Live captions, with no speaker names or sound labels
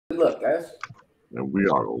Good luck, guys. And we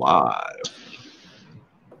are live.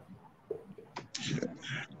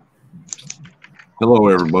 Hello,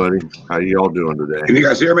 everybody. How y'all doing today? Can you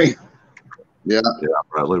guys hear me? Yeah,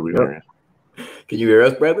 Bradley, we hear you. Can you hear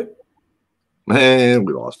us, Bradley? Man,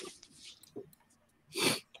 we lost it.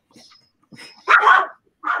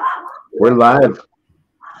 We're live.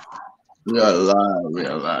 We are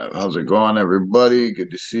live. How's it going, everybody?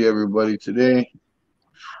 Good to see everybody today.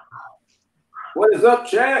 What is up,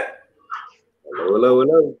 chat? Hello.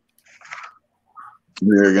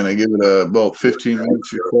 We're going to give it about 15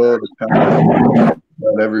 minutes or so to kind of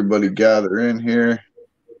let everybody gather in here.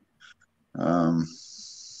 Smash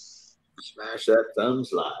that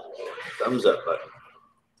thumbs up button.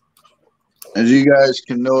 As you guys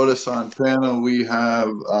can notice on panel, we have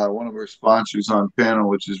one of our sponsors on panel,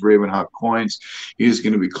 which is Ravenhawk Coins. He's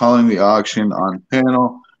going to be calling the auction on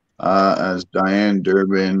panel, as Diane,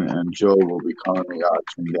 Durbin, and Joe will be calling the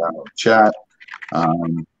auction down in chat.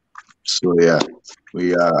 So yeah,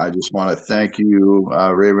 I just want to thank you,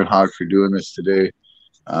 Ravenhawk, for doing this today.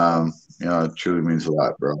 It truly means a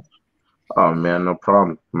lot, bro. Oh man, no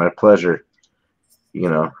problem. My pleasure.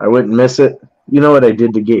 I wouldn't miss it. You know what I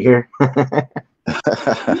did to get here?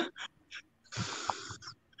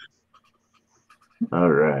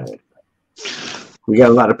 All right. We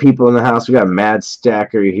got a lot of people in the house. We got Mad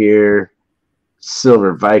Stacker here,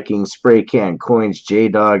 Silver Viking, Spray Can Coins,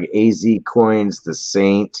 J-Dog, AZ Coins, The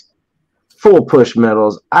Saint, Full Push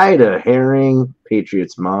Metals, Ida Herring,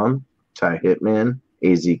 Patriots Mom, Ty Hitman,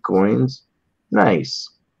 AZ Coins. Nice.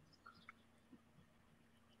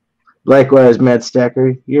 Likewise, Mad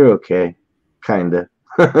Stacker, you're okay. Kinda.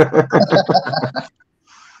 This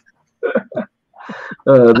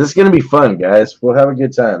is going to be fun, guys. We'll have a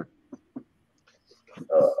good time.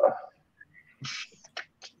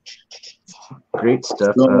 Great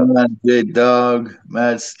stuff. J-Dog,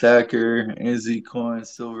 Mad Stacker, Izzy Coin,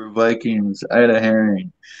 Silver Vikings, Ida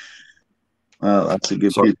Herring. Well, that's a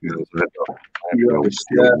good picture.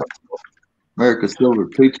 America Silver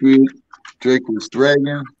Patriot, Draco's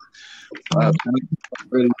Dragon.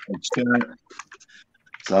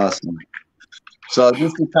 It's awesome. So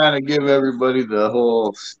just to kind of give everybody the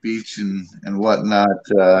whole speech and whatnot.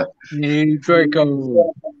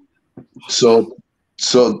 Draco. So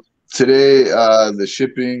today the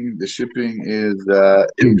shipping is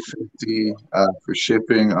 $8.50 for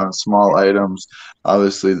shipping on small items.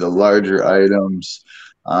 Obviously, the larger items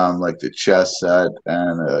like the chess set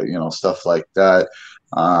and stuff like that.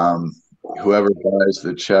 Whoever buys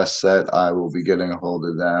the chess set, I will be getting a hold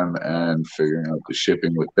of them and figuring out the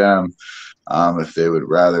shipping with them. If they would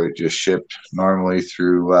rather just ship normally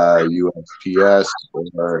through USPS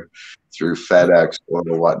or through FedEx or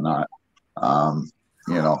whatnot.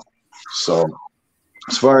 So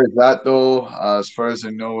as far as that though, as far as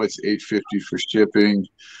I know, it's $8.50 for shipping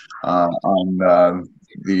on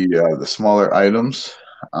the smaller items.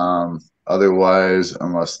 Otherwise,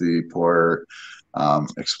 unless the pourer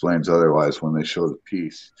explains otherwise when they show the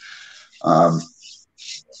piece.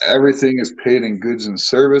 Everything is paid in goods and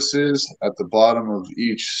services. At the bottom of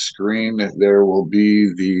each screen, there will be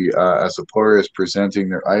as the pourer is presenting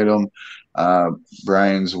their item,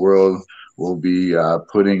 Brian's World will be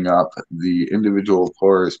putting up the individual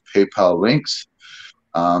pourer's PayPal links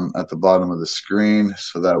at the bottom of the screen,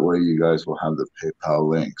 so that way you guys will have the PayPal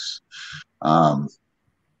links.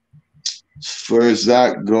 As far as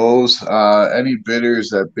that goes, any bidders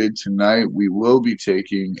that bid tonight, we will be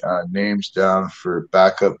taking names down for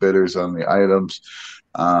backup bidders on the items,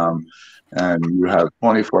 and you have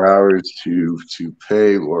 24 hours to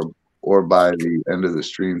pay or by the end of the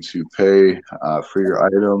stream to pay for your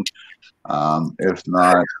item. If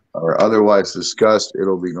not or otherwise discussed,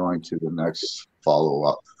 it'll be going to the next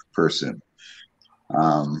follow-up person.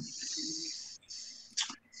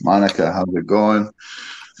 Monica, how's it going?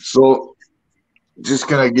 So just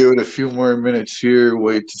gonna give it a few more minutes here,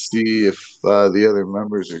 wait to see if the other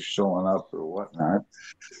members are showing up or whatnot.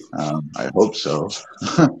 I hope so.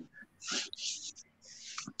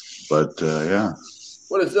 But yeah.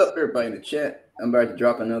 What is up, everybody in the chat? I'm about to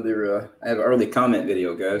drop another. I have an early comment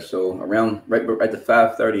video, guys. So around right at the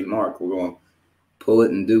 5:30 mark, we're going to pull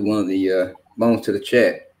it and do one of the bones to the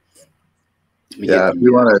chat. Yeah,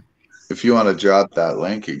 if you want to drop that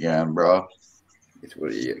link again, bro. It's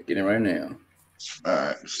what you getting right now. All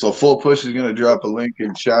right. So Full Push is going to drop a link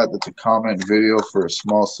in chat. That's a comment video for a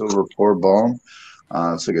small silver pour bone.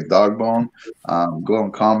 It's like a dog bone. Go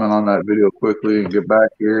and comment on that video quickly and get back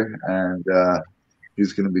here, and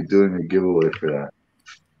he's going to be doing a giveaway for that.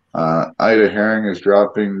 Ida Herring is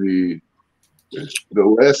dropping the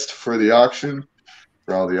list for the auction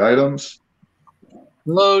for all the items.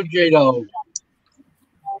 Hello, J-Dog.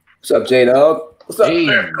 What's up, J-Dog? What's up, Hey.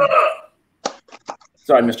 America?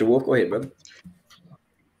 Sorry, Mr. Wolf. Go ahead, brother.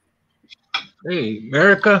 Hey,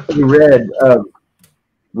 America. You read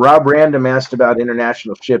Rob Random asked about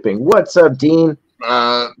international shipping. What's up, Dean?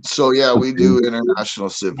 So yeah, we do international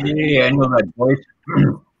shipping. Yeah, I know that voice.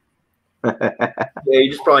 Yeah, you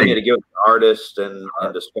just probably need to give it to the artist and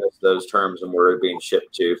discuss those terms and where it's being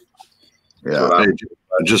shipped to. Yeah. Hey,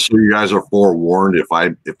 just so you guys are forewarned, if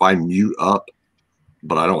I mute up,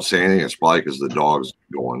 but I don't say anything, it's probably because the dog's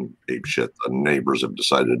going ape shit. The neighbors have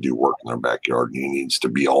decided to do work in their backyard, and he needs to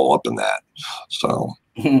be all up in that. So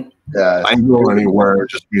Yeah. I ain't going anywhere. It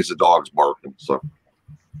just means the dog's barking. So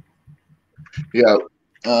Yeah.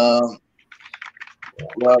 Rob,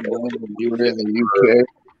 you were in the UK.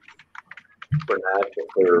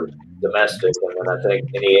 For domestic, and then I think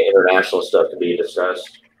any international stuff can be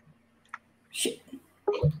discussed.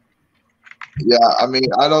 Yeah, I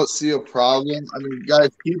mean, I don't see a problem. I mean, guys,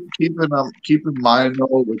 keep in mind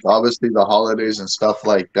though, with obviously the holidays and stuff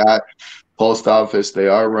like that, post office they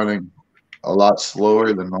are running a lot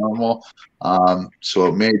slower than normal. So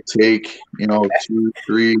it may take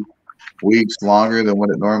 2-3 weeks longer than what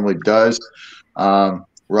it normally does.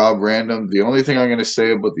 Rob Random, the only thing I'm going to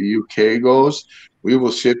say about the UK goes, we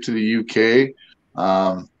will ship to the UK.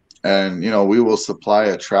 And we will supply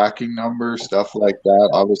a tracking number, stuff like that.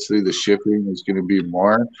 Obviously, the shipping is going to be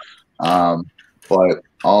more, but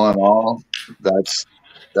all in all, that's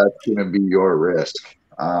going to be your risk.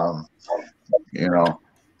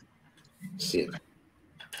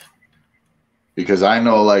 Because I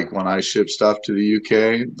know, like when I ship stuff to the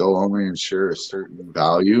UK, they'll only insure a certain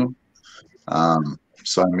value.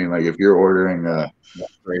 So I mean, like if you're ordering a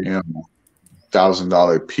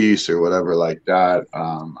 $1,000 piece or whatever like that,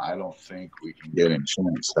 I don't think we can get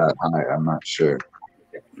insurance that high. I'm not sure.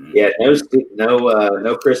 Yeah,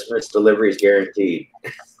 no Christmas deliveries guaranteed.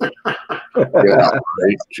 Yeah,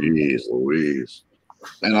 jeez Louise.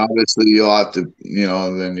 and obviously you'll have to,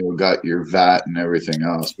 then you'll got your VAT and everything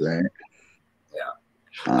else, right?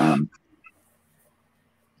 Yeah.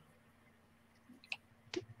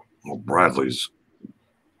 Well, Bradley's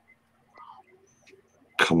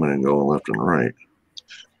coming and going left and right.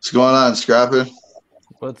 What's going on, Scrappy?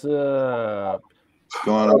 What's up? What's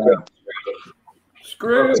going on?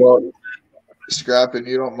 So, Scrappy,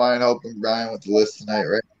 you don't mind helping Brian with the list tonight,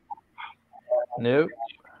 right? Nope.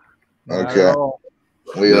 Okay.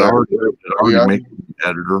 We are making an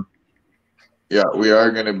editor. Yeah, we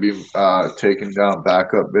are going to be taking down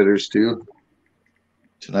backup bidders too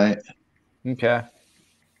tonight. Okay.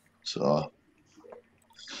 So,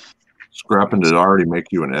 Scrapping, did I already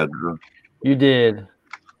make you an editor? You did.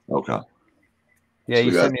 Okay. Yeah,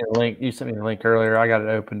 you sent me the link. You sent me the link earlier. I got it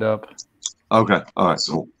opened up. Okay. All right.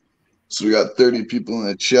 So we got 30 people in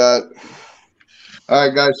the chat. All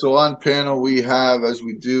right, guys. So on panel, we have, as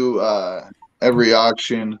we do every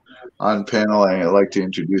auction on panel, I like to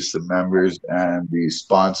introduce the members and the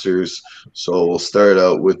sponsors. So we'll start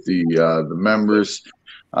out with the members.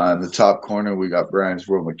 In the top corner, we got Brian's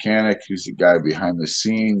World Mechanic, who's the guy behind the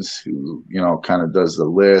scenes who, kind of does the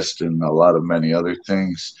list and a lot of many other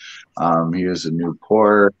things. He is a new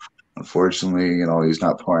pourer. Unfortunately, he's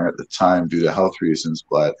not pouring at the time due to health reasons,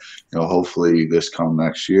 but, hopefully this come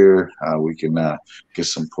next year, we can get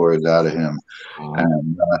some pours out of him.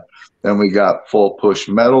 And then we got Full Push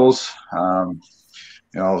Metals.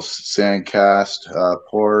 Sandcast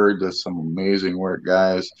pourer does some amazing work,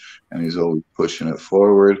 guys, and he's always pushing it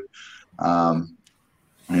forward. Then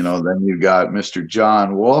you got Mr.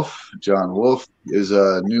 John Wolf. John Wolf is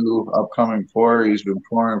a new upcoming pourer. He's been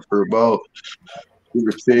pouring for about, give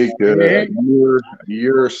or take, a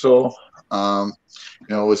year or so.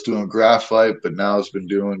 Was doing graphite, but now has been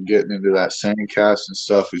getting into that sandcast and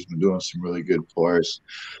stuff. He's been doing some really good pours.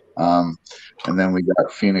 And then we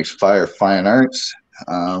got Phoenix Fire Fine Arts,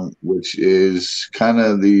 which is kind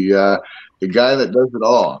of the guy that does it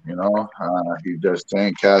all. He does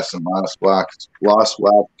tank casting, lost wax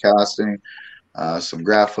casting, some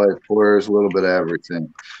graphite pours, a little bit of everything.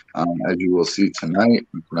 As you will see tonight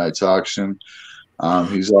in tonight's auction.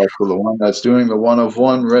 He's also the one that's doing the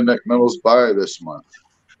 1-of-1 Redneck Metals Bar this month.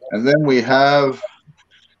 And then we have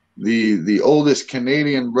the oldest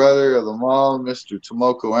Canadian brother of them all, Mr.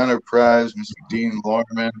 Tomoko Enterprise, Mr. Dean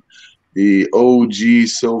Lorman, the OG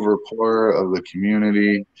silver pourer of the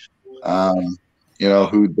community,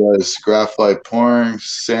 who does graphite pouring,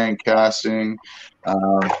 sand casting,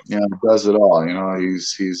 does it all.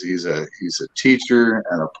 He's a teacher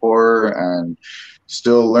and a pourer and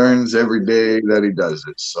still learns every day that he does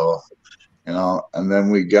it. So, and then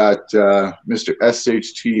we got Mr.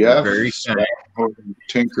 SHTF. Very kind.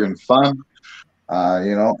 Tinkering Fun.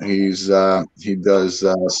 You know, he does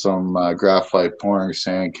some graphite pouring,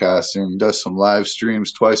 sand casting, does some live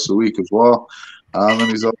streams twice a week as well. And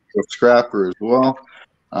he's also a scrapper as well.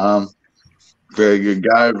 Very good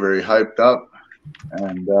guy, very hyped up.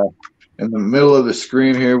 And in the middle of the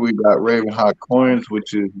screen here, we got Ravenhawk Coins,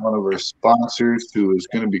 which is one of our sponsors, who is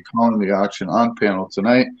going to be calling the auction on panel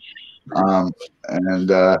tonight.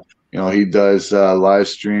 You know, he does live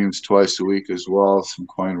streams twice a week as well, some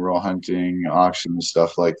coin roll hunting, auctions,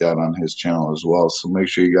 stuff like that on his channel as well. So make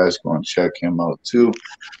sure you guys go and check him out too.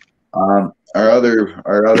 Our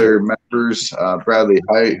other members, Bradley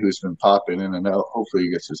Height, who's been popping in and out. Hopefully he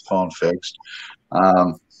gets his phone fixed.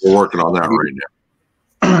 We're working on that right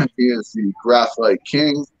now. He is the Graphite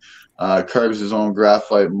King. Carves his own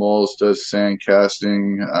graphite molds, does sand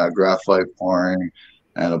casting, graphite pouring,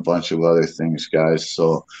 and a bunch of other things, guys.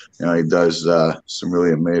 So, you know, he does some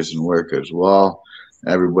really amazing work as well.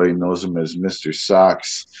 Everybody knows him as Mr.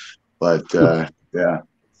 Socks. But, yeah.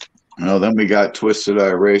 You know, then we got Twisted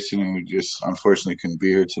Eye Racing, who just unfortunately couldn't be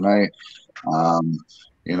here tonight.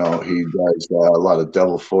 You know, he does a lot of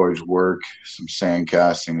Devil Forge work, some sand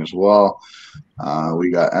casting as well. We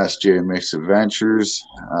got SJ Mix Adventures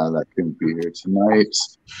that couldn't be here tonight.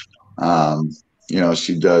 You know,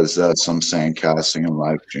 she does some sand casting and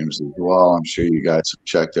live streams as well. I'm sure you guys have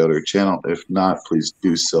checked out her channel. If not, please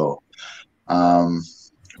do so.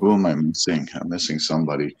 Who am I missing? I'm missing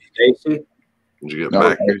somebody. Stacy? Did you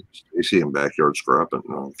get Stacy and Backyard Scrapping?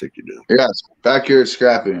 No, I don't think you do. Yes, Backyard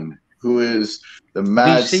Scrapping, who is the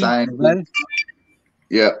mad scientist.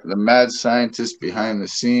 Yeah, the mad scientist behind the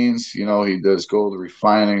scenes. You know, he does gold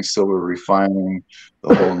refining, silver refining,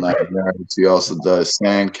 the whole nine yards. He also does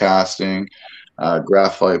sand casting,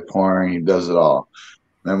 graphite pouring. He does it all.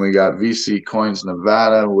 Then we got VC Coins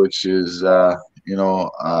Nevada, which is you know,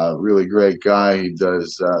 a really great guy. He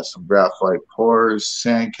does some graphite pours,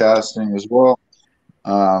 sand casting as well.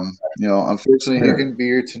 You know, unfortunately, he couldn't be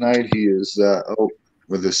here tonight. He is out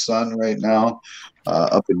with his son right now,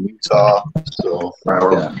 up in Utah. So,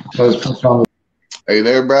 yeah. Are you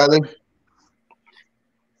there, Bradley?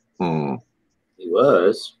 He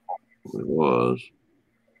was. It was.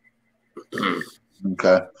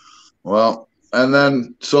 Okay. Well, and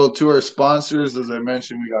then, so to our sponsors, as I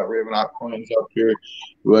mentioned, we got Ravenhawk Coins up here,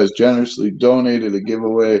 who has generously donated a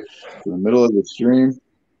giveaway in the middle of the stream,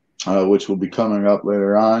 which will be coming up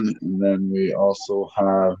later on. And then we also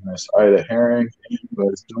have Miss Ida Herring, who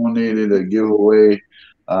has donated a giveaway,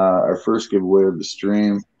 our first giveaway of the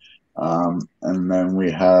stream. And then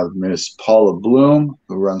we have Miss Paula Bloom,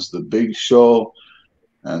 who runs the Big Show.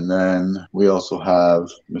 And then we also have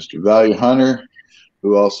Mr. Value Hunter,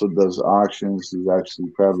 who also does auctions. He's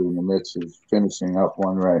actually probably in the midst of finishing up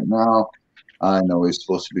one right now. I know he's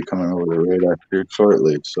supposed to be coming over the radar here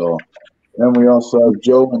shortly. So then we also have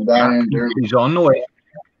Joe and Diane Durbin. He's on the way.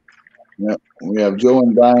 Yeah, we have Joe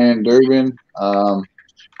and Diane Durbin.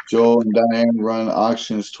 Joe and Diane run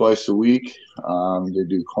auctions twice a week. They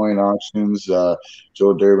do coin auctions.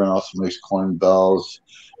 Joe Durbin also makes coin bells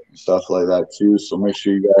and stuff like that too. So make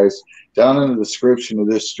sure you guys, down in the description of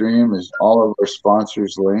this stream is all of our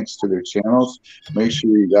sponsors' links to their channels. Make sure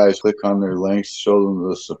you guys click on their links, show them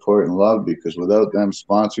the support and love, because without them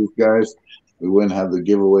sponsors, guys, we wouldn't have the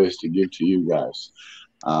giveaways to give to you guys.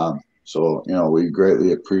 So, you know, we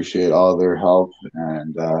greatly appreciate all their help,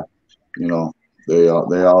 and, you know, they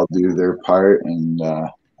all do their part, and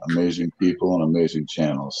amazing people and amazing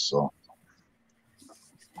channels. So,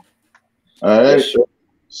 all right.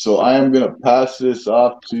 So I am going to pass this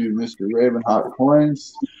off to Mr. Ravenhawk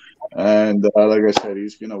Coins. And like I said,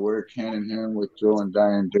 he's going to work hand in hand with Joe and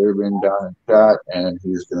Diane Durbin down in chat, and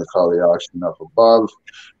he's going to call the auction up above.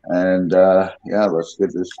 And yeah, let's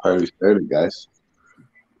get this party started, guys.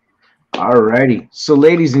 All righty. So,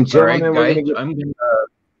 ladies and gentlemen, All right,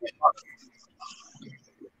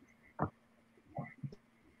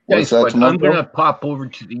 guys, I'm going to pop over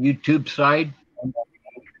to the YouTube side.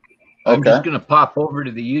 I'm just going to pop over to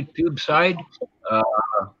the YouTube side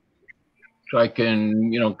so I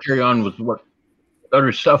can, you know, carry on with what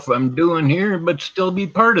other stuff I'm doing here, but still be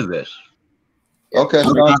part of this. Okay,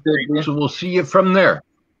 sounds good. So we'll see you from there.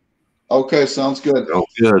 Okay, sounds good. Oh,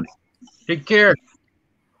 good. Take care.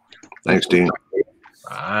 Thanks, Dean.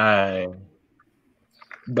 Bye.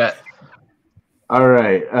 Bet. All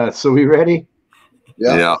right. So we ready?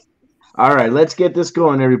 Yeah. All right, let's get this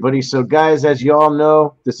going, everybody. So, guys, as you all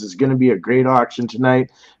know, this is going to be a great auction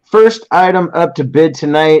tonight. First item up to bid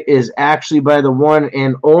tonight is actually by the one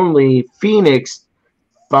and only Phoenix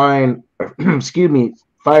Fine,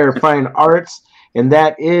 Fire Fine Arts, and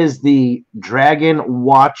that is the Dragon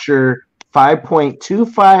Watcher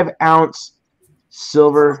 5.25 ounce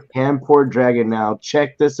silver hand poured dragon. Now,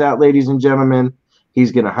 check this out, ladies and gentlemen.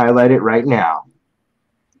 He's going to highlight it right now.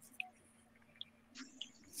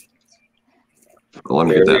 Let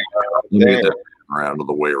me get that around to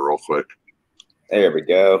the way real quick. There we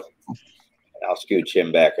go. I'll scooch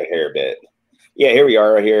him back a hair bit. Yeah, here we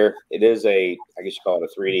are right here. It is I guess you call it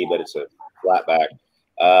a 3D, but it's a flat back.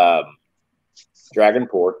 Dragon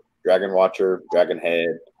port, Dragon Watcher, Dragon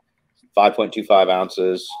Head, 5.25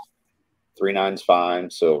 ounces, 3/9 fine,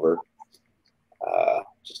 silver.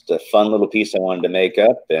 Just a fun little piece I wanted to make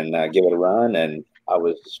up and give it a run. And I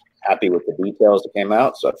was happy with the details that came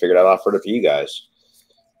out, so I figured I'd offer it for you guys.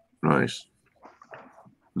 Nice.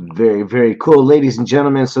 Very, very cool, ladies and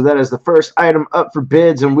gentlemen. So that is the first item up for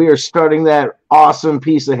bids, and we are starting that awesome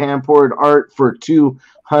piece of hand-poured art for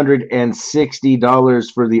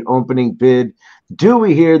 $260 for the opening bid. Do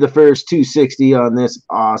we hear the first $260 on this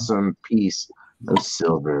awesome piece of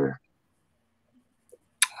silver?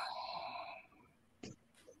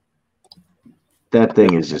 That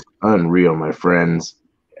thing is just unreal, my friends.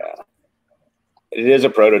 Yeah. It is a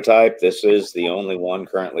prototype. This is the only one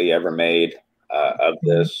currently ever made of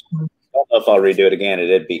this. I don't know if I'll redo it again.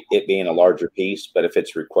 It being a larger piece, but if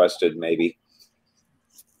it's requested, maybe.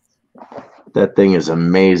 That thing is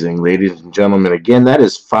amazing, ladies and gentlemen. Again, that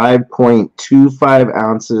is 5.25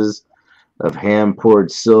 ounces of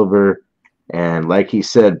hand-poured silver. And like he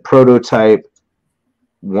said, prototype,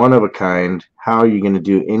 one of a kind. How are you going to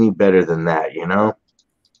do any better than that, you know?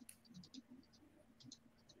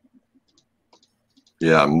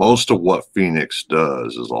 Yeah, most of what Phoenix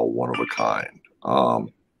does is all one of a kind.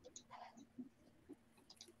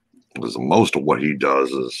 Because most of what he does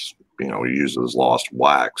is, he uses lost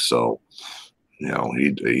wax. So,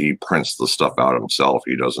 he prints the stuff out himself.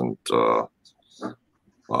 He doesn't,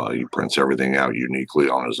 he prints everything out uniquely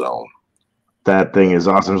on his own. That thing is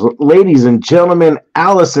awesome. Ladies and gentlemen,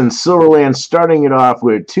 Allison Silverland starting it off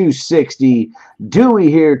with $260.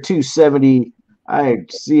 Dewey here, $270. I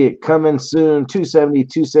see it coming soon. $270,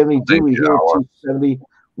 $270. Dewey here, $270.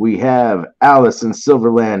 We have Allison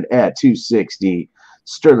Silverland at $260.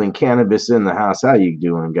 Sterling Cannabis in the house. How you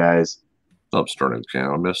doing, guys? What's up, Sterling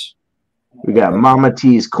Cannabis? We got Mama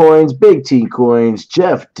T's Coins, Big T Coins,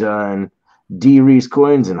 Jeff Dunn, D Reese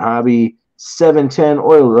Coins and Hobby, 710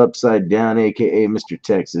 Oiled Upside Down, a.k.a. Mr.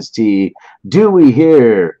 Texas T. Dewey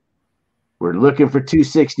here. We're looking for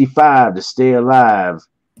 $265 to stay alive.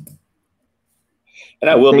 And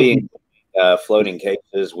I will be floating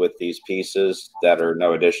cases with these pieces that are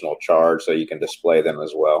no additional charge, so you can display them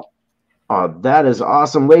as well. Oh, that is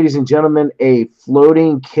awesome. Ladies and gentlemen, a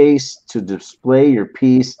floating case to display your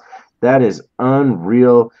piece. That is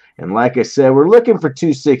unreal. And like I said, we're looking for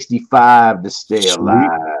 $265 to stay alive.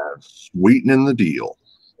 Sweetening the deal.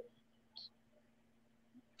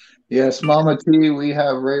 Yes, Mama T, we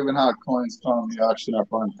have Ravenhawk coins calling the auction up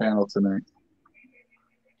on panel tonight.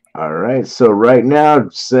 All right, so right now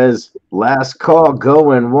it says last call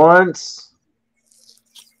going once.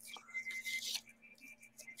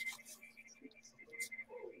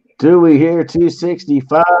 Do we hear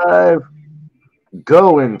 265?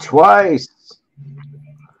 Going twice.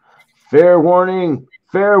 Fair warning,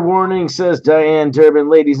 says Diane Durbin.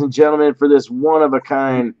 Ladies and gentlemen, for this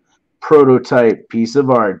one-of-a-kind prototype piece of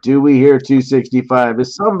art, do we hear 265?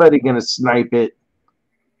 Is somebody going to snipe it?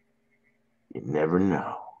 You never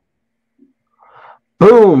know.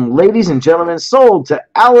 Boom, ladies and gentlemen, sold to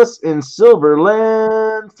Alice in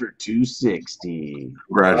Silverland for $260.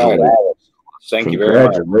 Congratulations. Thank you very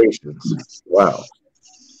much. Congratulations. Wow.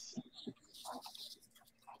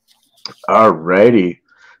 All righty.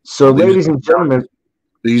 So, ladies and gentlemen,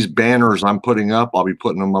 these banners I'm putting up, I'll be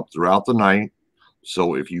putting them up throughout the night.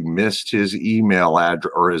 So if you missed his email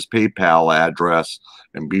address or his PayPal address,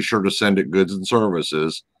 and be sure to send it goods and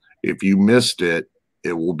services. If you missed it,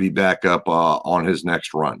 it will be back up on his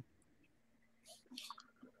next run.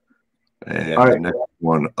 And the next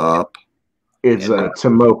one up is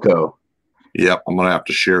Tomoko. Yep, I'm going to have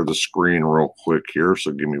to share the screen real quick here,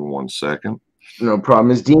 so give me 1 second. No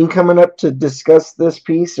problem. Is Dean coming up to discuss this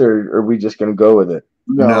piece, or are we just going to go with it?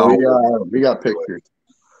 No. We got pictures.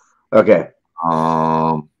 Okay.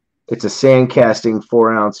 It's a sand casting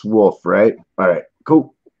 4-ounce wolf, right? All right,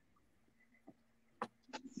 cool.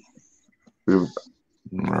 All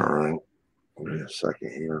right. Wait a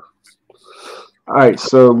second here. All right,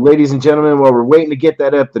 so ladies and gentlemen, while we're waiting to get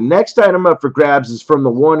that up, the next item up for grabs is from the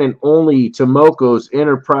one and only Tomoko's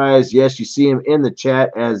Enterprise. Yes, you see him in the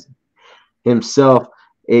chat as himself,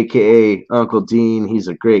 aka Uncle Dean. He's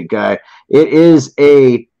a great guy. It is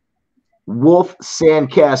a Wolf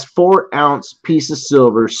Sandcast 4-ounce piece of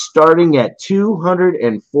silver starting at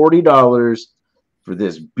 $240 for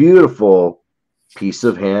this beautiful piece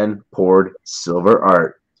of hand-poured silver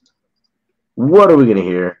art. What are we going to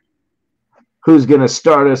hear? Who's going to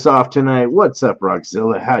start us off tonight? What's up,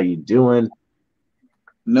 Rockzilla? How you doing?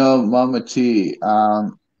 No, Mama T.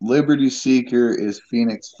 Liberty Seeker is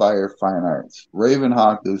Phoenix Fire Fine Arts.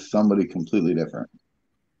 Ravenhawk is somebody completely different.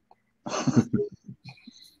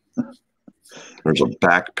 There's a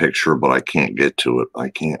back picture, but I can't get to it. I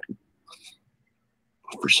can't.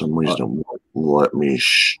 For some reason, it won't let me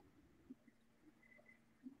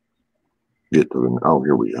get to them. Oh,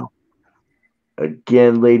 here we go.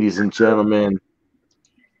 Again, ladies and gentlemen,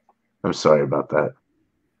 I'm sorry about that.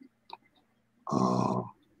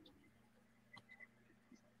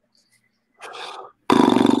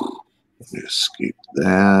 Let me escape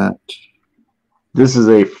that. This is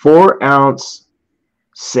a 4-ounce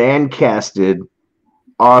sand-casted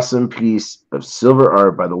awesome piece of silver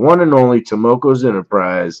art by the one and only Tomoko's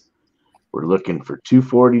Enterprise. We're looking for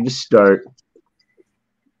 $240 to start.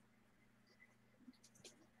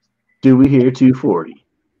 Do we hear $240?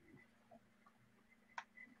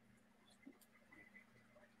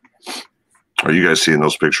 Are you guys seeing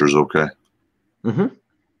those pictures okay? Mm-hmm.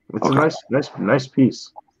 It's okay. A nice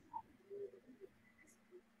piece.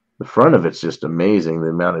 The front of it's just amazing. The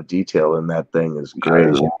amount of detail in that thing is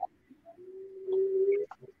great.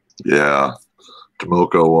 Yeah.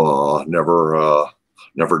 Tomoko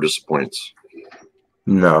never disappoints.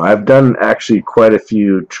 No, I've done actually quite a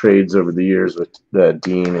few trades over the years with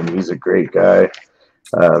Dean, and he's a great guy.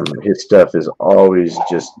 His stuff is always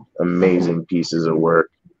just amazing pieces of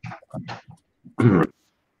work. Hold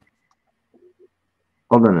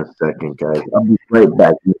on a second, guys. I'll be right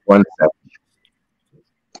back in 1 second.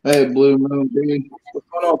 Hey, Blue Moon B. What's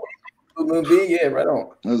going on? Blue Moon B? Yeah, right on.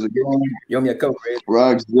 How's it going? You owe me a Coke, Red.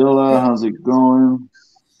 Rockzilla, how's it going?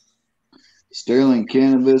 Sterling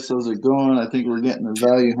Cannabis, how's it going? I think we're getting the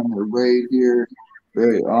Value Hunter raid here.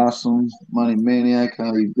 Very awesome. Money Maniac,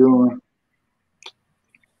 how you doing?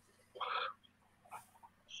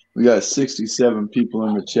 We got 67 people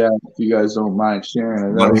in the chat. If you guys don't mind sharing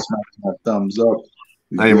it, smash that thumbs up.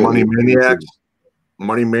 Hey, Money Maniacs.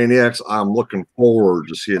 Money Maniacs, I'm looking forward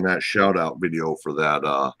to seeing that shout out video for that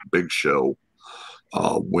big show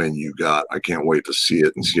when you got. I can't wait to see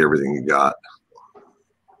it and see everything you got.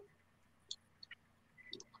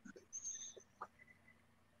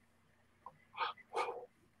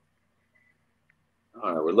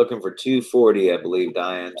 All right, we're looking for 240, I believe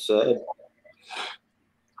Diane said.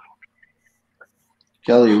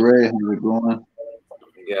 Kelly Ray, how's it going?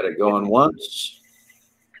 We got it going once.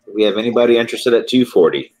 Do we have anybody interested at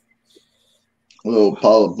 240? Little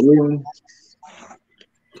Paula Bloom.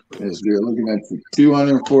 Yes, we're looking at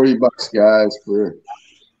 $240, guys, for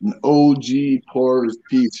an OG Pours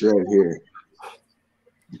piece right here.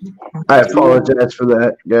 I apologize for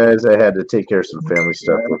that, guys. I had to take care of some family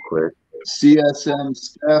stuff real quick. CSM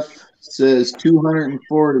Steph says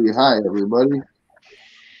 240. Hi, everybody.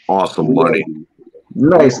 Awesome money.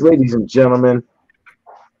 Nice, ladies and gentlemen.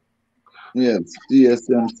 Yeah,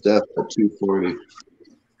 CSM Steph at 240.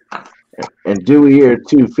 And do we hear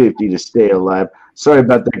 250 to stay alive? Sorry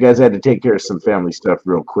about that, guys. I had to take care of some family stuff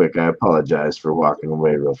real quick. I apologize for walking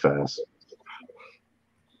away real fast.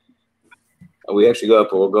 We actually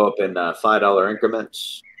we'll go up in $5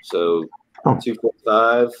 increments. So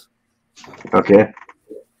 245. Okay.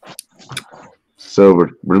 So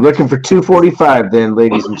we're looking for 245 then,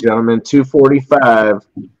 ladies and gentlemen. 245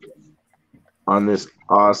 on this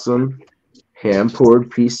awesome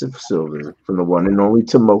hand-poured piece of silver from the one and only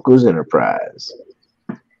Tomoko's Enterprise.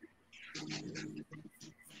 I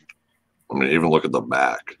mean, even look at the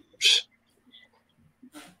back.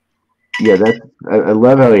 Yeah, I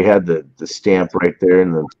love how he had the stamp right there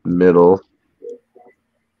in the middle.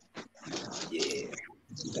 Yeah,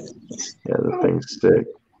 the things stick.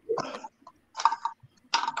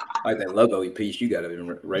 I like that logo piece you got of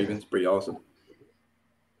it, Ravens. Pretty awesome.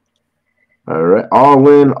 All right. All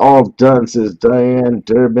in, all done, says Diane.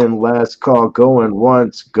 Durbin, last call. Going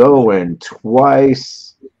once, going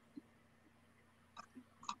twice.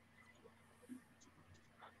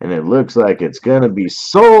 And it looks like it's going to be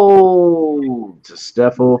sold to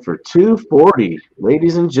Steffel for $240.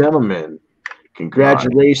 Ladies and gentlemen,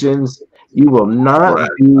 congratulations. You will not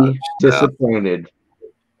be disappointed.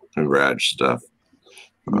 Congrats, Steph.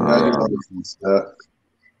 Congratulations, Steph.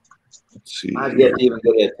 Let's see. I've yet to even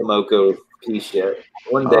get a Tomoko piece yet.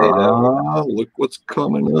 One day, though. Look what's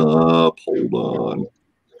coming up. Hold on.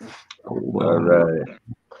 All right.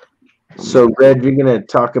 So, Red, you're going to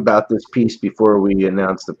talk about this piece before we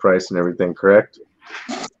announce the price and everything, correct?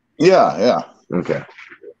 Yeah. Okay.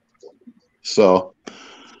 So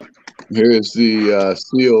here is the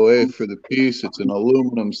COA for the piece. It's an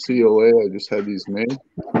aluminum COA. I just had these made.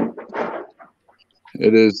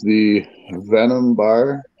 It is the Venom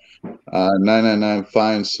Bar 999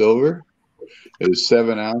 Fine Silver. It is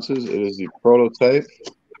 7 ounces. It is the prototype.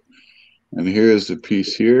 And here is the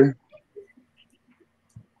piece here.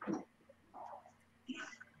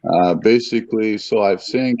 Basically, so I've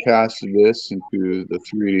sandcasted this into the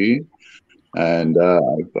 3D, and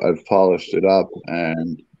I've polished it up,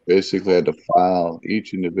 and basically had to file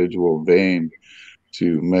each individual vein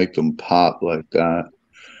to make them pop like that.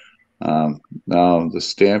 Now the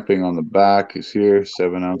stamping on the back is here,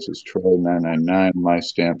 7 ounces Troy 999. My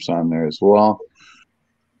stamp's on there as well.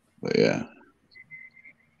 But yeah,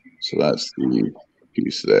 so that's the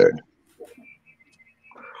piece there.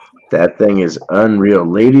 That thing is unreal.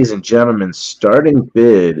 Ladies and gentlemen, starting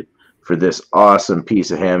bid for this awesome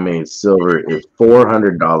piece of handmade silver is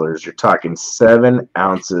 $400. You're talking 7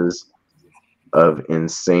 ounces of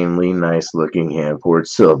insanely nice looking hand poured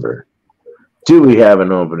silver. Do we have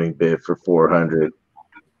an opening bid for $400?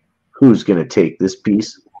 Who's going to take this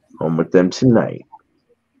piece home with them tonight?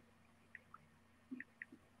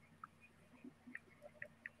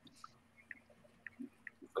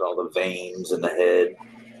 All the veins in the head.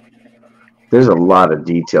 There's a lot of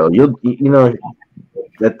detail. You know,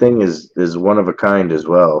 that thing is one of a kind as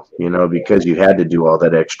well, you know, because you had to do all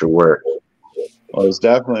that extra work. Well, it's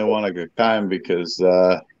definitely one of a kind because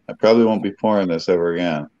I probably won't be pouring this ever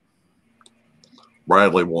again.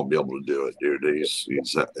 Bradley won't be able to do it, dude. He's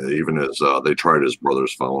even as they tried his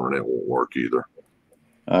brother's phone and it won't work either.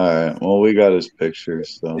 All right. Well, we got his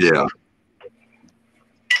pictures, so yeah.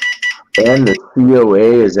 And the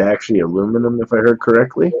COA is actually aluminum, if I heard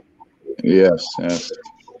correctly. Yes.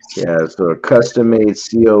 Yeah, so a custom-made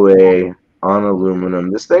COA on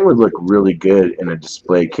aluminum. This thing would look really good in a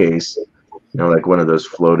display case, you know, like one of those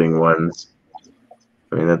floating ones.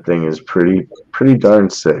 I mean, that thing is pretty darn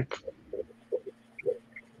sick.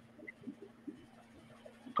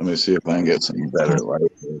 Let me see if I can get some better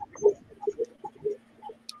light.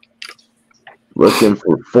 Looking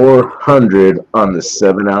for $400 on the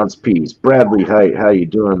 7 ounce piece. Bradley Height, how you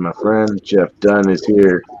doing, my friend? Jeff Dunn is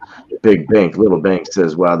here. Big Bank, Little Bank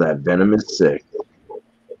says, wow, that Venom is sick.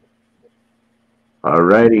 All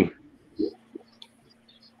righty.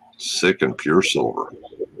 Sick and pure silver.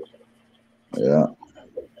 Yeah.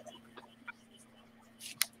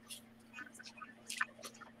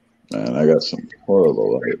 Man, I got some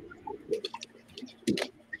horrible light.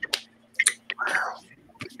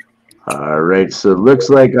 All right, so it looks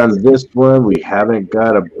like on this one we haven't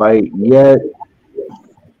got a bite yet.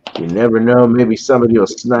 You never know. Maybe somebody will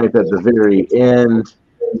snipe at the very end.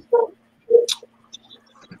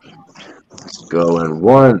 Going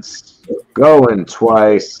once, going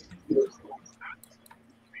twice.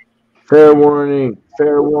 Fair warning,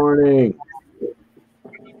 fair warning.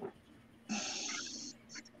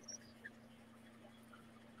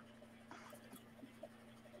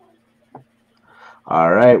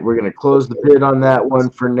 All right, we're going to close the bid on that one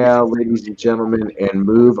for now, ladies and gentlemen, and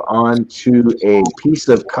move on to a piece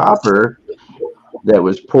of copper that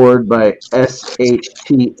was poured by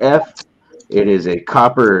SHTF. It is a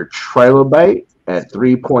copper trilobite at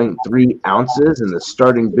 3.3 ounces, and the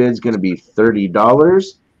starting bid is going to be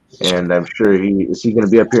 $30. And I'm sure is he going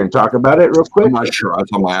to be up here and talk about it real quick? I'm not sure. I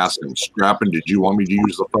thought I asked him. Scrapping, did you want me to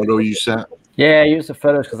use the photo you sent? Yeah, I used the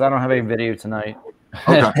photos because I don't have any video tonight.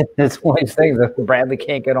 Okay. It's one of these things that Bradley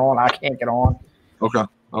can't get on. I can't get on. Okay.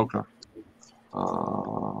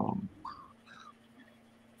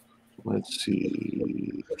 Let's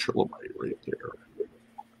see. Trilobite right there.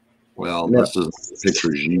 Well, this is the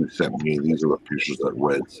pictures you sent me. These are the pictures that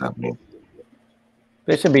Red sent me.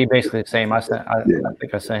 They should be basically the same. I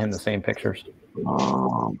think I sent him the same pictures.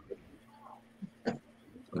 All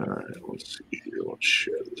right, let's see here. Let's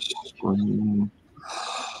share this screen.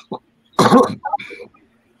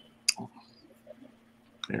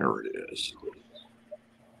 There it is.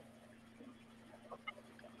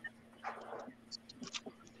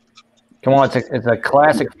 Come on, it's a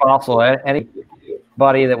classic fossil.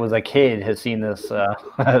 Anybody that was a kid has seen this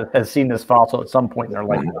fossil at some point in their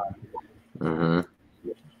lifetime. Mm-hmm.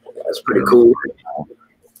 That's pretty cool.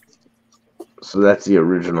 So that's the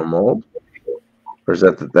original mold, or is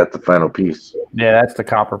that the final piece? Yeah, that's the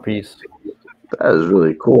copper piece. That is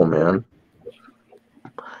really cool, man.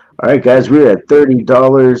 All right, guys, we're at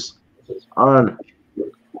 $30 on.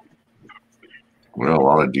 Well, a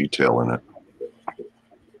lot of detail in it.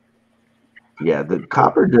 Yeah, the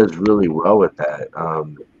copper does really well with that.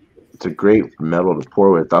 It's a great metal to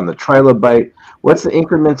pour with. On the trilobite, what's the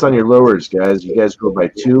increments on your lowers, guys? You guys go by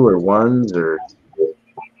 2 or 1s or?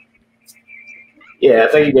 Yeah,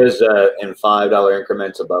 I think it goes in $5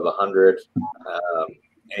 increments above 100.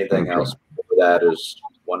 Anything else for that is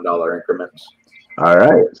 $1 increments. All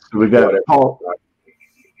right, so we got Paul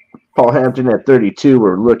Hampton at 32.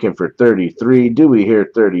 We're looking for 33. Do we hear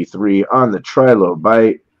 33 on the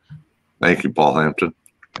trilobite? Thank you, Paul Hampton.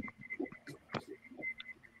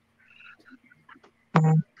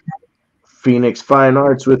 Phoenix Fine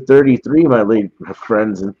Arts with 33, my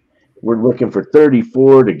friends. And we're looking for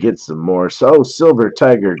 34 to get some more. So Silver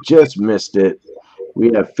Tiger just missed it.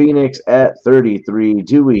 We have Phoenix at 33.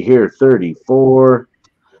 Do we hear 34?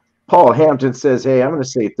 Paul Hampton says, hey, I'm going to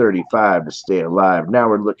say 35 to stay alive. Now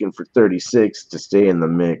we're looking for 36 to stay in the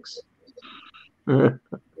mix. Man,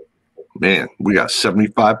 we got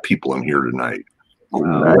 75 people in here tonight.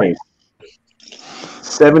 Nice.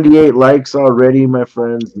 78 likes already, my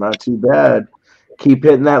friends. Not too bad. Keep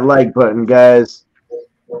hitting that like button, guys.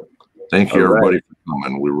 Thank you, everybody, for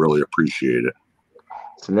coming. We really appreciate it.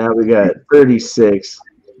 So now we got 36.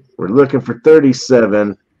 We're looking for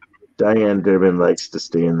 37. Diane Durbin likes to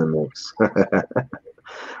stay in the mix.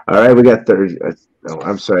 All right, we got 30. Oh,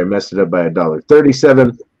 I'm sorry, I messed it up by $1.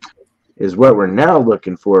 37 is what we're now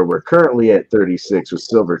looking for. We're currently at 36 with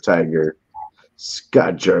Silver Tiger.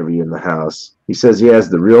 Scott Jarvie in the house. He says he has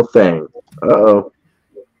the real thing. Uh-oh.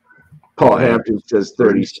 Paul Hampton says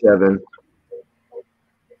 37.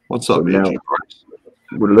 What's up, AJ Price?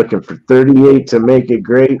 We're looking for 38 to make it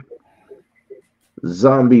great.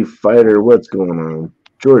 Zombie Fighter, what's going on?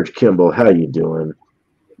 George Kimball, how you doing?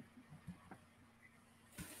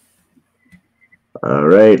 All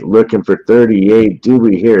right, looking for 38. Do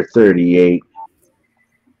we hear 38?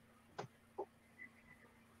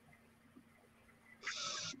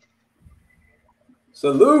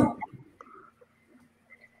 Salute.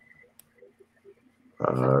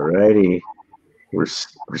 All righty. We're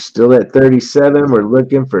still at 37. We're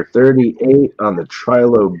looking for 38 on the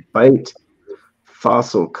trilobite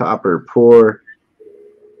fossil copper pour.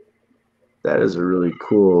 That is a really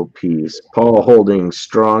cool piece. Paul holding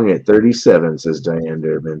strong at 37, says Diane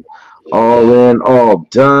Durbin. All in, all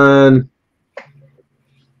done.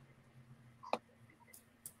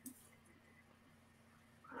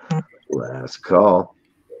 Last call.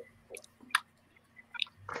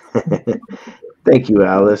 Thank you,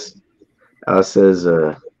 Alice. Alice says,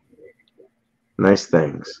 nice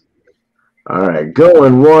things. All right,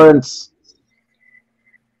 going once.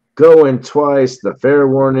 Going twice. The fair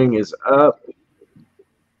warning is up.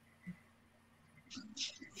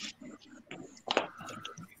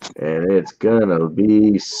 And it's going to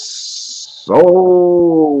be sold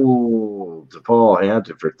to Paul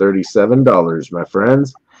Hampton for $37, my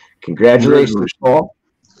friends. Congratulations, Paul.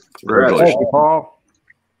 Congratulations. Thank you, Paul.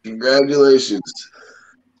 Congratulations.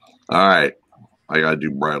 All right. I got to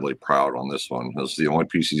do Bradley proud on this one. This is the only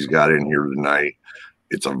piece he's got in here tonight.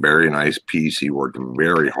 It's a very nice piece. He worked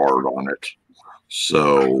very hard on it.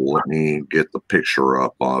 So let me get the picture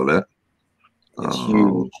up of it. It's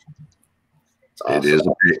huge. It's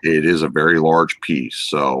awesome. It is a very large piece.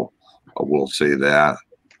 So I will say that.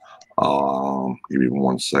 Give me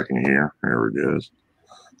 1 second here. There it is.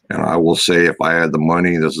 And I will say, if I had the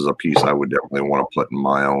money, this is a piece I would definitely want to put in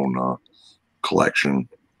my own collection.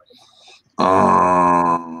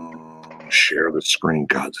 Share the screen.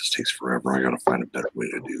 God, this takes forever. I got to find a better way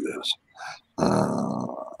to do this.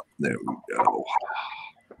 There we go.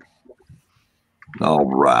 All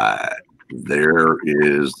right. There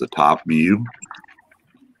is the top view.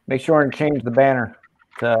 Make sure and change the banner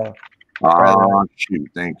to. Shoot.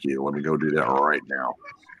 Thank you. Let me go do that right now.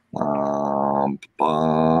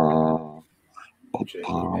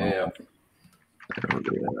 Yeah.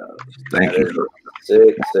 Thank you.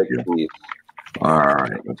 Sick piece. All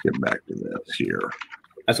right, let's get back to this here.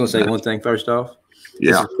 I just want to say one thing first off.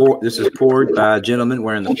 Yeah. This is poured by a gentleman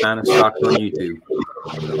wearing the finest socks on YouTube.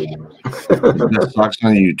 Socks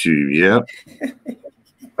on YouTube, yep.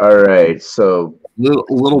 All right, so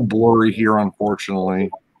little blurry here, unfortunately,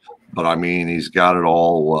 but I mean, he's got it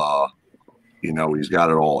all. He's got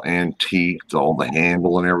it all antiqued, all the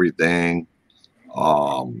handle and everything.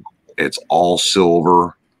 It's all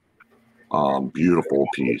silver. Beautiful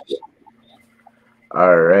piece.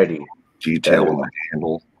 Alrighty. Detail on the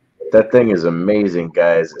handle. That thing is amazing,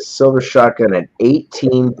 guys. A silver shotgun at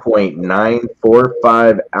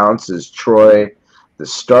 18.945 ounces Troy. The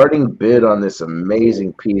starting bid on this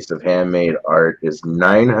amazing piece of handmade art is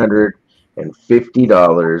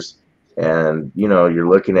 $950. And, you're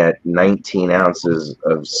looking at 19 ounces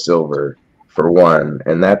of silver. for one,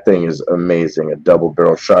 and that thing is amazing. A double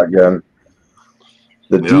barrel shotgun.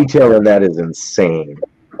 The detail in that is insane.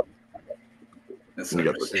 You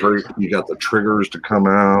got the triggers to come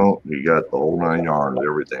out. You got the whole 9 yards,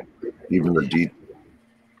 everything, even the deep.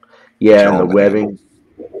 Yeah, and the webbing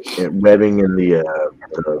in the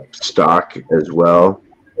stock as well,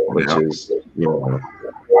 which is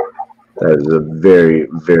that is a very,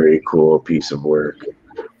 very cool piece of work.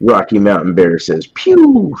 Rocky Mountain Bear says,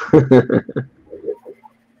 "Pew!" Look at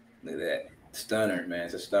that stunner, man!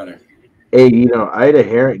 It's a stunner. Hey, Ida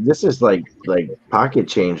Herring. This is like pocket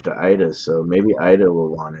change to Ida, so maybe Ida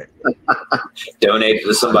will want it. Donate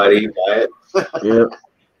to somebody, buy it. Yep.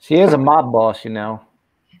 She is a mob boss, Yeah,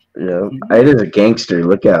 Ida's a gangster.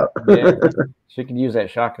 Look out. Yeah, she could use that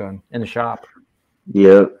shotgun in the shop.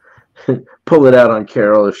 Yep. Pull it out on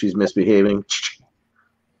Carol if she's misbehaving.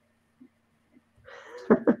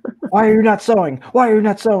 Why are you not sewing? Why are you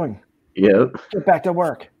not sewing? Yep. Get back to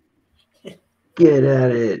work. Get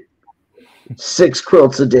at it. 6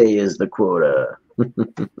 quilts a day is the quota.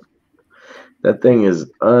 That thing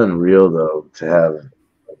is unreal, though, to have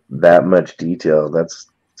that much detail. That's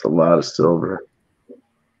a lot of silver.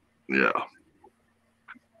 Yeah.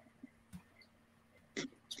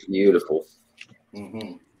 Beautiful.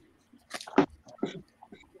 Mm-hmm.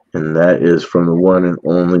 And that is from the one and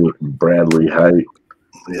only Bradley Height.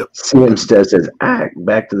 Yep. Seamstead says,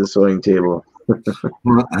 back to the sewing table.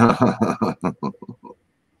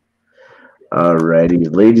 All righty,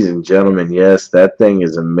 ladies and gentlemen, yes, that thing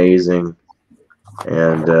is amazing.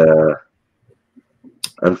 And,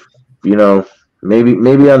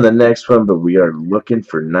 maybe on the next one, but we are looking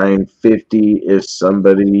for $950 if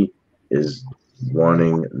somebody is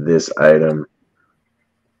wanting this item.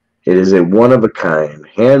 It is a one-of-a-kind,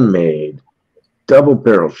 handmade,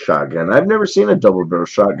 double-barrel shotgun. I've never seen a double-barrel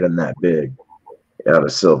shotgun that big out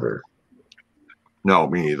of silver. No,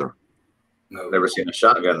 me either. No, never seen a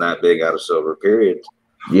shotgun that big out of silver, period.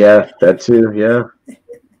 Yeah, that too, yeah.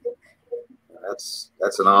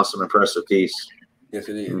 That's an awesome, impressive piece. Yes,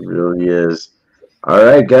 it is. It really is. All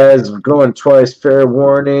right, guys, we're going twice. Fair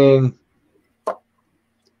warning. I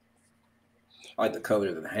like the color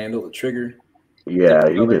of the handle, the trigger. Yeah,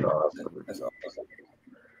 you did awesome. That's awesome.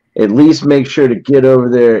 At least make sure to get over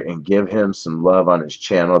there and give him some love on his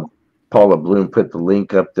channel. Paula Bloom put the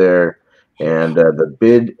link up there, and the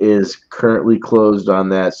bid is currently closed on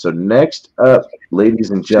that. So next up, ladies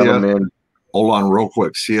and gentlemen. Hold on real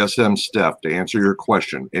quick. CSM Steph, to answer your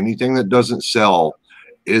question, anything that doesn't sell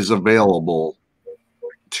is available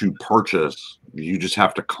to purchase. You just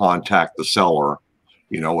have to contact the seller,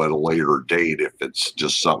 at a later date if it's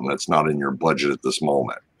just something that's not in your budget at this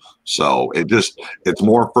moment. So it's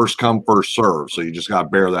more first come, first serve. So you just got to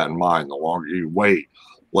bear that in mind. The longer you wait,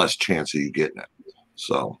 less chance of you getting it.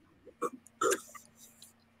 So.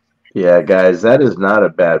 Yeah, guys, that is not a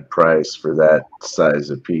bad price for that size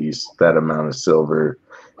of piece, that amount of silver,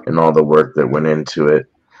 and all the work that went into it.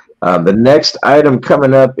 The next item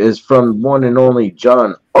coming up is from one and only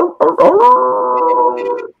John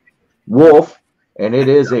Wolf, and it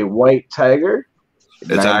is a white tiger.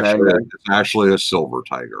 It's actually a silver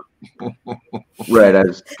tiger. Right. I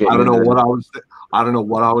don't know what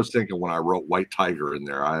I was thinking when I wrote white tiger in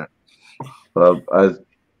there.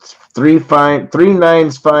 3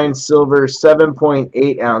 nines fine silver,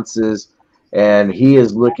 7.8 ounces, and he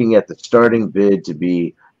is looking at the starting bid to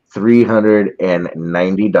be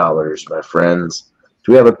 $390, my friends.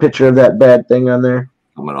 Do we have a picture of that bad thing on there?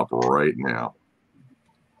 Coming up right now.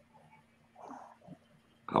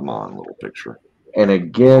 Come on, little picture. And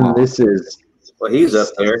again, this is. Well, he's up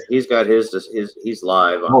there. He's got his. He's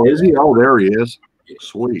live. Oh, is he? Oh, there he is.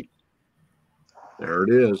 Sweet. There it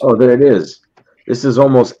is. Oh, there it is. This is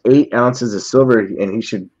almost 8 ounces of silver, and he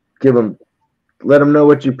should let him know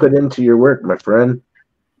what you put into your work, my friend.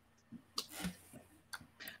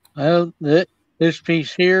 Well, this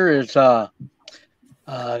piece here is I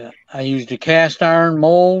used a cast iron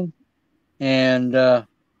mold, and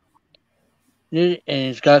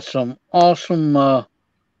it's got some awesome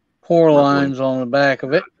pour lines on the back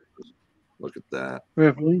of it. Look at that.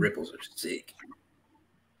 Ripples are sick.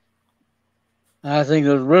 I think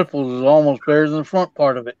those ripples is almost better than the front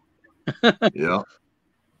part of it. Yeah.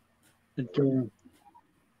 The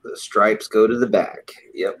stripes go to the back.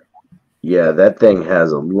 Yep. Yeah, that thing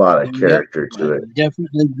has a lot of character to it.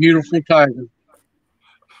 Definitely beautiful tiger.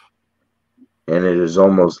 And it is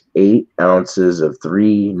almost 8 ounces of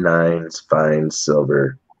 3 nines fine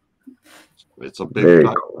silver. It's a big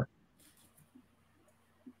tiger. Cool.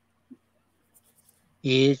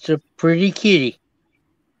 It's a pretty kitty.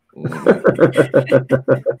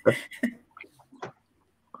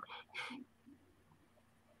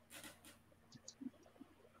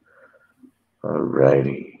 All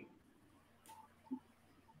righty.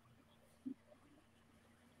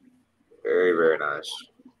 Very, very nice.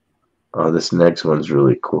 Oh, this next one's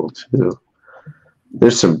really cool too.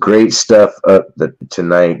 There's some great stuff up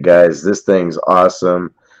tonight, guys. This thing's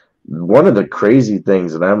awesome. One of the crazy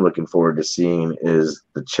things that I'm looking forward to seeing is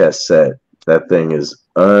the chess set. That thing is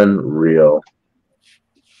unreal.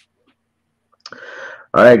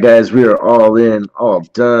 All right, guys, we are all in, all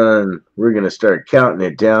done. We're going to start counting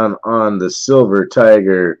it down on the Silver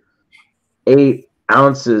Tiger. 8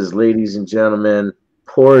 ounces, ladies and gentlemen.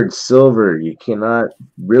 Poured silver. You cannot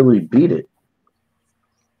really beat it.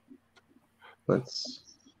 Let's...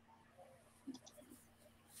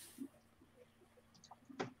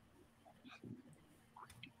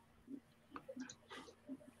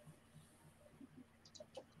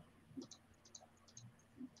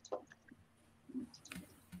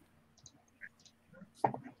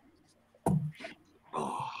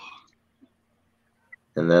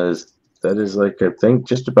 And that is like, I think,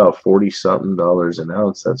 just about $40-something an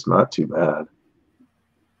ounce. That's not too bad.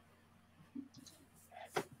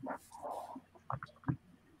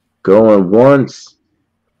 Going once.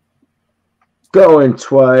 Going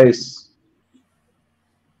twice.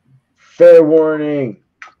 Fair warning.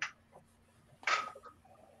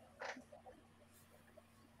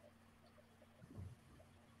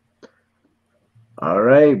 All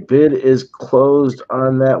right, bid is closed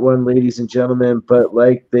on that one, ladies and gentlemen. But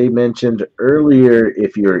like they mentioned earlier,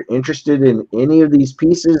 if you're interested in any of these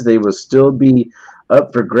pieces, they will still be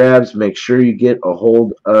up for grabs. Make sure you get a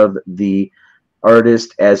hold of the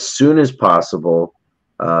artist as soon as possible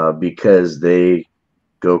because they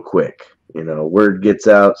go quick. You know, word gets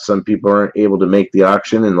out. Some people aren't able to make the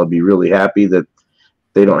auction, and they'll be really happy that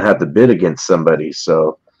they don't have to bid against somebody.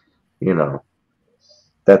 So, you know.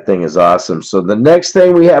 That thing is awesome. So the next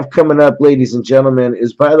thing we have coming up, ladies and gentlemen,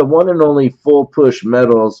 is by the one and only Full Push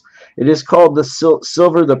Metals. It is called the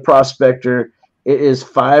Silver the Prospector. It is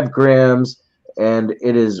 5 grams, and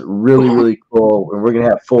it is really, really cool. And we're going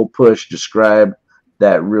to have Full Push describe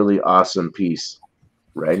that really awesome piece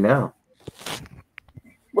right now.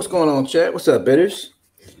 What's going on, chat? What's up, bidders?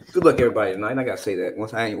 Good luck, everybody, tonight. I got to say that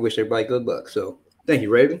once. I wish everybody good luck. So thank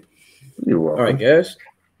you, Raven. You're welcome. All right, guys.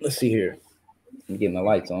 Let's see here. Get my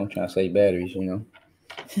lights on. I'm trying to save batteries, you know.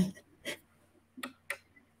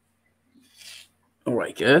 All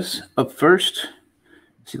right, guys. Up first,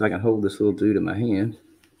 see if I can hold this little dude in my hand.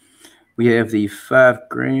 We have the 5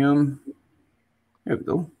 gram. There we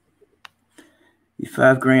go. The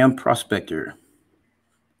 5 gram Prospector.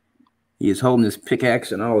 He is holding his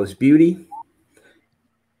pickaxe in all his beauty.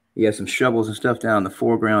 He has some shovels and stuff down in the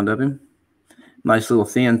foreground of him. Nice little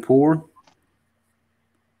thin pour.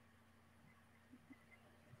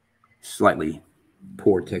 Slightly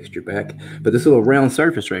poor texture back, but this little round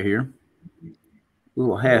surface right here,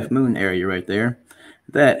 little half moon area right there,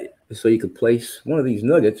 that is so you can place one of these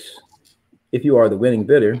nuggets if you are the winning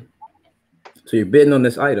bidder. So you're bidding on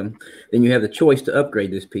this item, then you have the choice to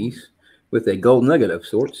upgrade this piece with a gold nugget of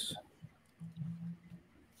sorts.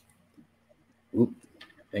 Oop,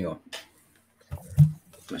 hang on,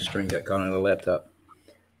 my string got caught on the laptop.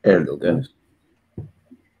 There we go, guys.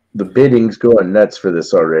 The bidding's going nuts for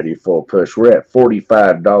this already. Full Push. We're at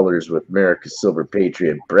 $45 with America's Silver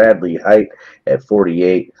Patriot. Bradley Height at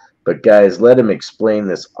 $48. But guys, let him explain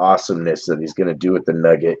this awesomeness that he's going to do with the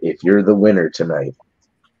nugget if you're the winner tonight.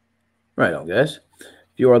 Right on, guys.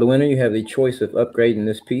 If you are the winner, you have the choice of upgrading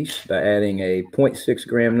this piece by adding a 0.6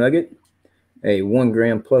 gram nugget, a 1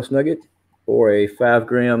 gram plus nugget, or a 5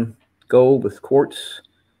 gram gold with quartz.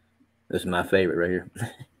 This is my favorite right here.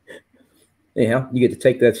 Anyhow, you get to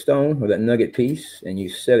take that stone or that nugget piece and you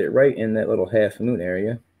set it right in that little half moon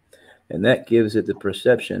area. And that gives it the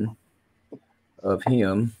perception of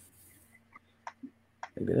him.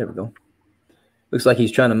 Maybe there we go. Looks like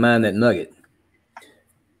he's trying to mine that nugget.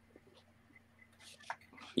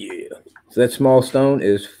 Yeah. So that small stone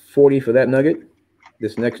is 40 for that nugget.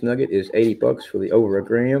 This next nugget is 80 bucks for the over a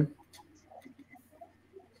gram.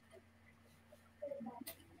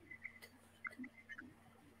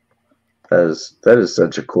 That is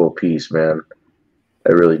such a cool piece, man.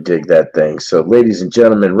 I really dig that thing. So, ladies and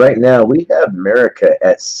gentlemen, right now we have America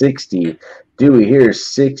at 60. Dewey here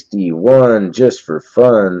 61 just for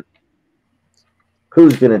fun.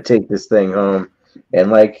 Who's going to take this thing home?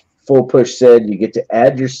 And like Full Push said, you get to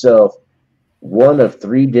add yourself one of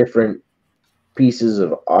 3 different pieces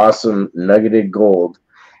of awesome nuggeted gold.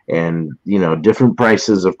 And, you know, different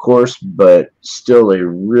prices, of course, but still a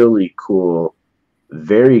really cool,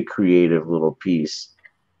 very creative little piece.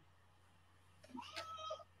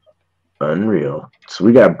 Unreal. So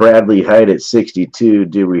we got Bradley Height at 62.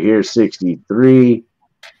 Do we hear 63?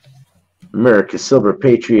 America Silver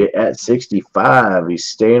Patriot at 65. He's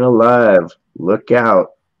staying alive. Look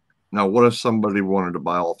out. Now, what if somebody wanted to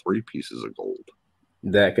buy all 3 pieces of gold?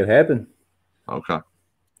 That could happen. Okay.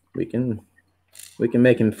 We can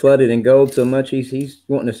make him flooded in gold so much he's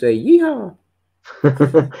wanting to say yeehaw.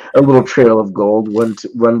 A little trail of gold, one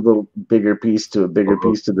little bigger piece to a bigger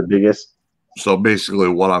piece to the biggest. So basically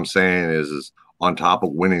what I'm saying is on top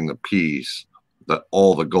of winning the piece, that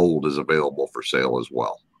all the gold is available for sale as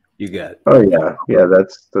well. You got it. Oh yeah. Yeah,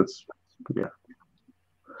 that's yeah.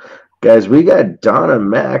 Guys, we got Donna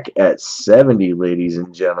Mack at 70, ladies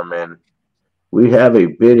and gentlemen. We have a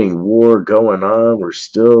bidding war going on. We're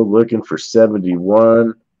still looking for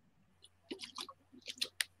 71.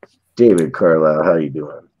 David Carlisle, how you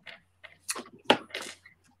doing?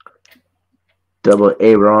 Double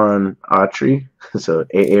Aaron Autry. So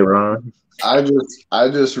Aaron. I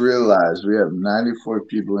just realized we have 94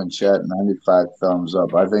 people in chat, 95 thumbs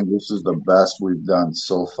up. I think this is the best we've done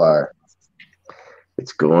so far.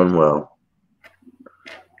 It's going well.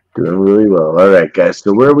 Doing really well. All right, guys.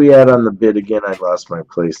 So where are we at on the bid again? I lost my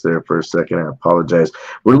place there for a second. I apologize.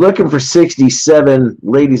 We're looking for 67,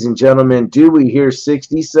 ladies and gentlemen. Do we hear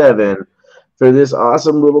 67 for this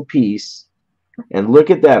awesome little piece? And look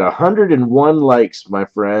at that, 101 likes, my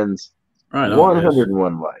friends. Right,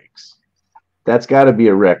 101 likes. That's got to be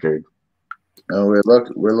a record. No,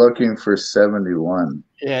 we're looking for 71.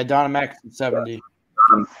 Yeah, Donna Mack at 70.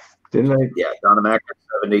 Didn't I? Yeah, Donna Mack at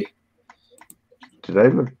 70. Did I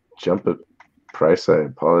even jump a price? I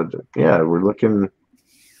apologize. Yeah, we're looking.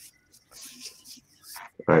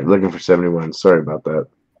 All right, looking for 71. Sorry about that.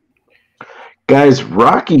 Guys,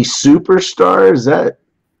 Rocky Superstar, is that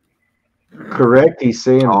correct? He's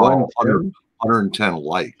saying 110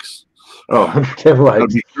 likes. Oh, 110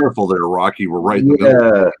 likes. Be careful there, Rocky. We're right in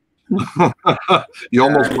the middle. You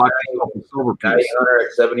almost bought yourself a silver piece. Value Hunter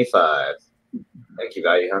at 75. Thank you,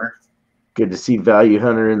 Value Hunter. Good to see Value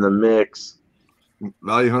Hunter in the mix.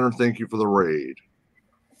 Value Hunter, thank you for the raid.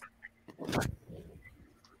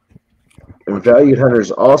 And Value Hunter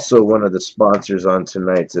is also one of the sponsors on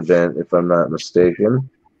tonight's event, if I'm not mistaken.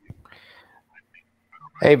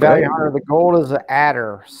 Hey, Value Hunter, the gold is an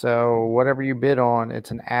adder. So whatever you bid on,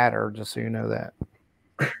 it's an adder, just so you know that.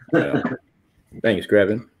 Thanks,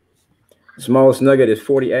 Grevin. Smallest nugget is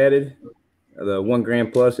 40 added. The 1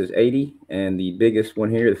 gram plus is 80. And the biggest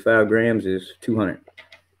one here, the 5 grams, is 200.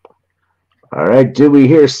 All right, did we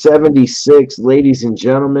hear 76, ladies and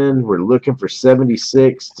gentlemen? We're looking for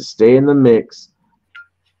 76 to stay in the mix.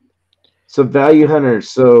 So Value Hunter,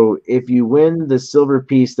 so if you win the silver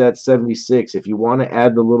piece, that's 76. If you want to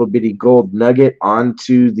add the little bitty gold nugget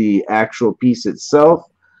onto the actual piece itself,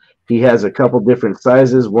 he has a couple different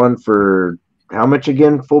sizes. One for how much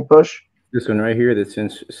again, full push? This one right here that's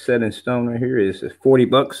set in stone right here is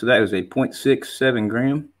 $40. So that is a 0.67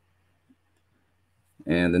 gram.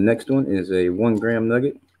 And the next one is a 1 gram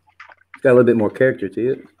nugget. It's got a little bit more character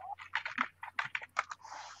to it.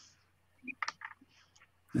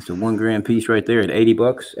 It's a 1 gram piece right there at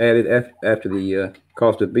 $80 added after the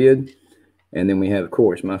cost of bid. And then we have, of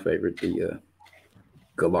course, my favorite, the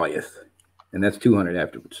Goliath. And that's 200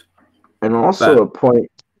 afterwards. And also a point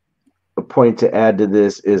to add to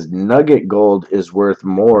this is nugget gold is worth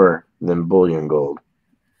more than bullion gold.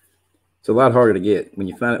 It's a lot harder to get. When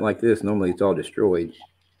you find it like this, normally it's all destroyed.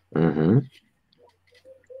 Mm-hmm.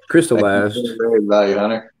 Crystallized. Value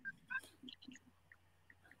Hunter.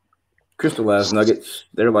 Crystallized nuggets,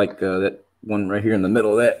 they're like that one right here in the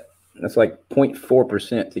middle of that. That's like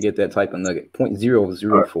 0.4% to get that type of nugget.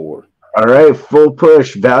 0.004. All right, full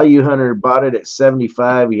push. Value Hunter bought it at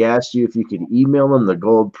 75. He asked you if you could email him the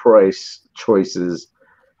gold price choices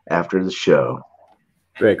after the show.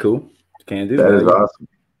 Very cool. Can do. That is awesome.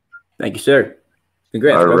 Thank you, sir.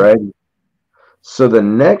 Congrats. All right. So the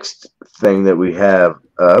next thing that we have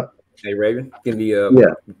up. Hey, Raven, give me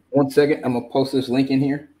 1 second. I'm going to post this link in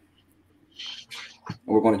here.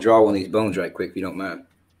 We're going to draw one of these bones right quick, if you don't mind.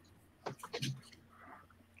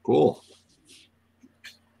 Cool.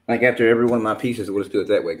 I think after every one of my pieces, we'll just do it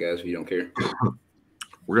that way, guys, if you don't care.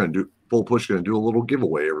 We're going to do Full Push, going to do a little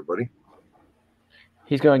giveaway, everybody.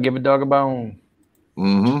 He's going to give a dog a bone.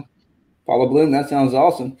 Mm-hmm. Paula Bloom, that sounds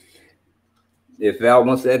awesome. If Val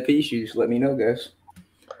wants that piece, you just let me know, guys.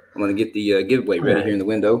 I'm going to get the giveaway ready here in the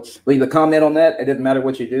window. Leave a comment on that. It doesn't matter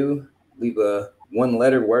what you do. Leave a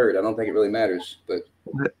one-letter word. I don't think it really matters. But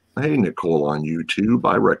hey, Nicole on YouTube,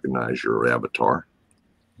 I recognize your avatar.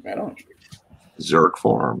 Right on. Zerk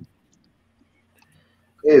Farm.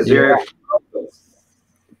 Hey, Zerk.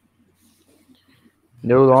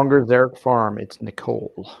 No longer Zarek Farm. It's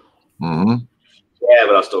Nicole. Mm-hmm. Yeah,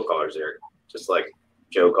 but I'll still call her Zarek. Just like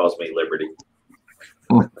Joe calls me Liberty.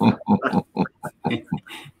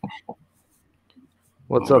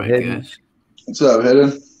 What's up, Hidden? What's up,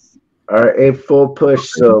 Hidden? All right, a full push.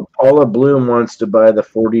 So Paula Bloom wants to buy the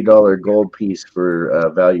 $40 gold piece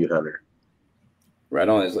for Value Hunter. Right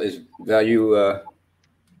on. Is value,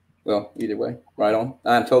 well, either way, right on.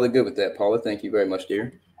 I'm totally good with that, Paula. Thank you very much,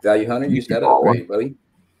 dear. Value Hunter, use that upgrade, buddy.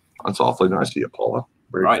 That's awfully nice of you, Paula.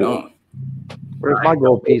 Very right cool. On. Where's my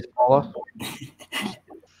gold piece, Paula?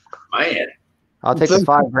 Man. I'll take the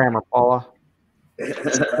 5 grammer, Paula.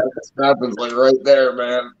 This happens like right there,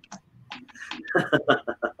 man.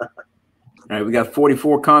 All right, we got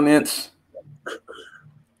 44 comments. I'm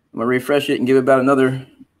going to refresh it and give it about another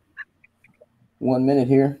 1 minute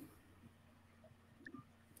here.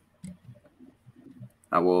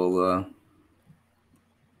 I will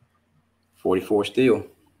 44 still.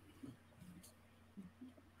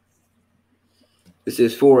 This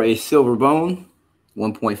is for a silver bone,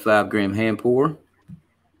 1.5 gram hand pour.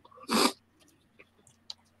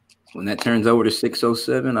 When that turns over to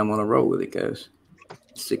 607, I'm going to roll with it, guys.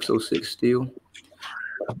 606 steel.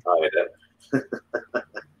 Oh, yeah.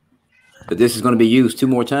 But this is going to be used 2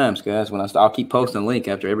 more times, guys. When I'll keep posting a link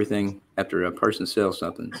after a person sells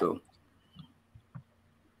something. So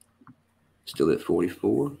still at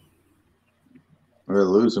 44. We're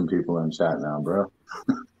losing people in chat now, bro.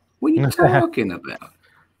 What are you talking about?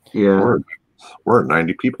 Yeah, we're at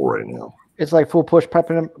 90 people right now. It's like full push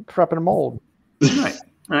prepping a mold.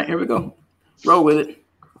 All right, here we go. Roll with it.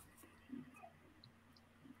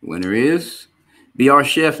 Winner is BR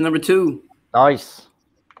Chef number 2. Nice.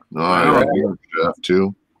 Nice. Chef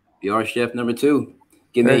 2. BR Chef number 2.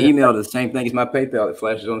 Give me an email to the same thing as my PayPal that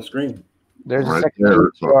flashes on the screen. There's right a second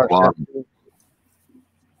there.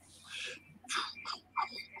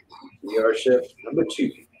 BR Chef number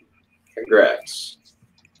 2. Congrats.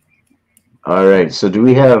 All right. So do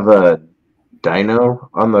we have Dino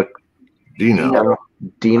on the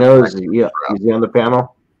Dino, is he on the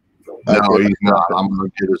panel? No, he's not. I'm going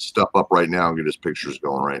to get his stuff up right now and get his pictures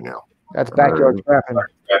going right now. That's backyard trapping.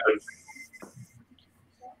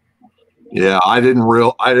 Yeah, I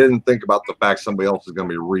didn't think about the fact somebody else is going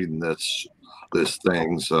to be reading this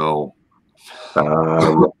thing, so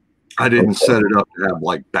I didn't set it up to have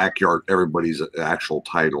like backyard everybody's actual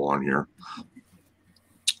title on here.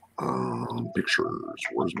 Pictures.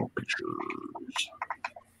 Where's my pictures?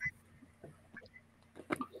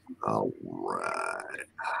 All right.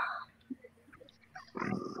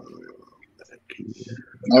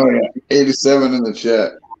 Oh yeah, 87 in the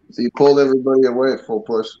chat. So you pulled everybody away at full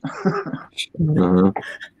push. They'll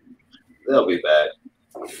be back.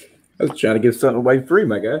 I was trying to give something away free,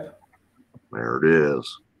 my guy. There it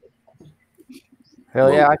is.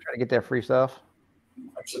 Hell yeah, I try to get that free stuff.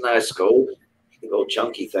 That's a nice gold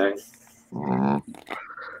chunky thing.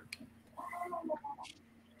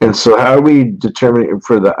 And so how are we determining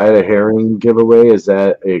for the Ida Herring giveaway? Is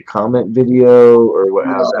that a comment video or what?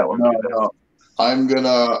 How's that one? No. I'm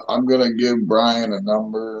gonna give Brian a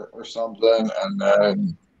number or something, and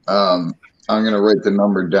then I'm gonna write the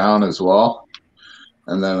number down as well,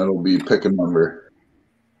 and then it'll be pick a number.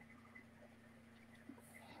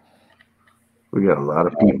 We got a lot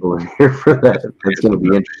of people in here for that. It's going to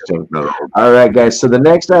be interesting. All right, guys. So the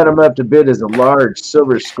next item up to bid is a large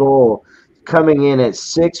silver skull coming in at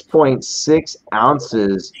 6.6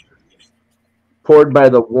 ounces, poured by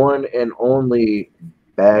the one and only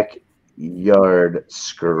Backyard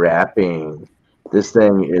Scrapping. This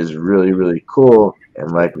thing is really, really cool.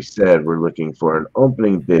 And like we said, we're looking for an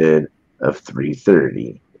opening bid of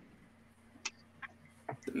 $330.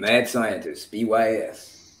 The Mad Scientist,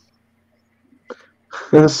 BYS.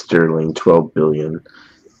 Sterling, 12 billion.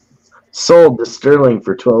 Sold to Sterling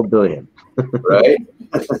for 12 billion. Right?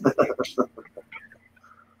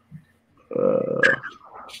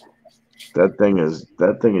 That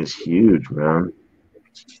thing is huge, man.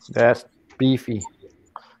 That's beefy.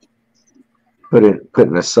 Put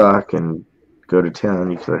in a sock and go to town.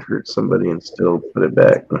 You could have hurt somebody and still put it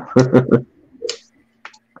back.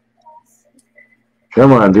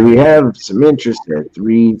 Come on, do we have some interest at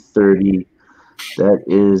 330? That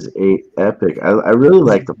is a epic. I really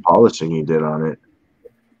like the polishing he did on it.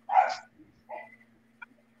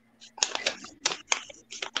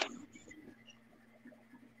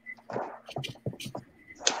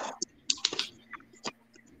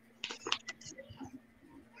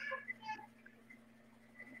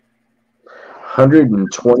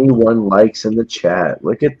 $121 likes in the chat.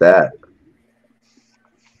 Look at that.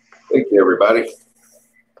 Thank you, everybody.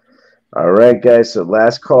 All right, guys. So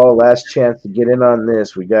last call, last chance to get in on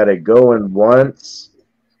this. We got it going once.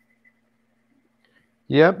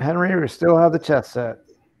 Yep, Henry, we still have the chess set.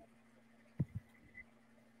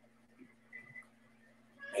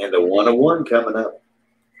 And the 101 coming up.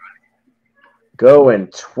 Going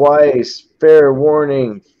twice. Fair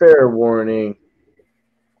warning. Fair warning.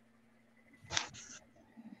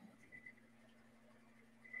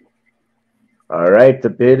 All right, the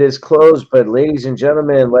bid is closed, but ladies and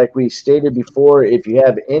gentlemen, like we stated before, if you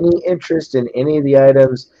have any interest in any of the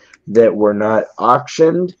items that were not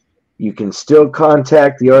auctioned, you can still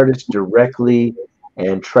contact the artist directly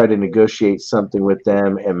and try to negotiate something with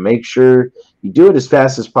them, and make sure you do it as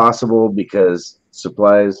fast as possible because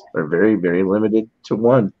supplies are very, very limited to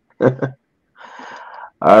one.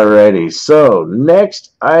 Alrighty, so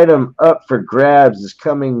next item up for grabs is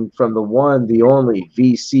coming from the one, the only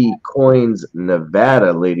VC Coins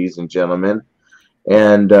Nevada, ladies and gentlemen.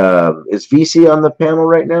 And is VC on the panel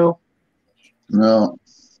right now? No.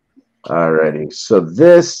 Alrighty, so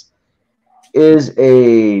this is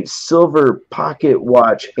a silver pocket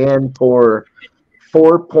watch hand pour,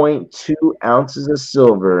 4.2 ounces of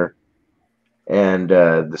silver. And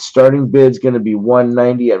the starting bid's going to be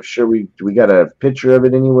 $190. I'm sure we got a picture of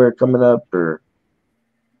it anywhere coming up, or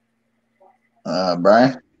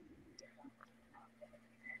Brian.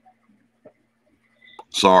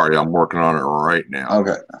 Sorry, I'm working on it right now.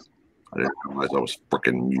 Okay. I didn't realize I was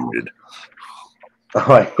freaking muted.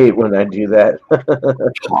 Oh, I hate when I do that.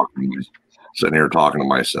 Sitting here talking to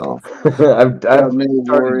myself.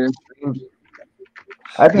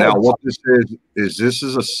 Now, what this is this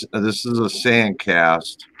is a sand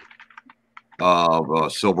cast of a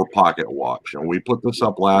silver pocket watch, and we put this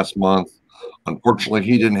up last month. Unfortunately,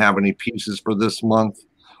 he didn't have any pieces for this month,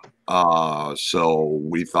 so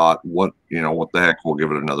we thought, what the heck, we'll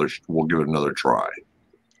give it another try.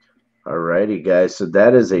 Alrighty, guys. So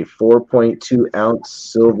that is a 4.2 ounce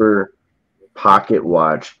silver pocket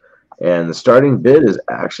watch. And the starting bid is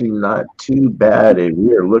actually not too bad. And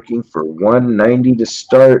we are looking for $190 to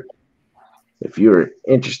start. If you're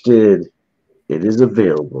interested, it is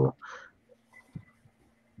available.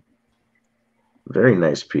 Very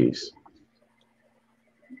nice piece.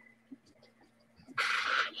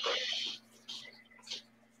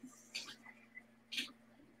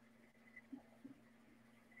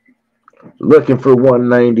 Looking for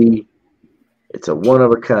 $190. It's a one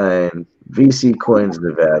of a kind. VC Coins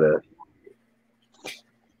Nevada.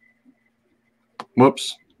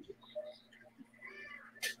 Whoops.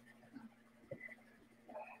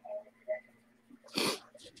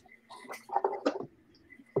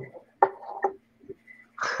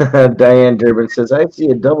 Diane Durbin says, I see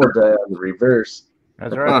a double die on the reverse.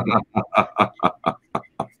 That's right.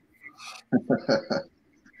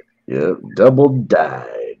 Yep, double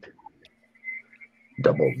died.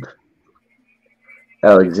 Doubled.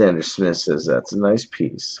 Alexander Smith says, that's a nice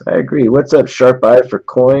piece. I agree. What's up, Sharp Eye for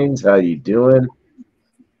Coins? How you doing?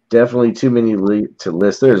 Definitely too many to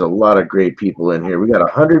list. There's a lot of great people in here. We got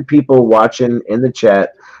 100 people watching in the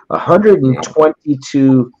chat.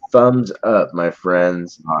 122 thumbs up, my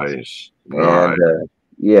friends. Nice. And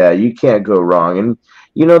yeah, you can't go wrong. And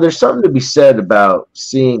there's something to be said about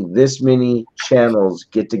seeing this many channels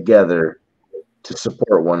get together to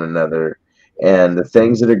support one another. And the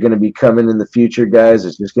things that are going to be coming in the future, guys,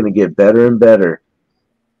 is just going to get better and better.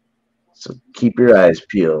 So keep your eyes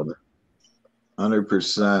peeled. 100%,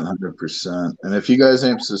 100%. And if you guys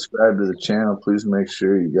ain't subscribed to the channel, please make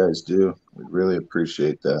sure you guys do. We really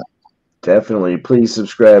appreciate that. Definitely. Please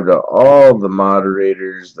subscribe to all the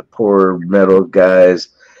moderators, the poor metal guys,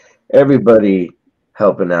 everybody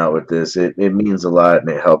helping out with this. It means a lot, and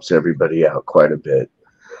it helps everybody out quite a bit.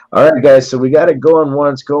 All right, guys, so we got it going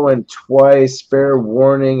once, going twice, fair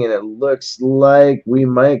warning, and it looks like we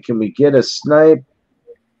might. Can we get a snipe?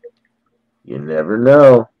 You never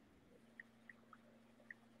know.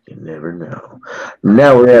 You never know.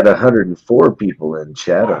 Now we're at 104 people in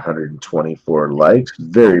chat, 124 likes.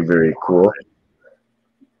 Very, very cool.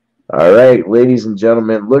 All right, ladies and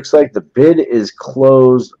gentlemen, looks like the bid is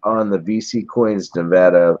closed on the VC Coins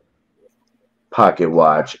Nevada pocket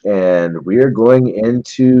watch, and we are going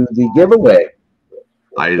into the giveaway.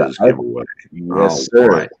 Items giveaway. Yes, sir.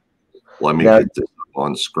 Right. Let me get this up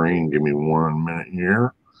on screen. Give me 1 minute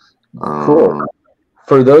here. Cool.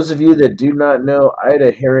 For those of you that do not know,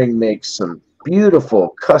 Ida Herring makes some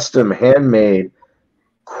beautiful custom handmade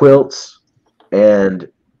quilts and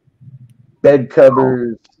bed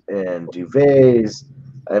covers and duvets.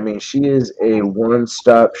 I mean, she is a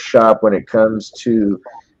one-stop shop when it comes to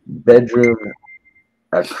bedroom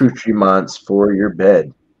accoutrements for your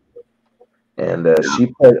bed. And she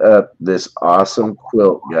put up this awesome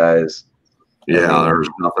quilt, guys. Yeah, there's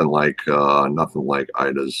nothing like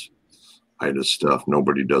Ida's stuff.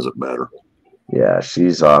 Nobody does it better. Yeah,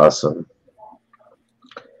 she's awesome.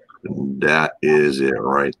 And that is it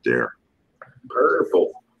right there.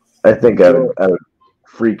 Purple. I think I would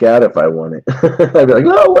freak out if I won it. I'd be like,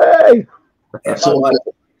 no way.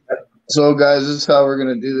 So guys, this is how we're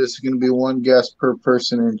gonna do this. It's gonna be one guess per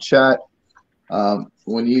person in chat.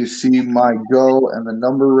 When you see my go and the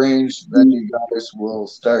number range, then you guys will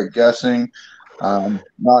start guessing.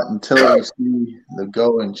 Not until you see the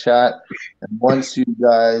go in chat. And once you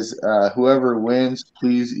guys, whoever wins,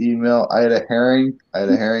 please email Ida Herring.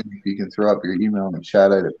 Ida Herring, if you can throw up your email in the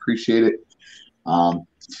chat, I'd appreciate it.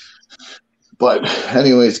 But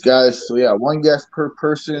anyways, guys, so yeah, one guess per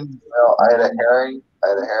person. Email Ida Herring.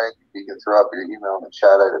 Ida Herring, if you can throw up your email in the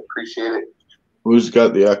chat, I'd appreciate it. Who's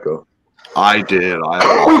got the echo? I did.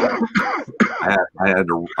 I had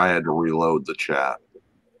to reload the chat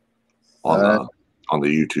on the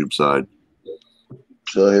YouTube side.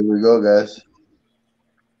 So here we go, guys.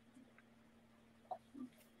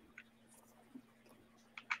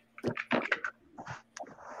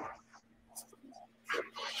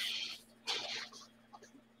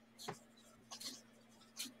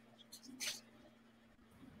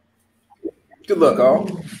 Good luck,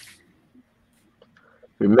 all.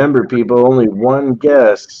 Remember, people, only one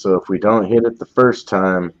guess. So if we don't hit it the first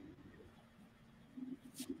time,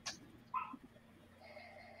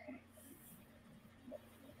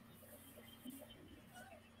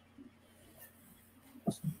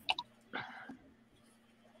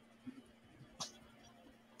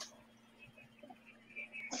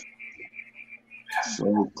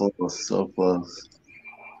 so close, so close.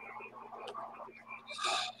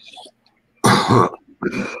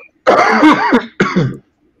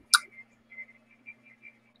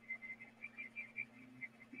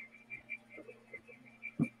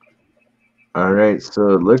 all right, so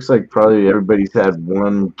it looks like probably everybody's had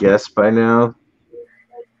one guess by now.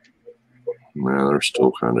 Man, they're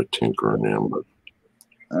still kind of tinkering in, but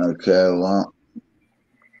Okay, well,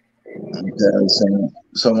 okay,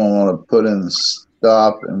 someone want to put in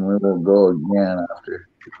stop, and we will go again after.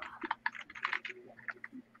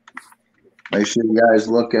 Make sure you guys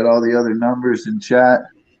look at all the other numbers in chat.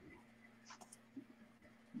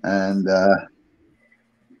 And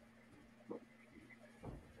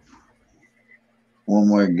one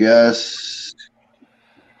more guess.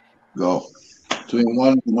 Go. Between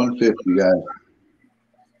 1 and 150, guys.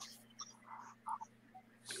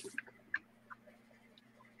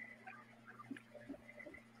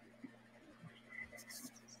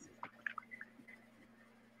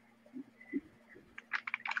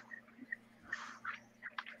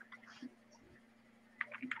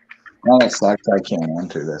 Oh, it sucks. I can't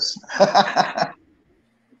enter this.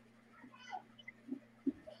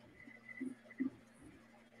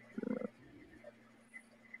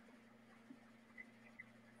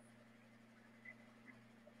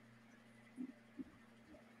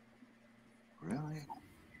 Really?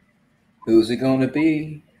 Who's it going to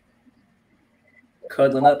be?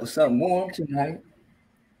 Cuddling up with something warm tonight.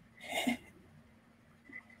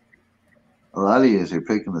 A lot of you are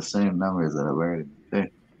picking the same numbers that I've already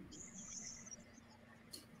picked.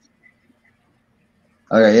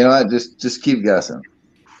 Okay, you know what? Just keep guessing.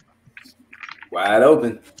 Wide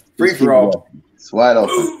open. Free for all. It's wide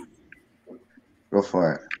open. Go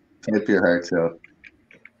for it. Tip your hearts out.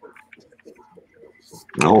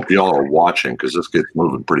 I hope y'all are watching because this gets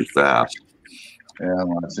moving pretty fast. Yeah, I'm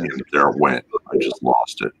watching. And there it went. I just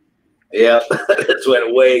lost it. Yeah, this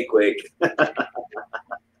went way quick. I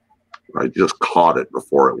just caught it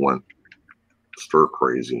before it went stir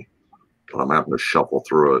crazy, but I'm having to shuffle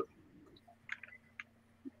through it.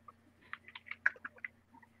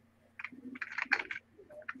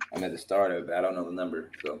 I'm at the start of it. I don't know the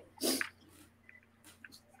number, so.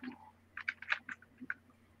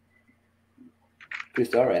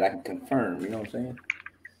 It's all right. I can confirm. You know what I'm saying?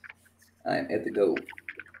 I am at the go.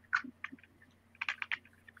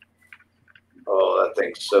 Oh, that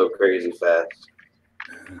thing's so crazy fast.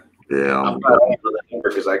 Yeah, I'm not able to number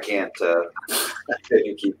because I can't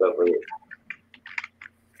keep up with it.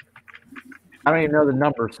 I don't even know the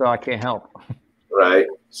number, so I can't help. Right,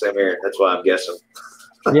 same here. That's why I'm guessing.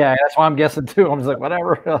 Yeah, that's why I'm guessing too. I'm just like,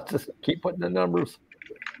 whatever. I'll just keep putting the numbers.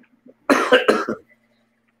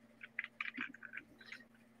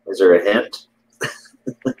 Is there a hint?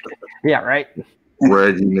 Yeah, right.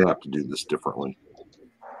 Red, you have to do this differently.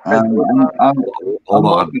 Hold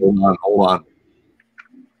on.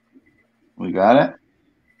 We got it?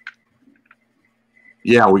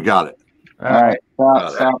 Yeah, we got it. All right.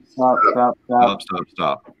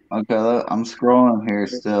 Stop. Okay, I'm scrolling here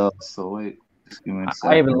still. So wait, just give me a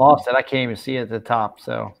second. I even lost it. I can't even see it at the top.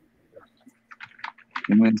 So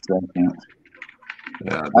give me a second.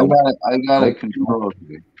 Yeah, I got it controlled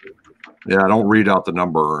here. Yeah, don't read out the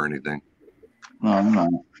number or anything. No, I'm not.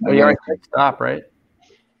 Oh, you already clicked stop, right?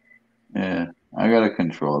 Yeah, I got it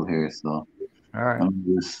controlled here. So all right.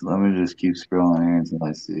 Let me just keep scrolling here until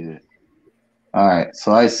I see it. All right,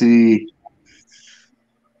 so I see.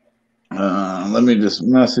 Let me just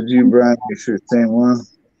message you, Brian. Make sure it's the same one.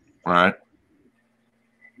 All right.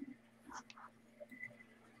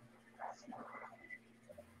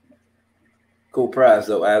 Cool prize,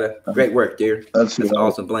 though, Ada. Great work, dear. That's an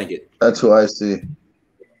awesome blanket. That's who I see.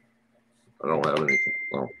 I don't have anything.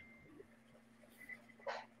 Well,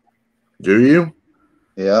 do you?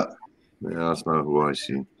 Yeah. Yeah, that's not who I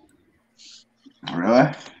see.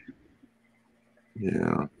 Really?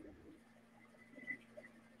 Yeah.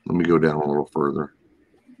 Let me go down a little further.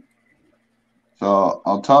 So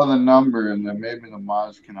I'll tell the number and then maybe the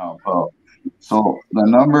mods can help out. So the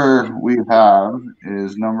number we have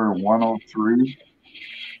is number 103.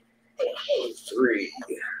 103.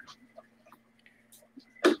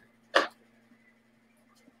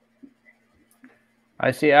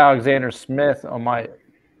 I see Alexander Smith on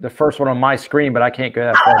the first one on my screen, but I can't go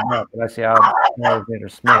that far up. But I see Alexander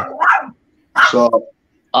Smith. So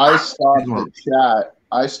I stopped the chat.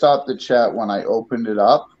 I stopped the chat when I opened it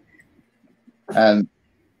up, and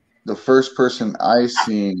the first person I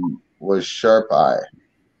seen was Sharp Eye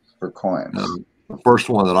for coins. The first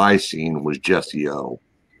one that I seen was Jesse O.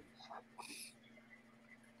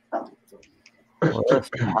 Well, that's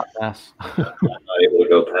a hot mess. I'm not able to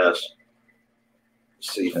go past.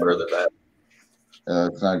 See further back.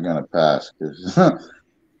 It's not gonna pass because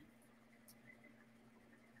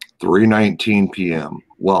 3:19 p.m.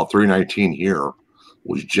 Well, 3:19 here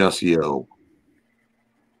was Jesse O.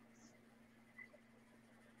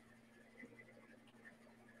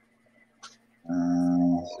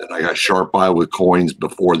 And I got Sharp Eye with coins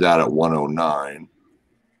before that at 109.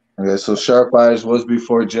 Okay, so Sharp Eyes was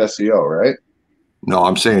before Jesse O, right? No,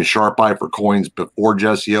 I'm saying Sharp Eye for coins before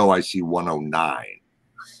Jesse O. I see 109.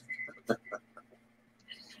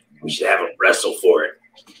 We should have him wrestle for it.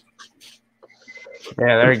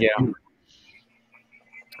 Yeah, there you go.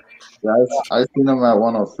 Yeah, I seen him at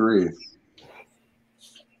 103.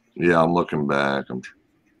 Yeah, I'm looking back.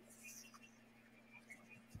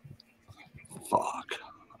 Fuck.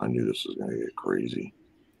 I knew this was going to get crazy.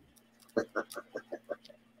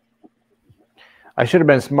 I should have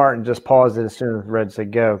been smart and just paused it as soon as Red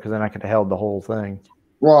said go, because then I could have held the whole thing.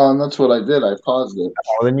 Well, and that's what I did. I paused it.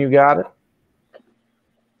 Oh, then you got it?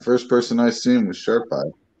 First person I seen was Sharp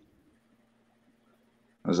Eye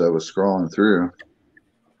as I was scrolling through.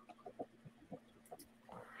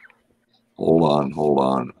 Hold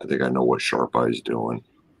on. I think I know what Sharp Eye's doing.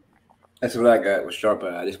 That's what I got with Sharp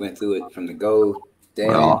Eye. I just went through it from the gold down.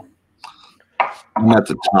 Well, I'm at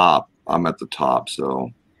the top. So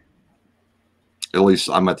at least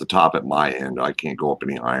I'm at the top at my end. I can't go up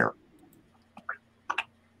any higher.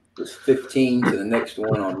 It's 15 to the next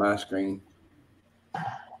one on my screen.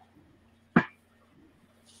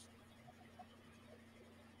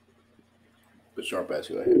 But Sharp Eye's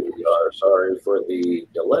who I have. We are sorry for the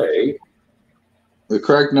delay. The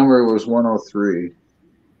correct number was 103.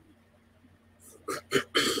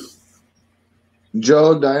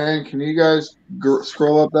 Joe, Diane, can you guys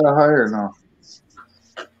scroll up that higher or no?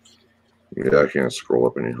 Yeah, I can't scroll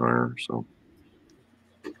up any higher. So.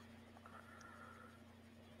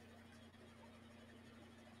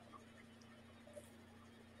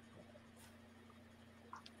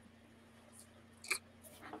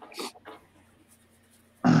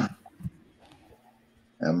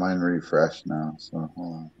 Yeah, mine refreshed now. So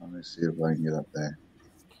hold on. Let me see if I can get up there.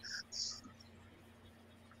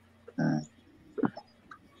 Okay.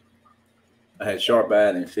 I had Sharp Eye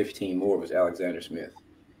and 15 more was Alexander Smith.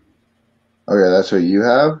 Okay, that's what you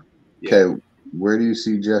have? Yeah. Okay, where do you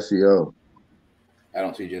see Jesse O? I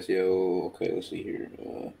don't see Jesse O. Okay, let's see here.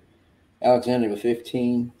 Alexander with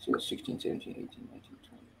 15. So it's 16, 17, 18, 19,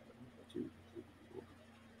 20.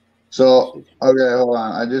 So, okay, hold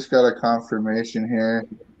on. I just got a confirmation here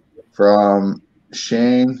from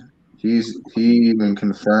Shane. He even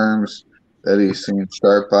confirms that he's seen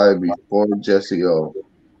Sharp Eye before Jesse O.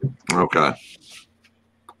 Okay.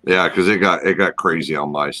 Yeah, because it got crazy on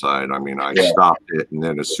my side. I mean, I stopped it, and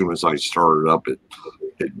then as soon as I started up, it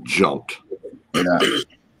jumped. Yeah.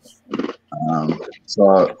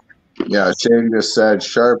 So, yeah, Shane just said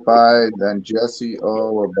Sharp Eye, then Jesse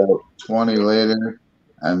O about 20 later,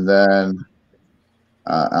 and then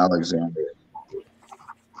Alexander.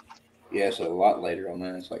 Yeah, it's a lot later on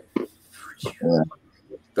that. It's like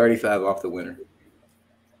 35 off the winner.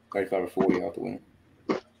 35 or 40 off the winner.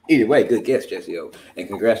 Either way, good guess, Jesse O. And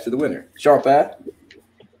congrats to the winner. Sharp Eye,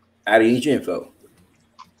 out of each info.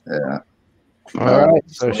 Yeah. All right.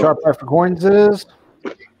 So Sharp Eye for coins is?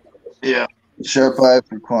 Yeah. Sharp Eye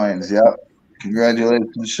for coins. Yep.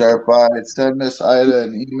 Congratulations, Sharp Eye. Send Miss Ida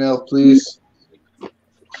an email, please.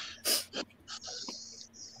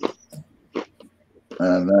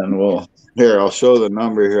 And then I'll show the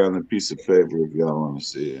number here on the piece of paper if y'all want to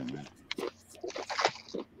see it.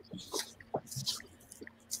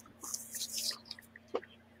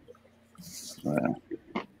 All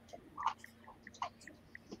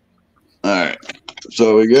right.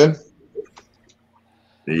 So we good?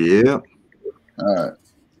 Yeah. All right.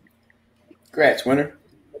 Congrats, winner.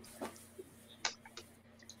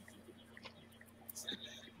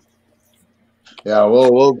 Yeah,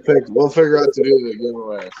 we'll figure out to do the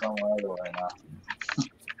giveaway somewhere other way now.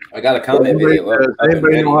 I got a comment video.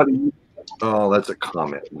 Anybody know how to use? Oh, that's a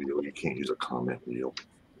comment wheel. You can't use a comment wheel.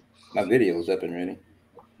 My video is up and ready.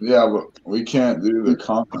 Yeah, but we can't do the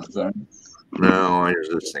comment thing. No, I was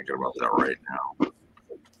just thinking about that right now.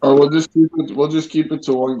 Or we'll just keep it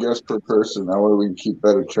to one guest per person. That way we can keep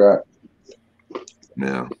better track.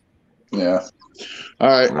 Yeah. Yeah. All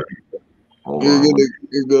right. You're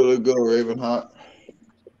good to go, Ravenhawk.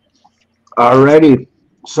 Alrighty.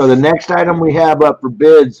 So the next item we have up for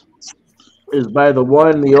bids is by the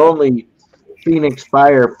one, the only Phoenix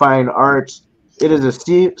Fire Fine Arts. It is a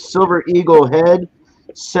Silver Eagle head,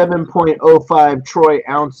 7.05 troy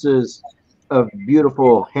ounces of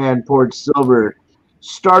beautiful hand-poured silver.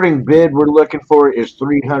 Starting bid we're looking for is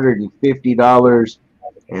 $350.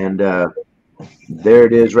 And there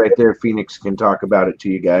it is right there. Phoenix can talk about it to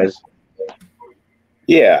you guys.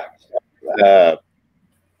 Yeah.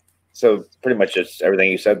 So pretty much just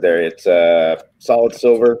everything you said there. It's solid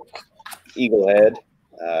silver, eagle head.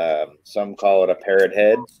 Some call it a parrot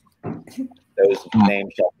head. Those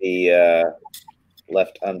names shall be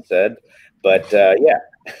left unsaid. But yeah,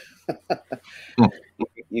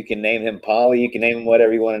 you can name him Polly. You can name him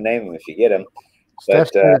whatever you want to name him if you get him. But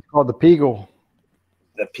It's called the Peagle.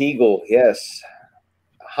 The Peagle, yes.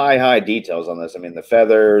 High details on this. I mean, the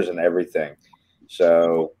feathers and everything.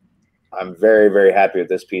 So I'm very, very happy with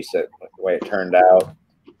this piece, the way it turned out.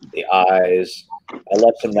 The eyes. I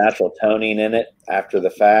left some natural toning in it after the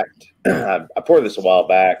fact. I poured this a while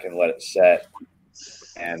back and let it set.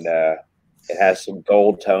 And it has some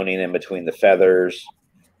gold toning in between the feathers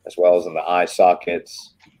as well as in the eye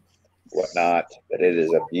sockets, whatnot. But it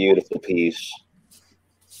is a beautiful piece.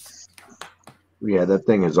 Yeah, that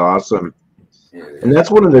thing is awesome. And that's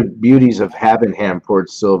one of the beauties of having hand-poured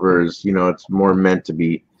silver is, you know, it's more meant to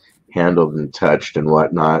be handled and touched and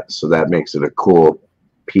whatnot. So that makes it a cool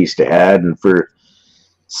piece to add. And for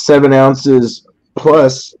 7 ounces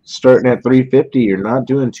plus, starting at $350, you're not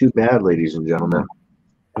doing too bad, ladies and gentlemen.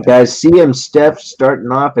 Guys, CM Steph starting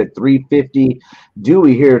off at $350.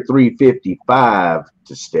 Dewey here $355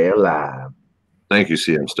 to stay alive. Thank you,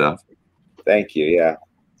 CM Steph. Thank you. Yeah.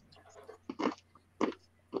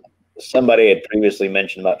 Somebody had previously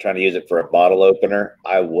mentioned about trying to use it for a bottle opener.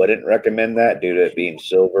 I wouldn't recommend that due to it being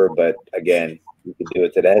silver, but again, you can do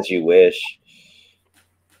with it as you wish.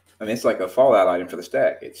 I mean, it's like a Fallout item for the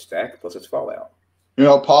stack. It's stack plus it's Fallout. You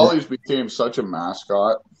know, Polly's became such a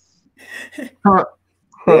mascot.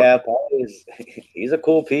 Yeah, Polly's he's a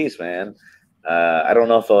cool piece, man. I don't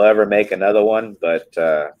know if they'll ever make another one, but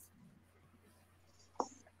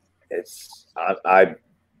it's I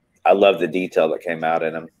love the detail that came out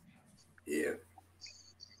in him. Yeah.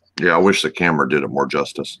 Yeah, I wish the camera did it more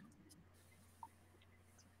justice.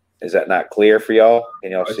 Is that not clear for y'all?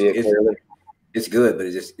 Can y'all see it clearly? It's good, but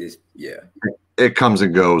it just is, yeah. It comes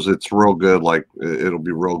and goes. It's real good. Like it'll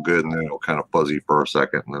be real good, and then it'll kind of fuzzy for a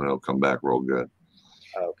second, and then it'll come back real good.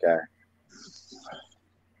 Okay.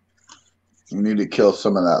 You need to kill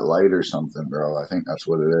some of that light or something, bro. I think that's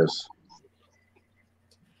what it is.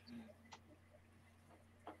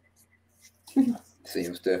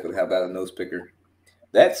 CM Steph, how about a nose picker?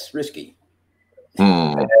 That's risky.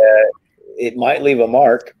 It might leave a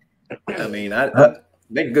mark. I mean, I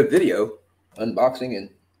make a good video unboxing and.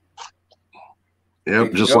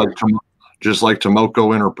 Yep, just like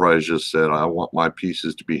Tomoko Enterprise just said, I want my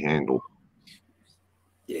pieces to be handled.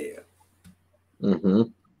 Yeah. Mm-hmm.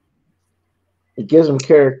 It gives them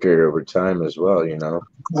character over time as well, you know.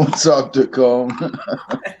 What's up, Dacone?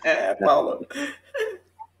 Paulo.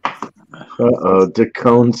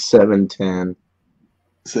 Dacone 710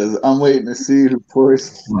 says, "I'm waiting to see who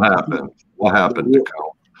pours." What happened? What happened,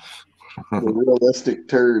 Dacone? The realistic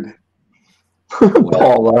turd.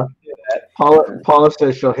 Paula. Paula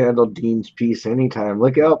says she'll handle Dean's piece anytime.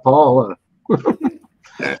 Look out, Paula.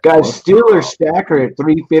 Guys, Steelers stacker at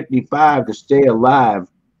 355 to stay alive.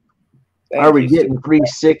 Are we getting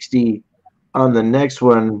 360 on the next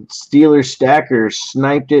one? Steelers stacker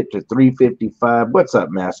sniped it to 355. What's up,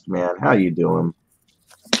 Masked Man? How you doing?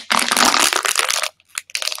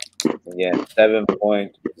 Yeah,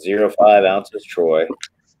 7.05 ounces, Troy.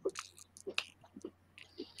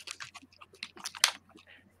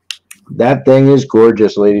 That thing is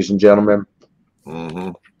gorgeous, ladies and gentlemen. Mm-hmm.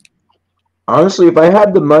 Honestly, if I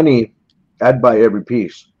had the money, I'd buy every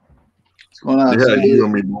piece. What's going on? Yeah, you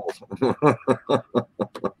and me both.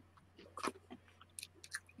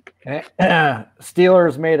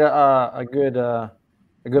 Steelers made a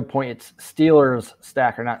good point. It's Steelers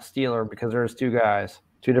stacker, not Steeler, because there's two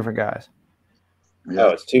different guys. Oh,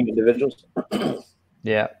 it's two individuals.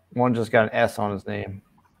 Yeah, one just got an S on his name.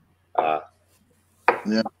 Yeah.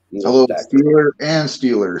 Hello, Steeler and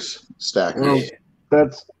Steelers stacker. Well,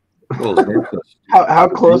 that's how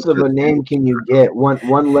close of a name can you get?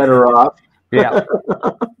 One letter off. Yeah.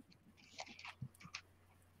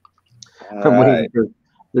 I'm waiting for.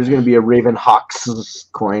 There's going to be a Raven Hawks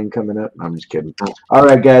coin coming up. I'm just kidding. All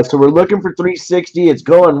right, guys. So we're looking for 360. It's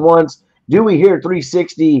going once. Do we hear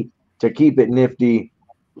 360 to keep it nifty?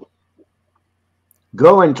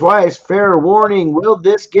 Going twice. Fair warning. Will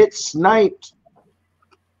this get sniped?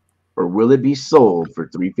 Or will it be sold for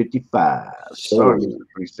 355? Sold.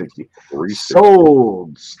 360.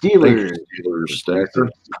 Sold. Steelers. Steelers stacker.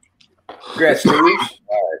 Congrats, Steelers.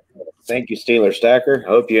 All right. Thank you, Steelers stacker.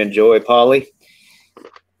 Hope you enjoy Polly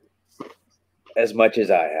as much as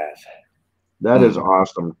I have. That is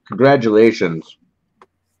awesome. Congratulations.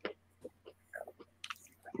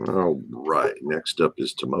 All right. Next up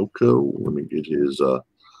is Tomoko. Let me get his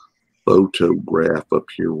photograph up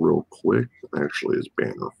here real quick. Actually, his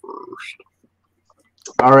banner first.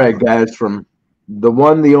 All right, guys. From the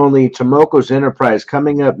one, the only Tomoko's Enterprise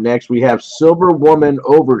coming up next, we have Silver Woman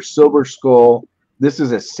over Silver Skull. This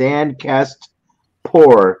is a sand cast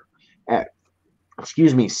pour at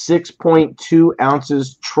 6.2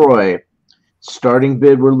 ounces Troy. Starting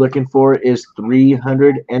bid we're looking for is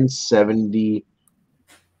 $372.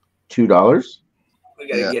 We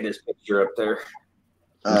gotta get his picture up there.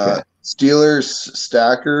 Okay. Steelers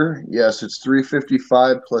stacker, yes, it's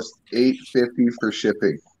 $355 plus $850 for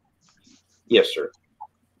shipping. Yes, sir.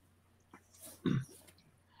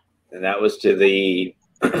 And that was to the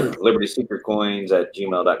Liberty Secret Coins at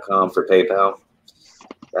gmail.com for PayPal.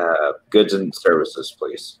 Goods and services,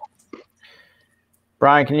 please.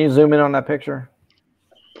 Brian, can you zoom in on that picture?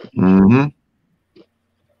 Mm-hmm.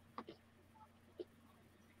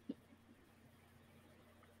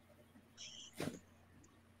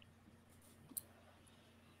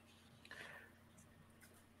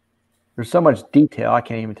 There's so much detail, I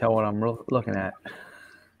can't even tell what I'm looking at.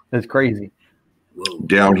 It's crazy.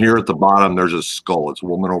 Down here at the bottom, there's a skull. It's a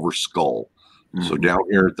woman over skull. Mm-hmm. So down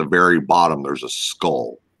here at the very bottom, there's a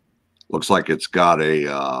skull. Looks like it's got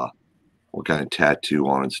a what kind of tattoo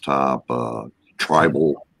on its top?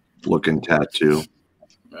 Tribal looking tattoo.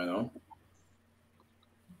 I know.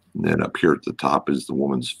 And then up here at the top is the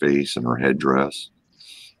woman's face and her headdress.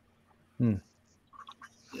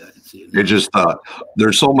 Yeah, I can see it. It just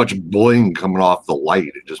there's so much bling coming off the light,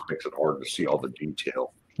 it just makes it hard to see all the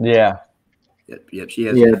detail. Yeah. Yep. She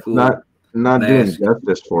has not doing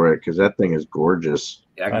justice for it because that thing is gorgeous.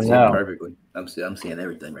 Yeah, I can see it perfectly. I'm seeing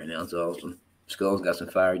everything right now. It's awesome. Skull's got some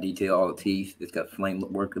fire detail, all the teeth. It's got flame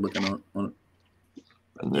work looking on it.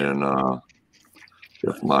 And then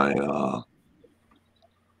if my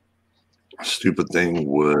stupid thing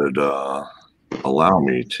would allow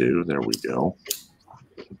me to, there we go.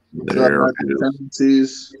 There it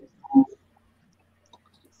is.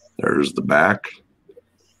 There's the back.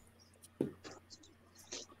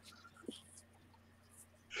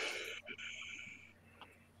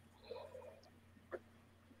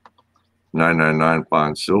 $9.99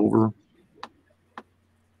 fine silver.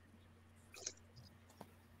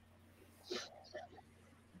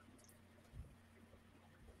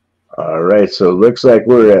 All right, so it looks like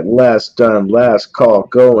we're at last call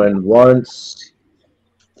going once.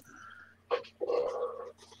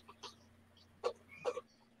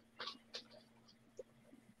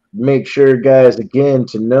 Make sure, guys, again,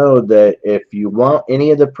 to know that if you want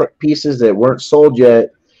any of the pieces that weren't sold yet,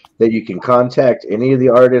 that you can contact any of the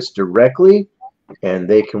artists directly and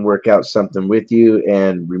they can work out something with you.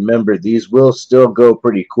 And remember, these will still go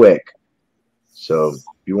pretty quick. So if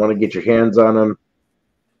you want to get your hands on them,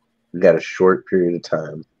 you got a short period of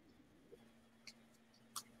time.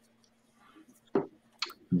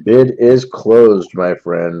 Bid is closed, my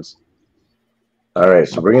friends. All right,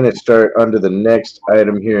 so we're going to start under the next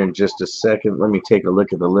item here in just a second. Let me take a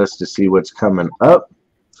look at the list to see what's coming up.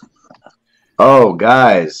 Oh,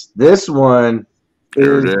 guys, this one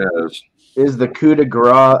is the coup de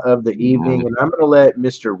grace of the evening, and I'm going to let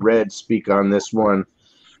Mr. Red speak on this one.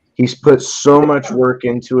 He's put so much work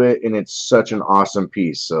into it, and it's such an awesome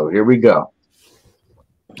piece. So here we go.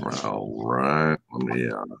 All right. Let me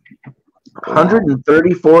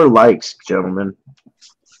 134 likes, gentlemen.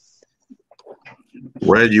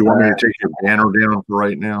 Red, you want me to take your banner down for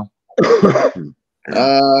right now?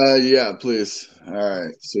 Yeah, please. All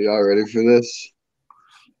right. So y'all ready for this?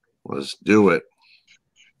 Let's do it.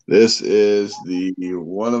 This is the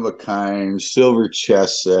one-of-a-kind silver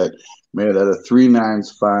chess set made out of 3/9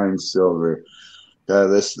 fine silver.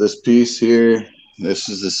 This piece here, this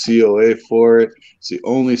is the COA for it. It's the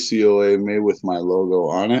only COA made with my logo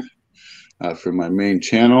on it for my main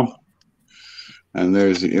channel. And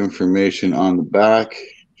there's the information on the back.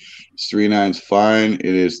 It's 3/9 fine. It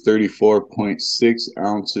is 34.6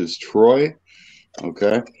 ounces Troy.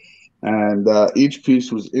 Okay. And each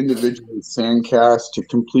piece was individually sandcast to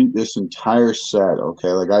complete this entire set. Okay,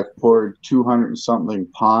 like I've poured 200 and something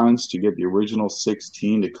ponds to get the original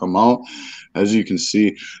 16 to come out. As you can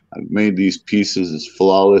see, I've made these pieces as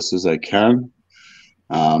flawless as I can.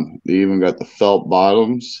 They even got the felt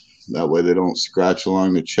bottoms. That way they don't scratch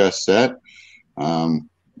along the chest set.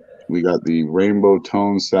 We got the rainbow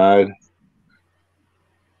tone side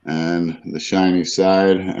and the shiny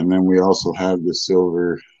side. And then we also have the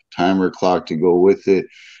silver timer clock to go with it,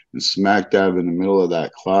 and smack dab in the middle of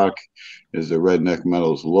that clock is the Redneck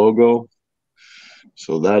Metals logo.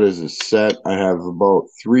 So that is a set. I have about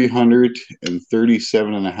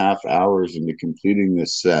 337.5 hours into completing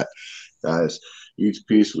this set, guys. Each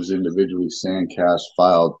piece was individually sandcast,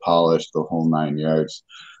 filed, polished, the whole 9 yards.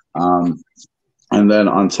 And then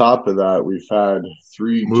on top of that, we've had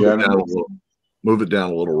three Move it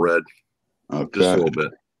down a little, Red. Okay. Just a little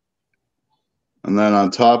bit. And then on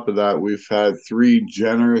top of that, we've had 3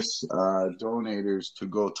 generous donators to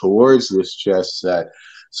go towards this chess set.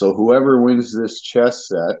 So whoever wins this chess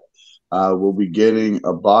set will be getting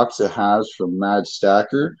a box of halves from Mad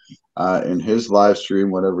Stacker in his live stream.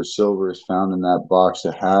 Whatever silver is found in that box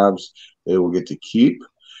of halves, they will get to keep.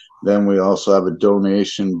 Then we also have a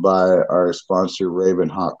donation by our sponsor, Raven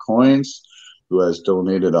Hot Coins, who has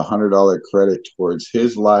donated a $100 credit towards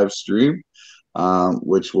his live stream.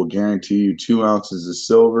 Which will guarantee you 2 ounces of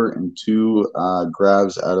silver and 2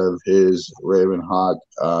 grabs out of his Raven Hawk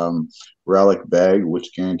relic bag,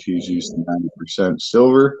 which guarantees you 90%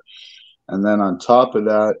 silver. And then on top of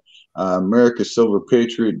that, America Silver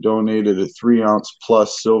Patriot donated a 3-ounce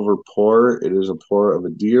plus silver pour. It is a pour of a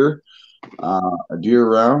deer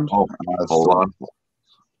round. Hold on.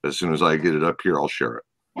 As soon as I get it up here, I'll share it.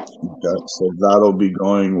 Okay, so that'll be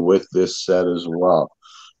going with this set as well.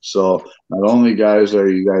 So not only, guys, are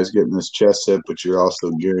you guys getting this chess set, but you're also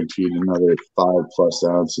guaranteed another 5+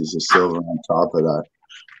 ounces of silver on top of that.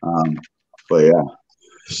 But yeah,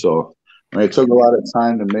 so I mean, it took a lot of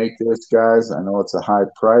time to make this, guys. I know it's a high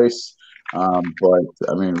price, but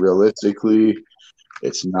I mean, realistically,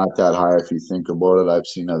 it's not that high if you think about it. I've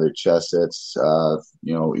seen other chess sets,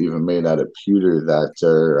 even made out of pewter that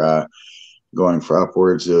are going for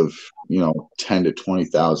upwards of $10,000 to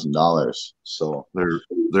 $20,000. So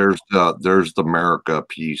there's the America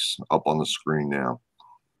piece up on the screen now.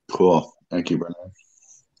 Cool. Thank you, Brendan.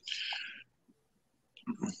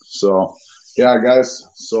 So yeah, guys.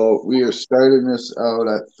 So we are starting this out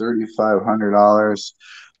at $3,500.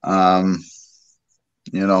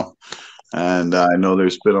 And I know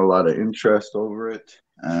there's been a lot of interest over it.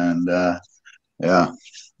 And yeah,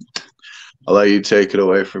 I'll let you take it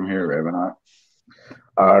away from here, Ravenhawk.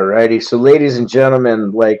 All righty. So, ladies and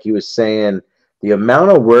gentlemen, like he was saying, the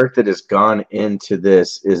amount of work that has gone into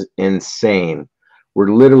this is insane.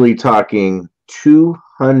 We're literally talking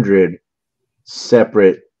 200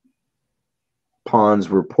 separate pawns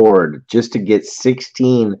were poured just to get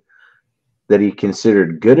 16 that he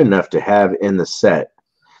considered good enough to have in the set.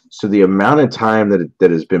 So the amount of time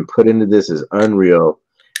that has been put into this is unreal.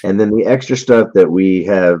 And then the extra stuff that we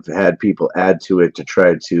have had people add to it to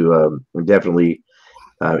try to definitely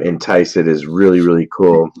entice it is really, really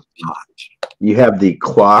cool. You have the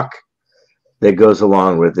clock that goes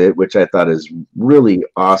along with it, which I thought is really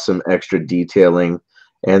awesome extra detailing.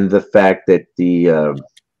 And the fact that the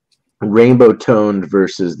rainbow toned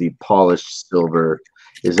versus the polished silver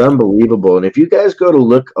is unbelievable. And if you guys go to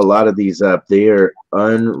look a lot of these up, they are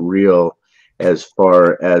unreal as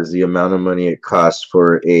far as the amount of money it costs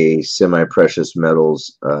for a semi-precious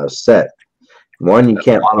metals set. One, you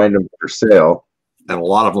can't find them for sale. and a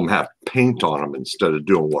lot of them have paint on them instead of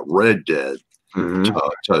doing what Red did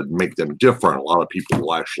to make them different. A lot of people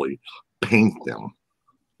will actually paint them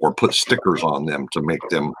or put stickers on them to make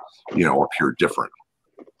them, you know, appear different.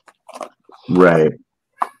 Right.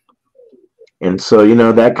 And so, you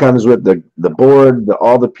know, that comes with the board,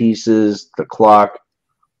 all the pieces, the clock,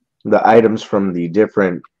 the items from the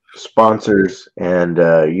different sponsors, and,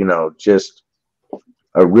 you know, just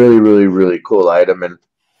a really, really, really cool item. And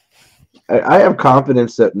I have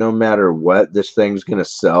confidence that no matter what, this thing's going to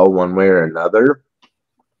sell one way or another.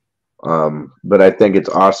 But I think it's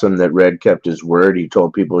awesome that Red kept his word. He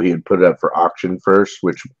told people he'd put it up for auction first,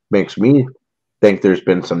 which makes me think there's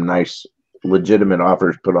been some nice, legitimate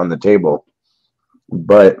offers put on the table.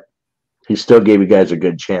 But he still gave you guys a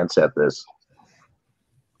good chance at this.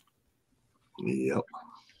 Yep.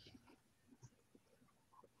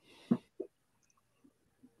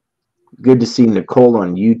 Good to see Nicole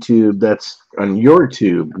on YouTube. That's on your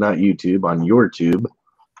tube, not YouTube, on your tube.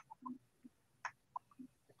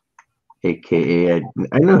 AKA,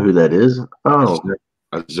 I know who that is. Oh,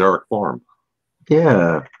 Zarek Farm.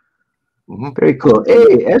 Yeah. Very cool.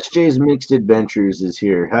 Hey, SJ's Mixed Adventures is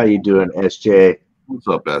here. How you doing, SJ? What's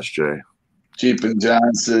up, SJ? Jeep and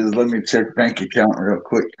John says, let me check bank account real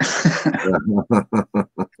quick.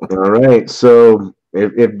 All right. So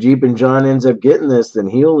if Jeep and John ends up getting this, then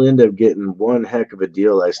he'll end up getting one heck of a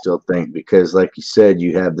deal, I still think, because like you said,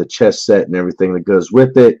 you have the chess set and everything that goes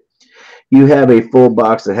with it. You have a full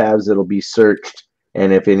box of halves that'll be searched,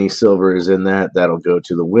 and if any silver is in that, that'll go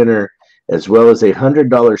to the winner, as well as a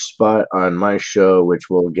 $100 spot on my show, which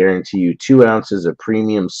will guarantee you 2 ounces of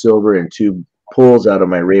premium silver and 2 pulls out of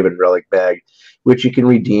my Raven Relic bag, which you can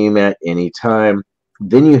redeem at any time.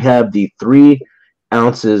 Then you have the 3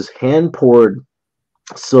 ounces hand-poured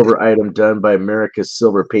silver item done by America's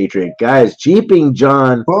Silver Patriot. Guys, Jeeping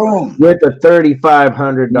John with a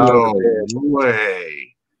 $3,500 No bid. way.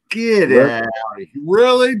 Get out.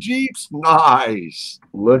 Really, Jeeps? Nice.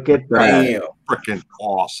 Look at that. Damn. Freaking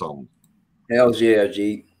awesome. Hells yeah,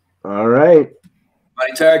 Jeep. All right.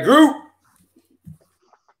 Mighty Tag Group.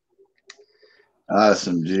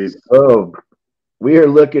 Awesome, Jeep. Oh, we are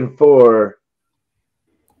looking for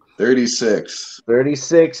 36.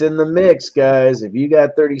 36 in the mix, guys. If you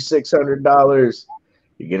got $3,600,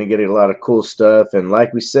 you're going to get a lot of cool stuff. And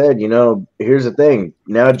like we said, you know, here's the thing.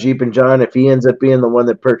 Now Jeep and John, if he ends up being the one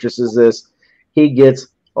that purchases this, he gets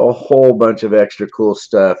a whole bunch of extra cool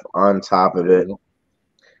stuff on top of it.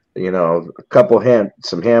 You know, a couple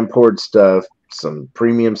some hand-poured stuff, some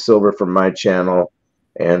premium silver from my channel,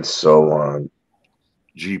 and so on.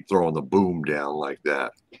 Jeep throwing the boom down like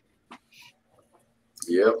that.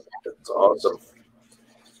 Yep, that's awesome.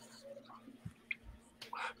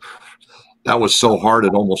 That was so hard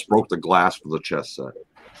it almost broke the glass for the chess set.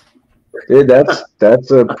 Dude,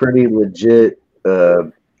 that's a pretty legit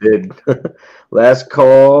bid. Last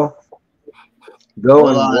call.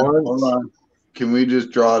 Going once. Hold on. Can we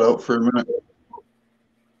just draw it out for a minute?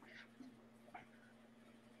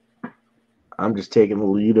 I'm just taking the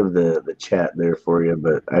lead of the chat there for you,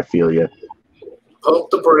 but I feel you. Pump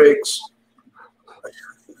the brakes.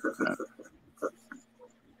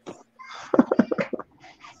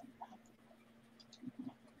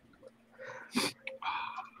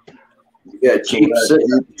 Yeah, Jeep sitting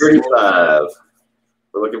at 35.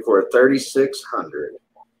 We're looking for a 3,600.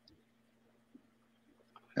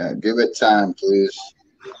 Give it time, please.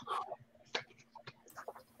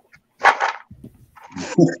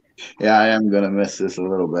 Yeah, I am gonna miss this a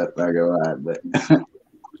little bit, not gonna lie, but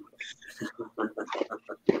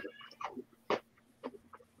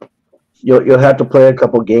you'll have to play a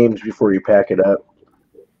couple games before you pack it up.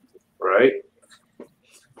 Right.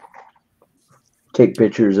 Take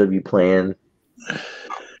pictures of you playing.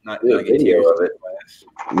 Not get video of it.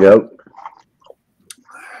 Yep.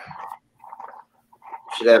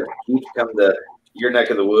 Should have Keith come to your neck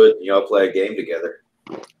of the woods and y'all play a game together.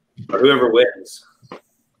 Or whoever wins.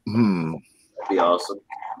 That'd be awesome.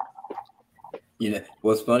 You know,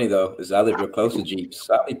 what's funny though is I live real close to Jeep,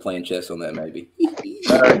 so I'll be playing chess on that maybe.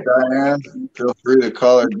 All right, Diane, feel free to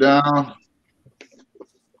call her down.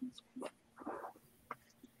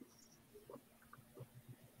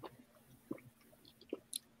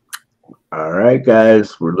 All right,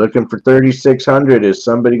 guys, we're looking for 3,600. Is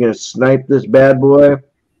somebody going to snipe this bad boy?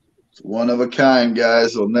 It's one of a kind,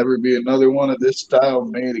 guys. There'll never be another one of this style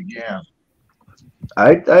made again.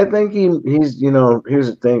 I think he's, you know, here's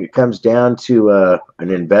the thing. It comes down to an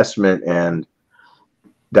investment, and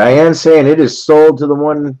Diane's saying it is sold to the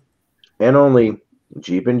one and only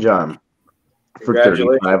Jeep and John for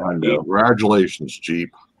 $3,500. Congratulations,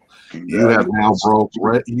 Jeep. You have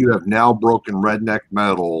now broken Redneck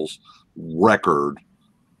Metal's record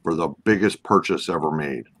for the biggest purchase ever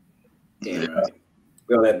made. Damn right.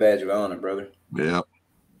 Feel that badge of honor, brother. Yeah.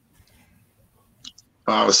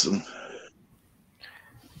 Awesome.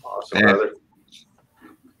 Awesome, brother.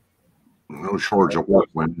 No shortage of work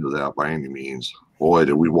went into that by any means. Boy,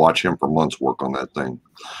 did we watch him for months work on that thing.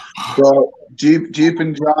 So Jeep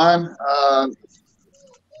and John,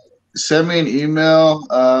 send me an email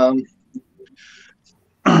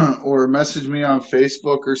or message me on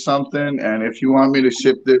Facebook or something. And if you want me to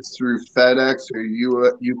ship this through FedEx or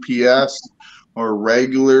UPS or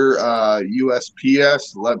regular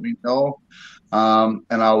USPS, let me know.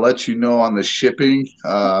 And I'll let you know on the shipping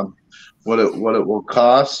what it will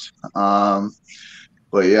cost.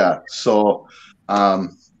 But yeah, so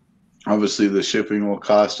obviously the shipping will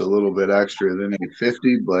cost a little bit extra than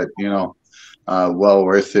 $850, but you know, well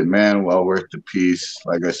worth it, man. Well worth the piece.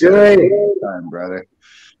 Like I said, time, brother.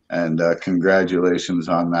 And congratulations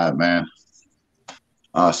on that, man.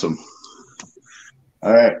 Awesome.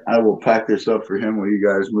 All right, I will pack this up for him while you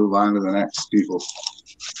guys move on to the next people.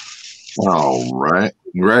 All right.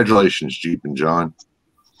 Congratulations, Jeep and John.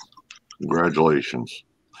 Congratulations.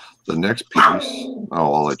 The next piece,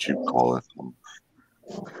 I'll let you call it.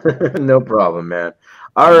 No problem, man.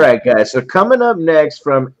 All right, guys. So coming up next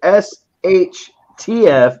from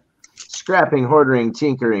SHTF, Scrapping, Hoarding,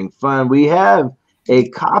 Tinkering Fun, we have a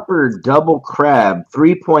copper double crab,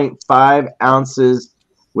 3.5 ounces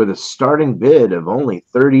with a starting bid of only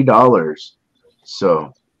 $30.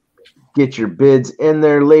 So get your bids in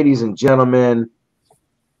there, ladies and gentlemen,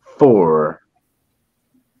 for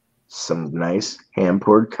some nice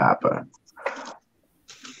hand-poured copper.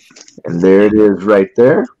 And there it is right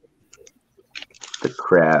there. The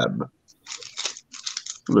crab.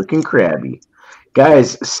 Looking crabby.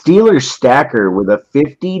 Guys, Steeler Stacker with a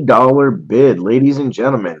 $50 bid. Ladies and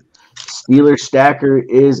gentlemen, Steeler Stacker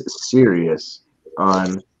is serious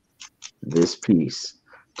on this piece.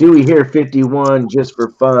 Dewey here, 51, just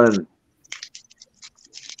for fun.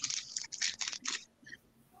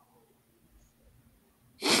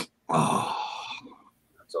 Oh,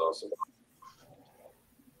 that's awesome.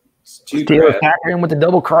 Steeler Stacker with the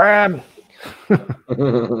double crab.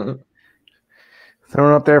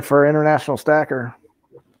 Throwing up there for international stacker.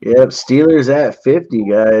 Yep, Steelers at 50,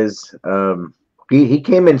 guys. He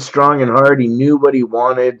came in strong and hard. He knew what he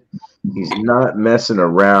wanted. He's not messing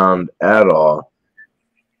around at all.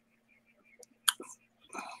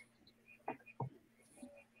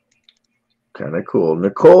 Kind of cool.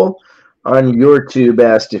 Nicole, on your tube,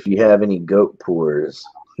 asked if you have any goat pours.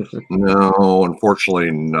 No,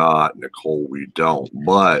 unfortunately not, Nicole. We don't.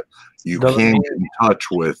 But you can get in touch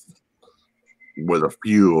with a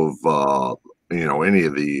few of any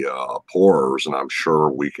of the pourers, and I'm sure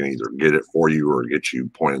we can either get it for you or get you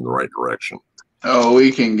pointed in the right direction. Oh,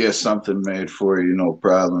 we can get something made for you, no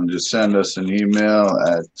problem. Just send us an email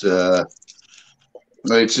at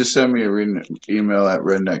just send me an email at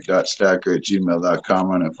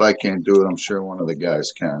redneck.stacker@gmail.com, and if I can't do it, I'm sure one of the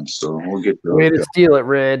guys can. So we'll get to Way to steal it,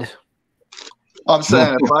 Red. I'm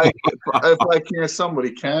saying if I can't, somebody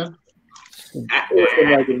can.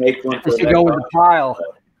 I can make one. You should go with the pile.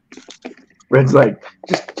 Red's like,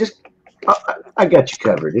 just, I got you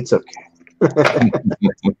covered. It's okay.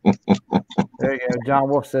 There you go. John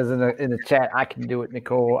Wolf says in the chat, I can do it,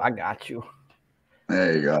 Nicole. I got you.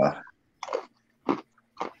 There you go.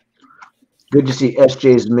 Good to see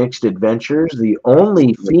SJ's Mixed Adventures, the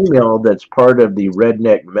only female that's part of the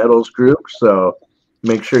Redneck Metals group. So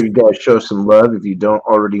make sure you guys show some love if you don't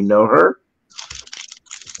already know her.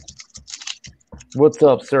 What's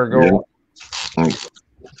up, Sergo? Yeah.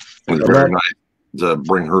 It's very nice to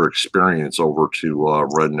bring her experience over to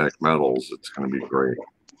Redneck Metals. It's going to be great.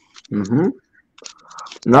 Mm-hmm.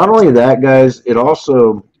 Not only that, guys, it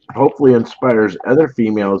also hopefully inspires other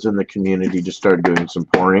females in the community to start doing some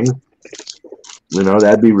pouring.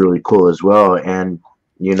 That'd be really cool as well. And,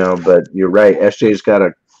 but you're right. SJ's got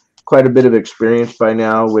quite a bit of experience by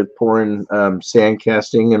now with pouring sand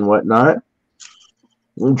casting and whatnot.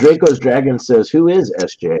 And Draco's Dragon says, who is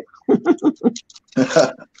SJ?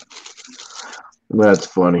 That's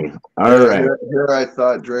funny. All right. Here I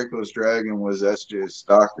thought Draco's Dragon was SJ's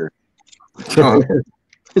stalker.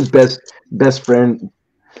 His best friend.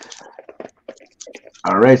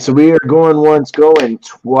 All right, so we are going once, going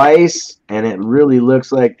twice, and it really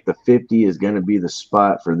looks like the 50 is going to be the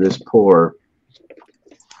spot for this pour.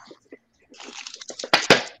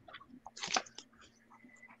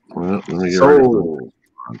 Well, sold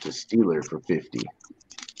to Steeler for 50.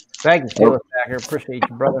 Thank you, Steeler Stacker. Appreciate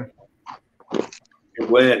you, brother. Good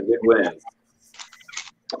win. Good win.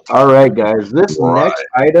 All right, guys. This next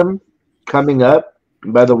item coming up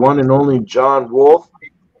by the one and only John Wolf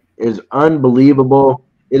is unbelievable.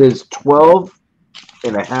 It is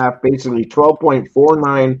 12.5, basically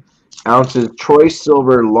 12.49 ounces choice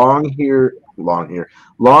silver longhorn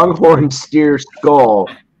steer skull,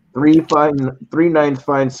 3/9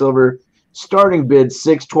 fine silver, starting bid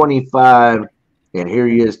 $625, and here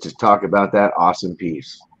he is to talk about that awesome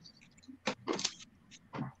piece.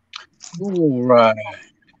 All right,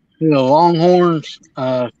 Longhorns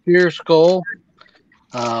steer skull,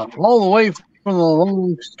 all the way from the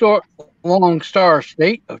Long Star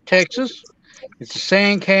State of Texas. It's a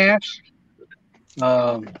sand cast.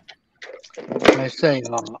 I say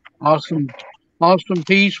awesome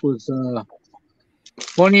piece with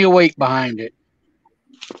plenty of weight behind it.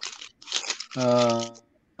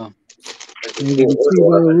 You can see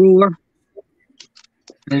by the ruler,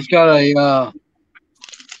 it's got a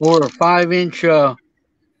over a 5-inch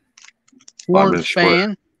horn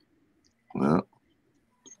span. Yeah.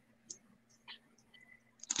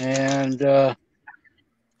 And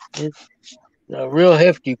it's a real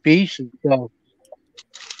hefty piece. It's a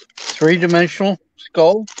 3-dimensional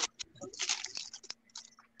skull.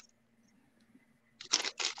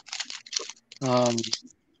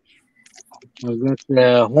 We've got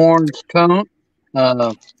the horns toned,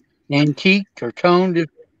 antique or toned,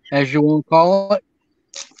 as you want to call it.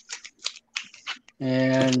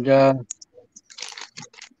 And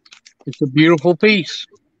it's a beautiful piece.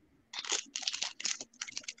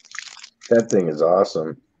 That thing is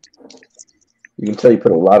awesome. You can tell you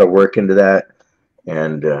put a lot of work into that,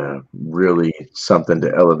 and really something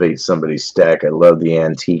to elevate somebody's stack. I love the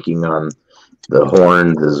antiquing on the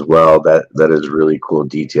horns as well. That is really cool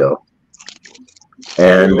detail.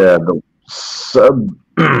 And the sub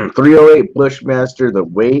 308 Bushmaster, the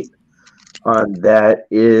weight on that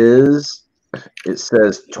is, it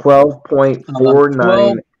says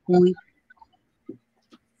 12.49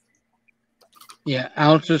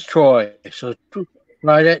 ounces troy. So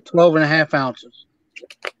right at 12.5 ounces.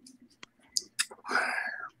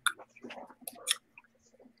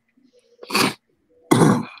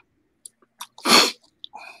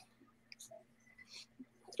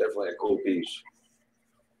 Definitely a cool piece.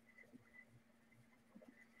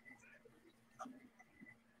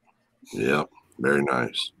 Yeah, very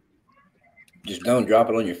nice. Just don't drop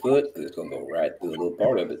it on your foot because it's going to go right through a little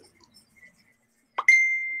part of it.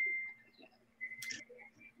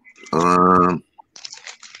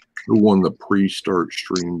 Who won the pre-start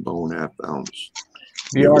stream bone half ounce?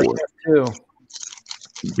 BR Chef 2.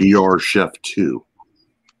 BR Chef 2.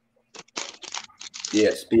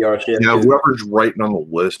 Yes, BR Chef 2. Now, whoever's writing on the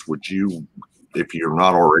list, would you, if you're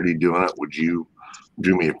not already doing it, would you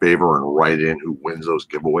do me a favor and write in who wins those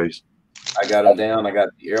giveaways? I got them down. I got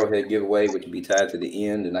the Arrowhead giveaway, which will be tied to the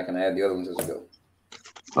end, and I can add the other ones as I go.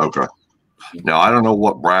 Okay. Now, I don't know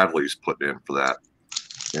what Bradley's putting in for that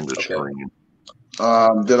in the screen.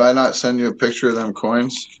 Did I not send you a picture of them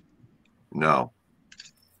coins? No.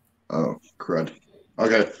 Oh, crud.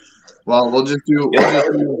 Okay. Well, we'll just do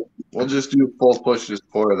full push just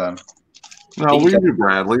pour then. No, we do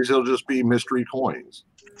Bradley's. It'll just be mystery coins.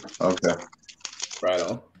 Okay. Right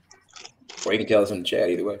on. Or you can tell us in the chat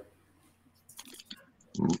either way.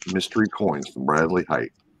 Mystery coins from Bradley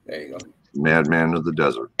Height. There you go. Madman of the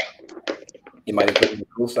Desert. You might have put in a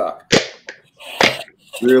cool sock.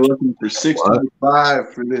 We're looking for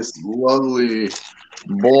 $6.25 for this lovely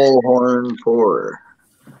bullhorn pour.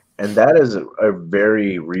 And that is a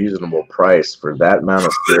very reasonable price for that amount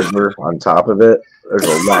of silver on top of it. There's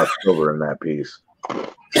a lot of silver in that piece.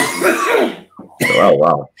 Oh,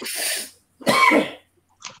 wow.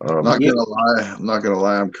 I'm not gonna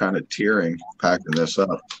lie. I'm kind of tearing packing this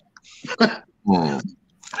up.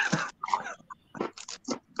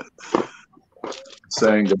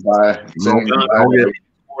 Saying goodbye. Don't get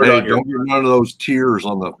none of those tears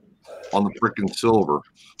on the freaking silver.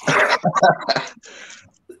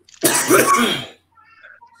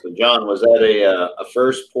 So, John, was that a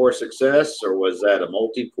first pour success, or was that a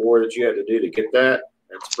multi-pour that you had to do to get that?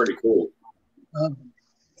 That's pretty cool.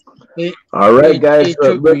 All right, guys. It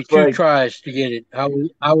took me two tries to get it. I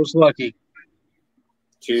was lucky.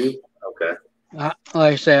 2? Okay. Like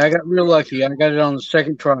I say, I got real lucky. I got it on the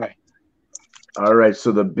second try. All right,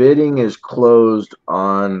 so the bidding is closed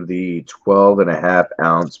on the 12.5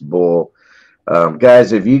 ounce bull.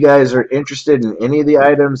 Guys, if you guys are interested in any of the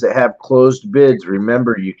items that have closed bids,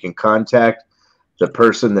 remember you can contact the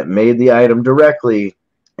person that made the item directly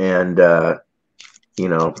and,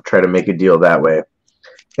 try to make a deal that way.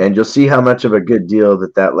 And you'll see how much of a good deal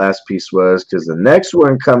that last piece was, because the next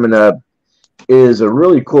one coming up is a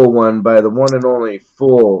really cool one by the one and only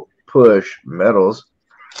Full Push Metals.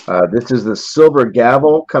 This is the Silver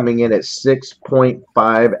Gavel coming in at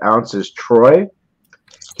 6.5 ounces Troy.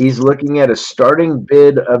 He's looking at a starting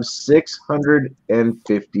bid of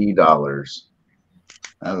 $650.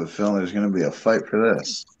 I have a feeling there's going to be a fight for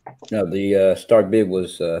this. No, the start bid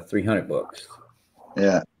was $300.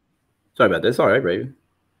 Yeah. Sorry about this. All right, Raven.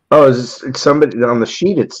 Oh, is this, somebody on the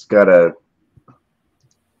sheet? It's got a.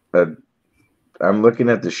 I'm looking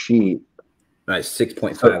at the sheet. Nice,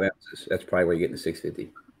 6.5 ounces. That's probably where you're getting the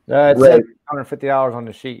 650. It says $150 on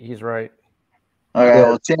the sheet. He's right. All right,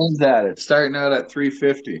 we'll change that. It's starting out at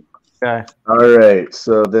 $350. Okay. All right.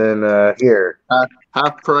 So then here.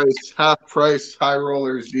 Half price, high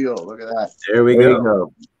rollers deal. Look at that. There we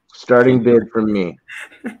go. Starting bid from me.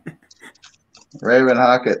 Raven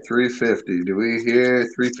Hawk at $350. Do we hear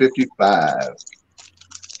 $355?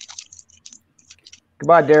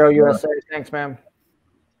 Goodbye, Daryl USA. Thanks, man.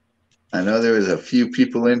 I know there was a few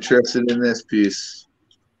people interested in this piece.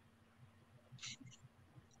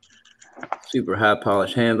 Super high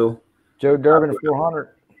polish handle. Joe Durbin 400.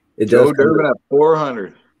 Joe Durbin at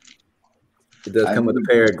 400. It does come with a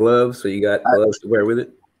pair of gloves, so you got gloves to wear with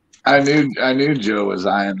it. I knew Joe was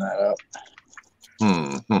eyeing that up.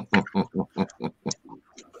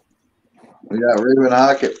 We got Raven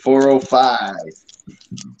Hawk at 405.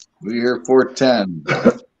 We hear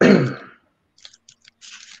 410.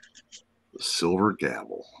 Silver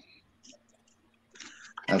Gavel.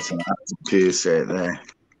 That's an awesome piece right there.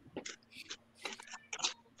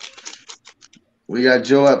 We got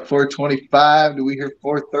Joe at 425. Do we hear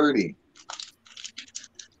 430?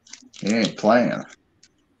 He ain't playing.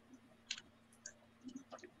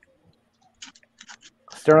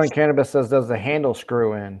 Sterling Cannabis says, does the handle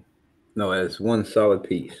screw in? No, it's one solid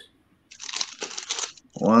piece.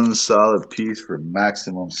 One solid piece for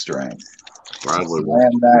maximum strength. Slam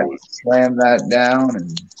that down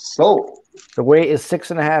and sold. The weight is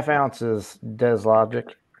 6.5 ounces, Des Logic.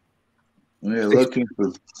 We're looking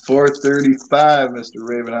for 435, Mr.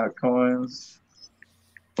 Ravenhawk Coins.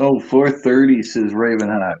 Oh, 430, says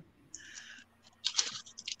Ravenhawk.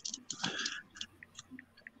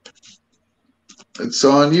 It's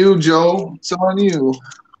on you, Joe. It's on you.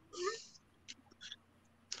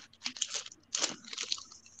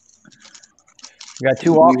 We got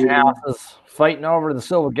two auction houses fighting over the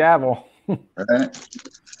Silver Gavel. Right.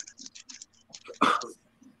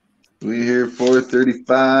 We hear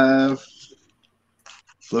 435.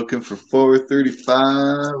 Looking for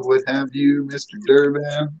 435. What have you, Mr.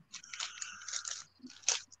 Durbin?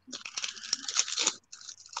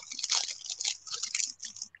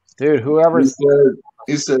 Dude, whoever he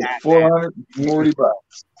said $440. All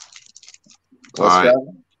right.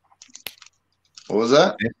 What was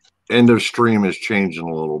that? End of stream is changing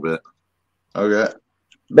a little bit. Okay.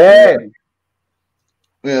 Bang.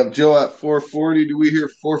 We have Joe at 440. Do we hear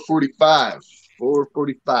 445?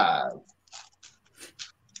 445.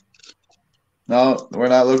 No, we're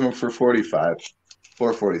not looking for 45.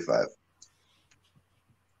 445.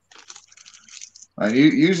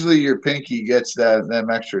 Usually your pinky gets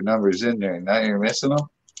them extra numbers in there. Now you're missing them.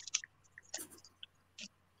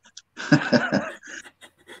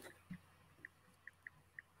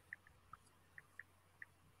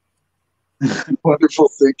 Wonderful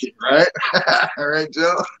thinking, right? All right,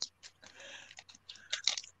 Joe.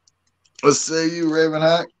 What say you,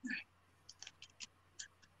 Ravenhawk?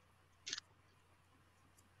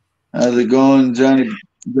 How's it going, Johnny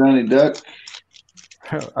Duck?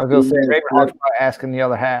 I was going to say, Ravenhawk's probably asking the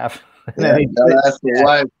other half. Yeah, gotta ask the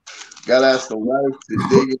wife. Gotta ask the wife to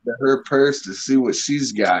dig into her purse to see what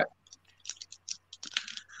she's got.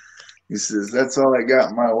 He says, that's all I got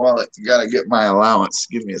in my wallet. You gotta get my allowance.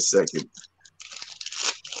 Give me a second.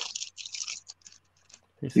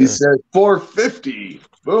 He said 450.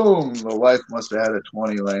 Boom. The wife must have had a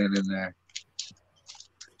 20 laying in there.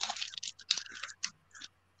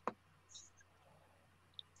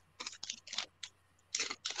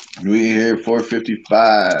 We hear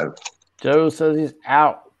 455. Joe says he's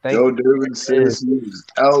out. Joe Durbin says he's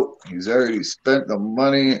out. He's already spent the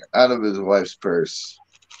money out of his wife's purse.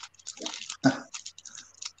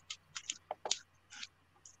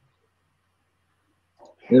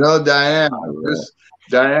 You know, Diane,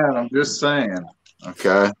 I'm just saying,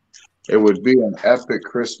 okay? It would be an epic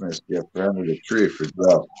Christmas gift under the tree for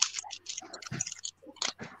Joe.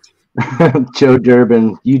 Joe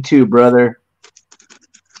Durbin, you too, brother.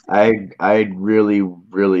 I really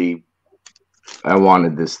I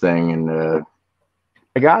wanted this thing, and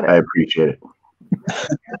I got it. I appreciate it.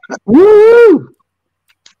 Woo!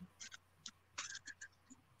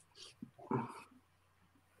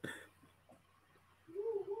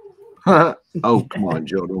 Oh, come on,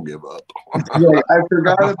 Joe, don't give up. Yeah, I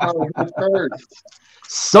forgot about her first.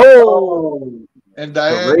 Sold. And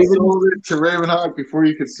Diane sold it to Ravenhawk before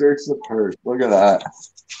you could search the purse. Look at that.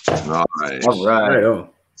 Nice. All right. Right on.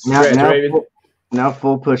 Now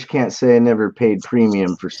Full Push can't say I never paid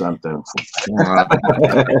premium for something.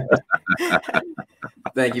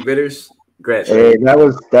 Thank you, Bitters. Great. Hey,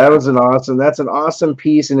 that's an awesome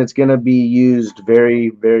piece, and it's gonna be used very,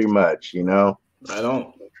 very much, you know. Right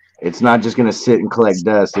on. It's not just gonna sit and collect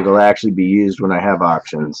dust, it'll actually be used when I have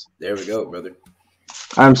auctions. There we go, brother.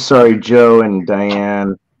 I'm sorry, Joe and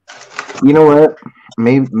Diane. You know what?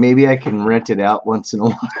 Maybe I can rent it out once in a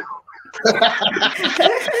while.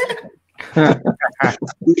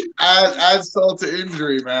 add salt to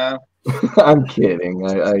injury, man. I'm kidding.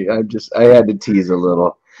 I had to tease a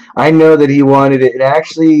little. I know that he wanted it. And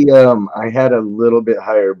actually, I had a little bit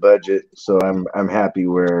higher budget, so I'm happy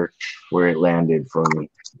where it landed for me.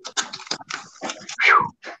 Whew.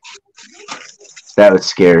 That was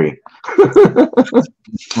scary.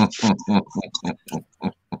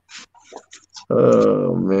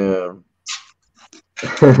 Oh man.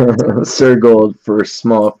 Sir Gold for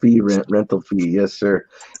small fee rental fee, yes sir.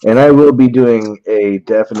 And I will be doing a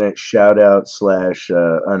definite shout out /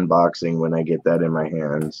 unboxing when I get that in my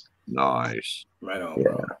hands. Nice. Right on.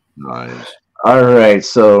 Yeah. Bro. Nice. All right,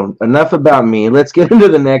 so enough about me. Let's get into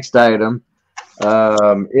the next item.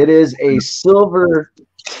 It is a silver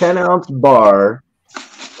 10-ounce bar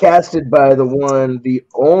casted by the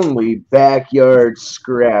only Backyard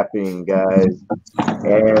Scrapping, guys.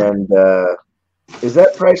 And is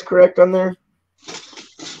that price correct on there?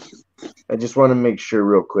 I just want to make sure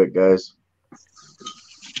real quick, guys.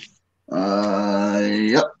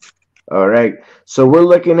 Yep. All right. So we're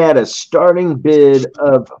looking at a starting bid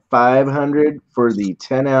of $500 for the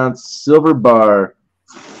 10-ounce silver bar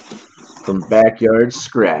from Backyard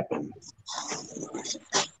Scrapping.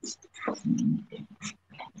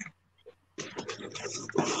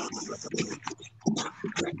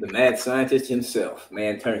 The mad scientist himself.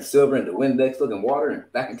 Man turned silver into Windex looking water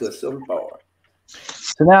and back into a silver bar.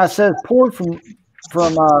 So now it says poured from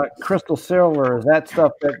crystal silver. Is that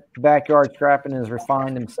stuff that Backyard Scrapping has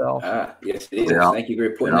refined himself? Yes, it is. Yeah. Thank you for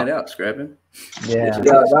pointing that out, Scrapping. Yeah.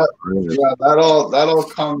 That all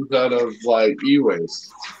comes out of like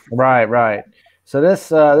e-waste. Right. So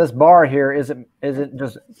this bar here isn't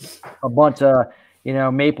just a bunch of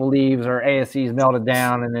maple leaves or ASCs melted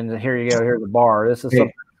down and then here you go, here's the bar. This is something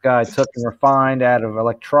this guy took and refined out of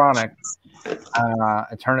electronics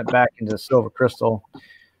and turn it back into silver crystal.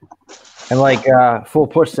 And like Full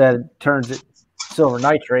Push said, turns it silver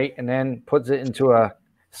nitrate and then puts it into a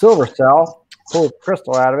silver cell, pulls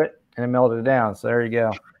crystal out of it, and then melted it down. So there you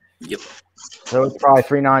go. Yep. So it's probably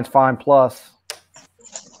 3 9s fine plus.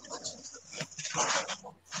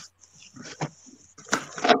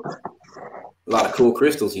 A lot of cool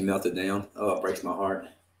crystals he melted down. Oh, it breaks my heart.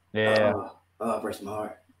 Yeah. Oh, it breaks my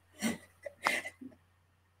heart.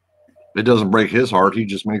 It doesn't break his heart. He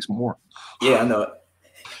just makes more. Yeah, I know it.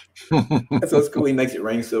 That's what's cool. He makes it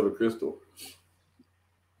rain silver crystal.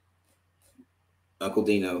 Uncle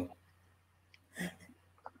Dino.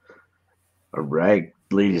 All right,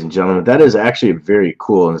 ladies and gentlemen, that is actually very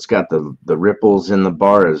cool, and it's got the ripples in the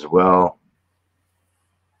bar as well.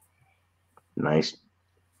 Nice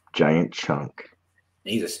giant chunk.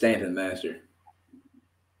 He's a stamping master.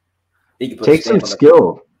 He can put Take some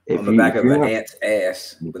skill on the back of an ant's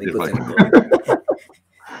ass when he puts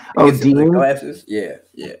in Dean glasses. Yeah.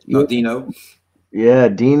 Oh, Dino. Yeah,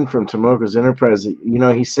 Dean from Tomoko's Enterprise.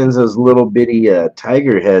 He sends those little bitty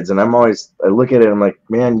tiger heads, and I look at it, I'm like,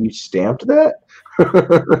 man, you stamped that?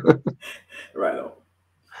 Right on.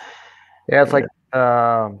 Yeah, it's like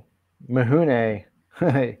Mahune.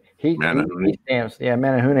 he stamps. Yeah,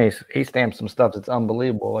 Manahune. He stamps some stuff that's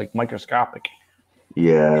unbelievable, like microscopic.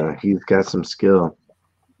 Yeah, he's got some skill.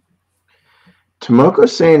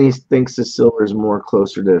 Tomoko's saying he thinks the silver is more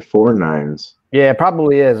closer to 4 9s. Yeah, it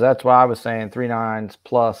probably is. That's why I was saying 3 9s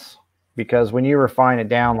plus, because when you refine it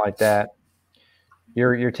down like that,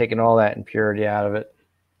 you're taking all that impurity out of it.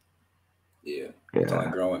 Yeah. It's only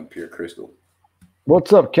growing pure crystal.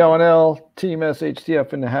 What's up, Kellen L? Team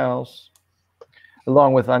SHTF in the house.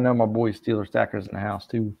 Along with, I know my boy Steeler Stackers in the house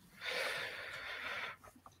too.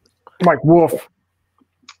 Mike Wolf.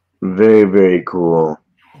 Very, very cool.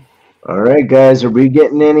 All right, guys, are we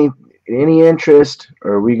getting any interest,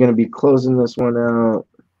 or are we going to be closing this one out?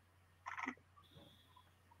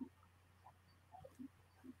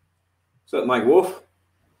 What's up, Mike Wolf?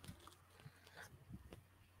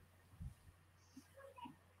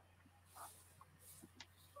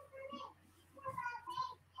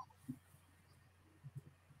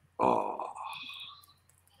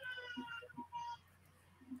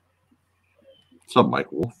 What's up,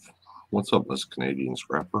 Mike Wolf? What's up, Miss Canadian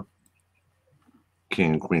Scrapper?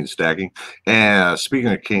 King and Queen stacking. And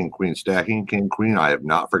speaking of King and Queen stacking, King and Queen, I have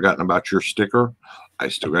not forgotten about your sticker. I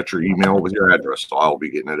still got your email with your address, so I'll be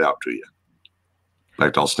getting it out to you. In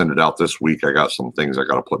fact, I'll send it out this week. I got some things I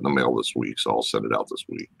got to put in the mail this week, so I'll send it out this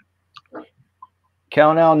week.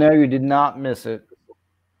 Cal, no, you did not miss it.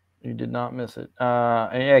 You did not miss it.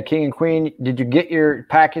 And yeah, King and Queen, did you get your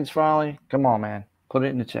package finally? Come on, man. Put it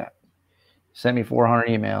in the chat. Send me 400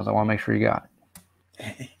 emails. I want to make sure you got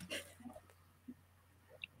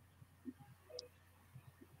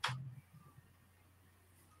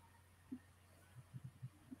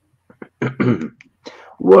it.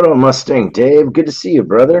 What up, Mustang Dave? Good to see you,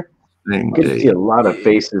 brother. Good to see a lot of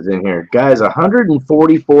faces in here. Guys,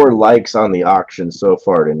 144 likes on the auction so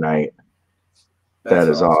far tonight. That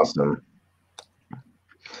is awesome.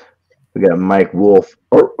 We got Mike Wolf.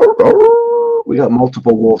 We got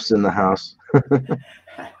multiple wolves in the house.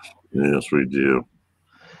 Yes, we do.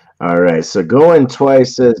 All right, so going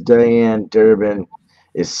twice, says Diane Durbin.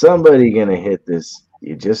 Is somebody going to hit this?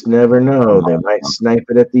 You just never know. They might snipe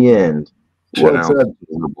it at the end. What's up?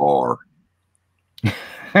 The bar.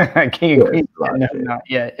 No, not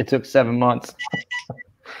yet. It took 7 months.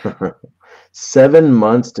 7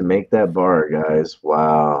 months to make that bar, guys.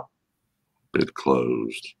 Wow. It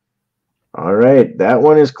closed. All right, that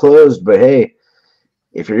one is closed, but hey,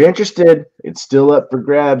 if you're interested, it's still up for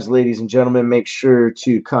grabs, ladies and gentlemen. Make sure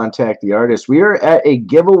to contact the artist. We are at a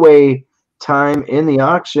giveaway time in the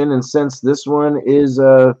auction, and since this one is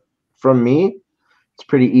from me, it's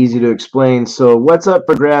pretty easy to explain. So what's up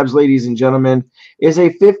for grabs, ladies and gentlemen, is a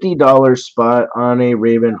 $50 spot on a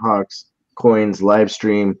Raven Hawks Coins live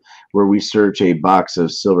stream where we search a box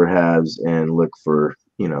of silver halves and look for,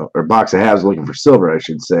 or box of halves looking for silver, I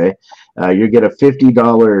should say. You get a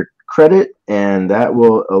 $50 credit, and that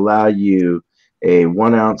will allow you a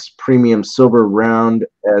 1 ounce premium silver round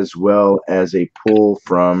as well as a pull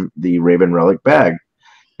from the Raven Relic bag.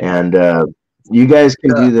 And you guys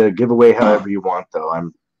can do the giveaway however you want, though.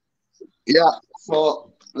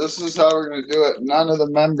 So this is how we're going to do it. None of the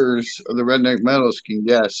members of the Redneck Metals can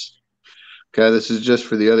guess. Okay, this is just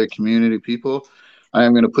for the other community people. I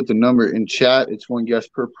am going to put the number in chat. It's 1 guess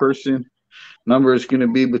per person. Number is going to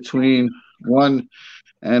be between 1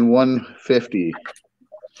 and 150.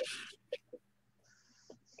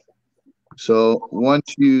 So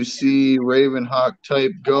once you see Ravenhawk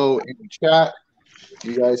type go in chat,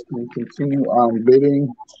 you guys can continue on bidding,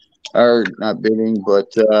 or not bidding, but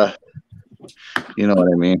you know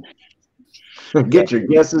what I mean. Get your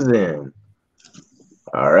guesses in.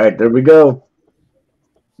 All right, there we go.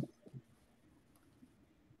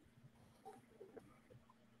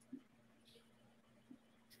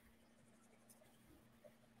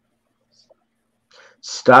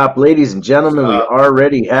 Stop, ladies and gentlemen. We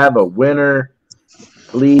already have a winner.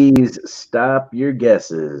 Please stop your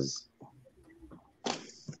guesses.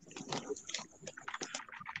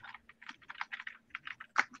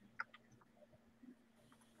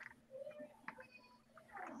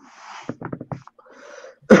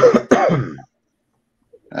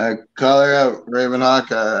 Call her out,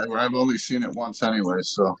 Ravenhawk. I've only seen it once anyway,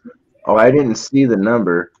 so. Oh, I didn't see the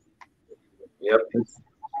number. Yep.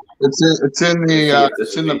 It's in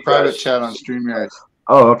the private chat on StreamYard.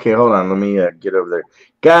 Oh, okay. Hold on. Let me get over there,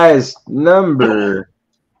 guys. Number.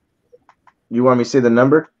 You want me to say the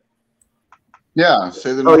number? Yeah,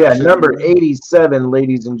 say the number. Oh yeah, number 87,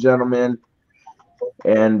 ladies and gentlemen.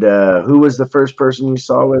 And who was the first person you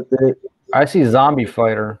saw with it? I see Zombie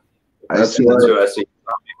Fighter. That's who I see.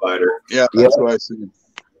 Zombie Fighter. Yeah, that's what I see.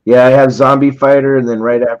 Yeah, I have Zombie Fighter, and then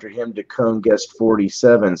right after him, Dacone guessed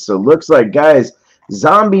 47. So looks like, guys,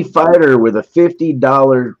 Zombie Fighter with a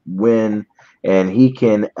 $50 win, and he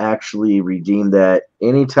can actually redeem that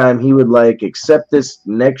anytime he would like, except this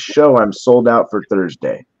next show. I'm sold out for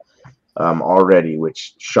Thursday already,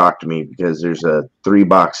 which shocked me because there's 3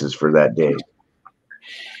 boxes for that day.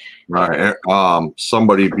 Right.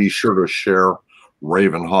 Somebody be sure to share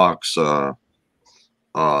Ravenhawk's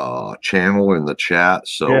channel in the chat,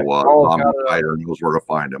 so Zombie Fighter knows where to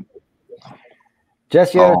find him.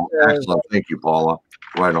 Jesse, excellent. Thank you, Paula.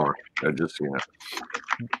 Right on. I just seen it.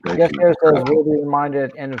 Jesse says, we'll be reminded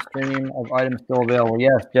at end of stream of items still available.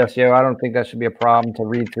 Yes, Jesse, I don't think that should be a problem to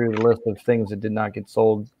read through the list of things that did not get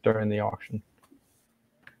sold during the auction.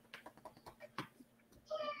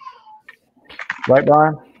 Right,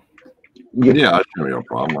 Brian? Yeah, that shouldn't be a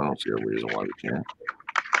problem. I don't see a reason why we can't.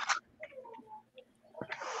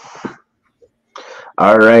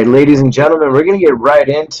 All right, ladies and gentlemen, we're going to get right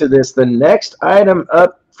into this. The next item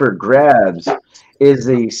up for grabs is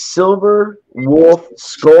a Silver Wolf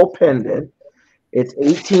skull pendant. It's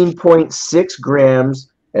 18.6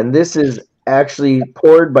 grams, and this is actually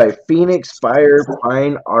poured by Phoenix Fire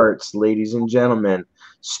Fine Arts, ladies and gentlemen.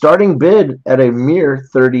 Starting bid at a mere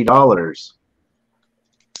 $30.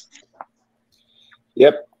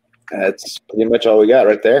 Yep, that's pretty much all we got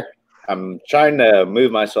right there. I'm trying to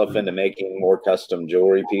move myself into making more custom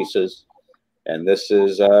jewelry pieces, and this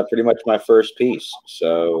is pretty much my first piece.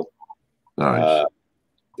 So, nice.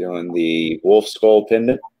 Doing the wolf skull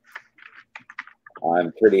pendant.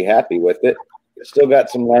 I'm pretty happy with it. Still got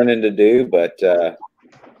some learning to do, but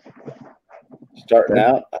starting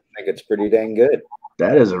out, I think it's pretty dang good.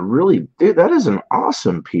 That is that is an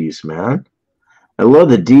awesome piece, man. I love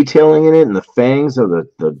the detailing in it and the fangs of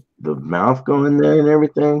the mouth going there and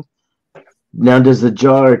everything. Now, does the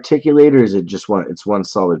jaw articulate, or is it just it's one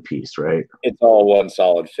solid piece, right? It's all one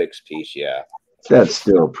solid fixed piece, yeah. That's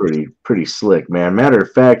still pretty slick, man. Matter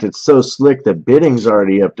of fact, it's so slick the bidding's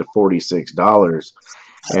already up to $46.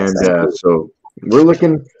 And so we're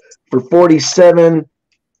looking for 47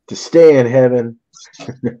 to stay in heaven.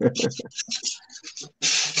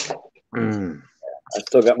 I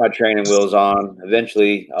still got my training wheels on.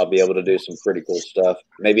 Eventually, I'll be able to do some pretty cool stuff.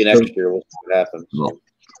 Maybe next year we'll see what happens. Well,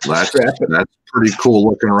 that's pretty cool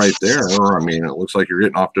looking right there. I mean, it looks like you're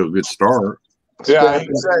getting off to a good start. Yeah, he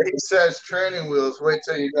says training wheels. Wait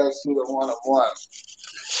till you guys see the one-of-one.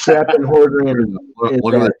 Strapping Hoardering.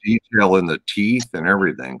 Look at the detail in the teeth and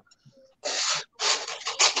everything.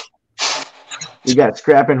 We got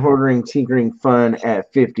Scrapping, Hoardering, Tinkering Fun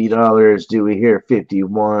at $50. Do we hear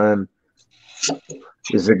 51?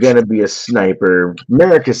 Is there going to be a sniper?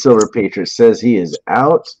 America Silver Patriot says he is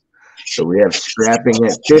out. So we have Scrapping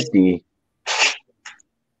at 50.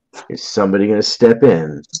 Is somebody going to step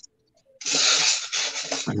in?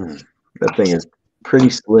 That thing is pretty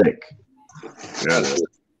slick. Yeah.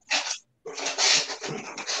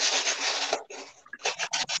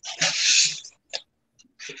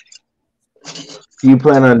 Do you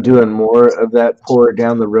plan on doing more of that pour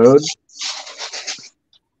down the road?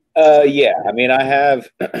 Yeah. I mean, I have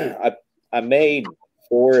I made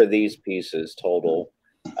 4 of these pieces total.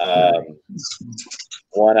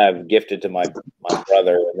 One I've gifted to my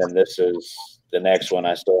brother, and then this is the next one.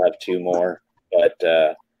 I still have 2 more, but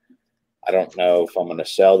I don't know if I'm going to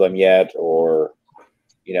sell them yet, or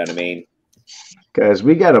you know what I mean. Guys,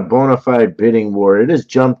 we got a bona fide bidding war. It has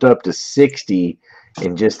jumped up to 60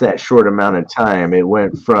 in just that short amount of time. It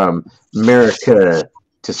went from America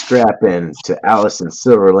to Scrappin' to Alice in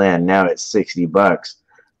Silverland. Now it's $60.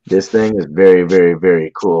 This thing is very, very,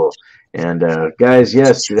 very cool. And guys,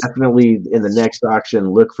 yes, definitely in the next auction,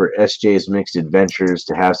 look for SJ's Mixed Adventures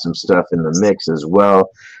to have some stuff in the mix as well.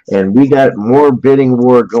 And we got more bidding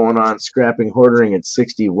war going on. Scrapping Hoarding at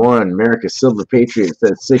 61. America Silver Patriot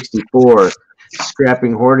says 64.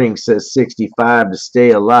 Scrapping Hoarding says 65 to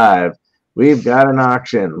stay alive. We've got an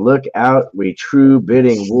auction. Look out. We true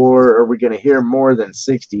bidding war. Are we going to hear more than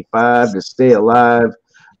 65 to stay alive?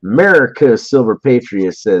 America Silver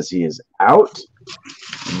Patriot says he is out.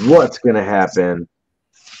 What's going to happen?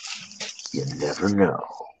 You never know.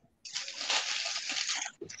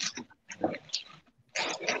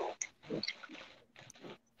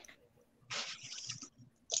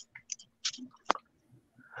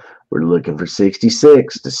 We're looking for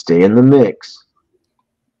 66 to stay in the mix.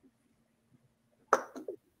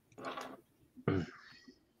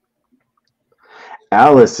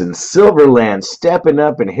 Alice in Silverland stepping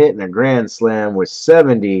up and hitting a grand slam with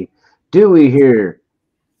 70. Do we hear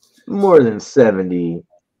more than 70?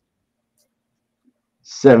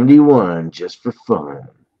 71 just for fun.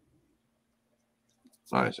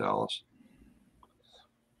 Nice, Alice.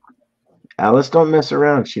 Alice don't mess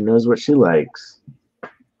around. She knows what she likes.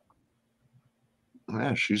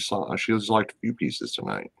 Yeah, she's liked a few pieces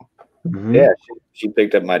tonight. Mm-hmm. Yeah, she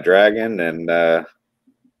picked up my dragon and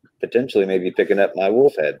potentially maybe picking up my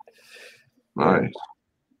wolf head. Nice.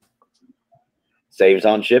 Saves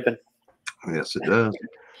on shipping. Yes, it does.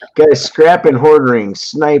 Guys, Scrapping Hoarding,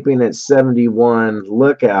 sniping at 71.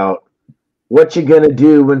 Look out. What you gonna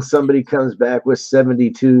do when somebody comes back with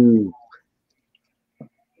 72?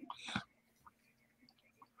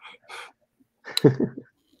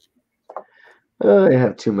 I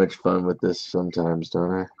have too much fun with this sometimes,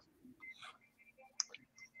 don't I?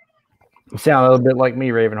 You sound a little bit like me,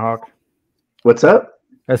 Ravenhawk. What's up?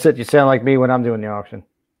 I said you sound like me when I'm doing the auction.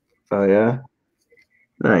 Oh, yeah?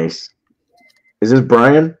 Nice. Is this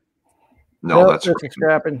Brian? No, nope, that's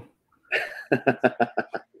Scrapping.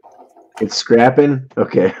 It's Scrapping?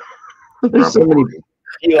 Okay. There's so many.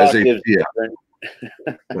 That's HTF.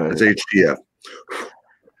 That's HTF.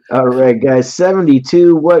 All right, guys.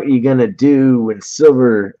 72. What are you gonna do when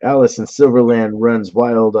Alice in Silverland runs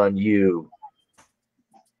wild on you?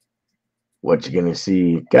 What you gonna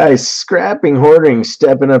see, guys? Scrapping, hoarding,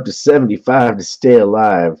 stepping up to 75 to stay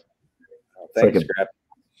alive. Oh, thanks, Scrap.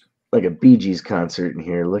 Like a Bee Gees concert in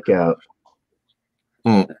here. Look out.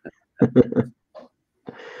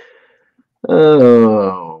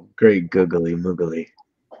 Oh, great googly moogly.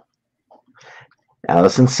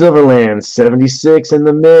 Alice in Silverland, 76 in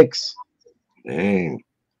the mix. Dang.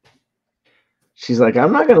 She's like,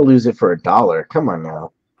 I'm not gonna lose it for $1. Come on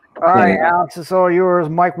now. All right, Alex, it's all yours.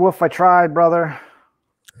 Mike Wolf, I tried, brother.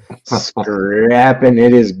 Scrapping,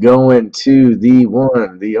 it is going to the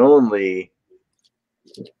one, the only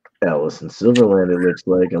Alice in Silverland, it looks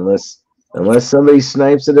like, unless somebody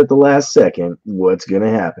snipes it at the last second. What's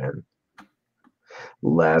gonna happen?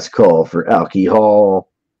 Last call for alcohol.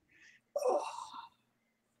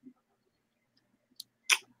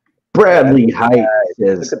 Bradley Height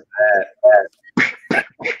says,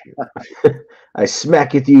 I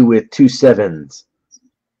smacketh you with 2 7s.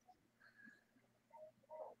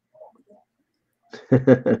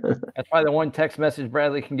 That's probably the one text message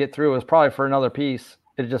Bradley can get through. Is probably for another piece.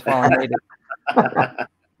 It just finally made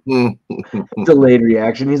it. Delayed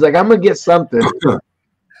reaction. He's like, I'm going to get something.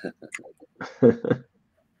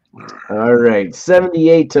 All right.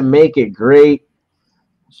 78 to make it great.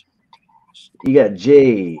 You got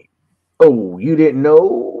Jay. Oh, you didn't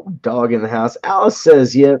know? Dog in the house. Alice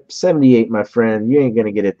says, yep, 78, my friend. You ain't going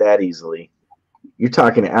to get it that easily. You're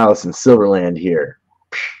talking to Alice in Silverland here.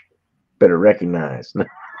 Better recognize.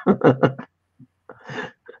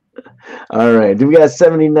 All right. Do we got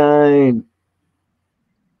 79?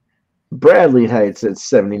 Bradley Heights at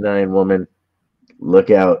 79, woman.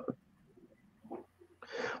 Look out.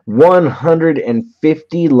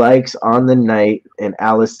 150 likes on the night. And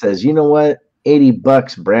Alice says, you know what?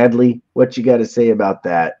 $80, Bradley. What you got to say about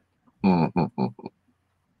that? I'm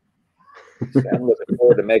looking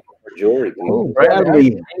forward to making more jewelry. Oh,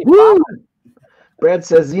 Bradley. Woo! Brad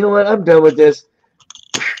says, you know what? I'm done with this.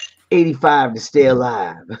 85 to stay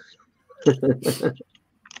alive.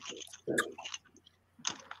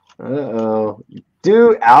 Uh-oh.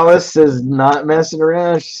 Dude, Alice is not messing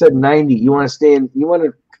around. She said 90. You want to stay in? You want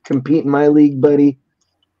to compete in my league, buddy?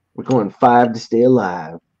 We're going 5 to stay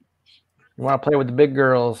alive. You want to play with the big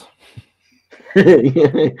girls?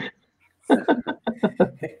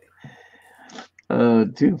 Oh,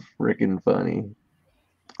 too freaking funny.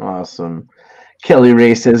 Awesome. Kelly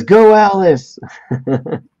Ray says, go Alice.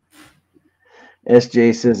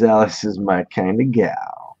 SJ says, Alice is my kind of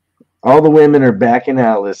gal. All the women are backing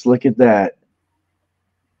Alice. Look at that.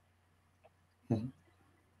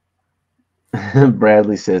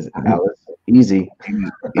 Bradley says, Alice, easy.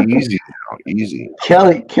 Easy now, easy.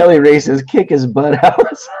 Kelly Ray says, kick his butt,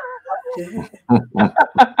 Alice.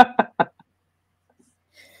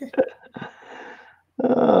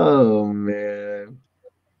 Oh, man.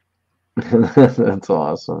 That's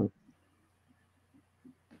awesome.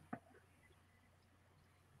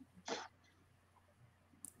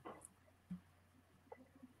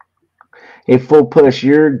 Hey, Full Push,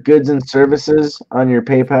 your goods and services on your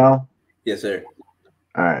PayPal? Yes, sir.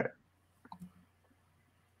 All right.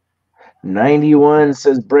 91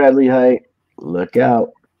 says Bradley Height. Look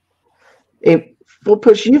out. Hey, Full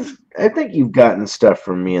Push, I think you've gotten stuff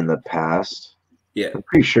from me in the past. Yeah. I'm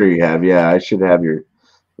pretty sure you have. Yeah, I should have your.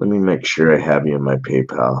 Let me make sure I have you in my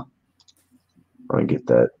PayPal. I want to get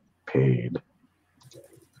that paid.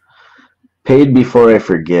 Paid before I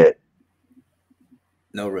forget.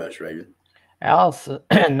 No rush, right? Alice,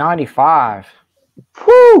 95.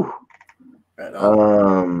 Whew. Right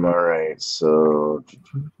on. All right. So.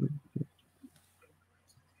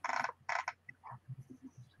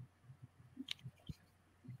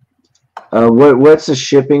 What's the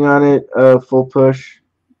shipping on it? Full Push.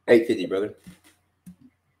 $850, brother.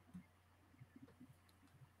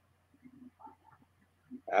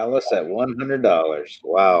 Alice at $100.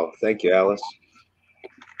 Wow. Thank you, Alice.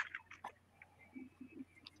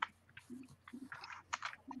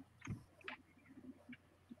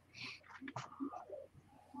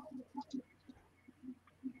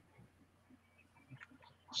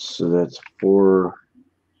 So that's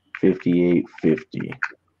 $458.50.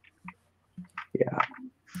 Yeah.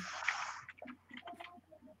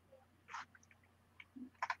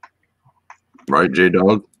 Right,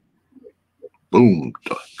 J-Dog? Boom.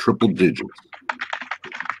 Triple digits.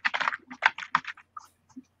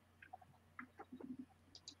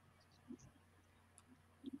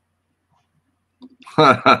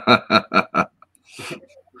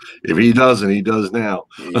 If he doesn't, he does now.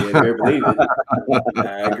 Yeah, better believe it.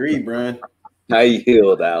 I agree, Brian. I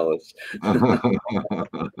yield, Alice.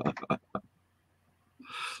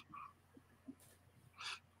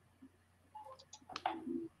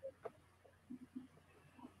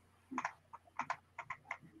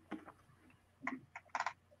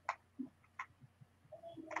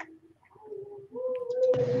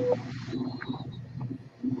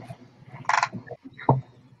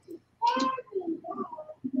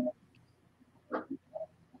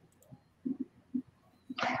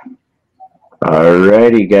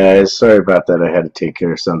 Alrighty, guys. Sorry about that. I had to take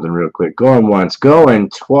care of something real quick. Going once,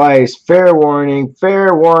 going twice. Fair warning.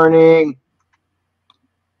 Fair warning.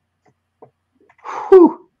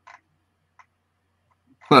 Whew.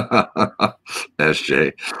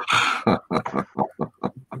 SJ.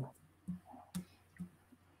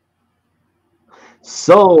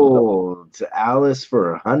 Sold to Alice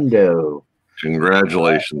for a hundo.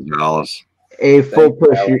 Congratulations, Alice. A full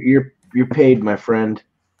push. You're paid, my friend.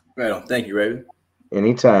 Right on. Thank you, Raven.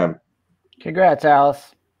 Anytime. Congrats,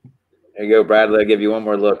 Alice. There you go, Bradley. I'll give you one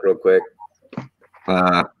more look real quick.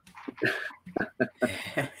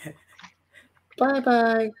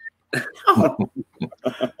 Bye-bye. Oh,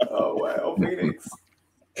 wow. Phoenix.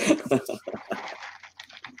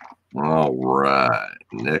 All right.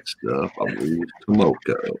 Next up, I believe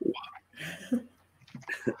Tomoko.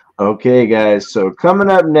 Okay, guys. So coming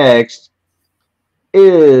up next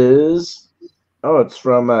is it's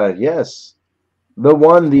from yes, the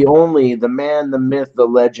one, the only, the man, the myth, the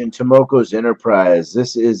legend, Tomoko's Enterprise.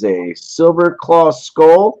 This is a silver claw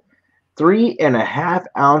skull, 3.5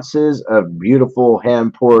 ounces of beautiful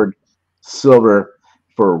hand poured silver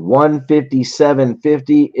for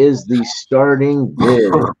 $157.50 is the starting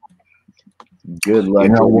bid. Good luck. You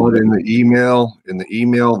know what? In the email,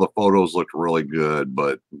 the photos looked really good,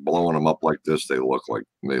 but blowing them up like this, they look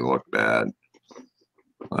bad.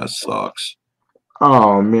 That sucks.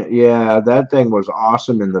 Oh man, yeah, that thing was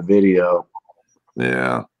awesome in the video.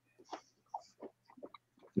 Yeah.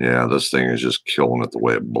 Yeah, this thing is just killing it the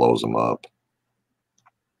way it blows them up.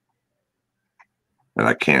 And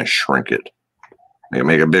I can't shrink it. I can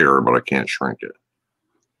make it bigger, but I can't shrink it.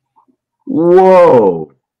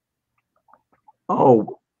 Whoa.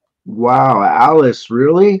 Oh, wow. Alice,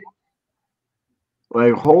 really?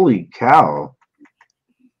 Like, holy cow.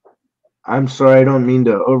 I'm sorry, I don't mean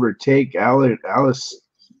to overtake Alice.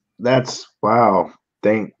 That's wow.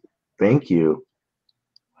 Thank you.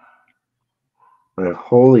 Like,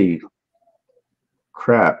 holy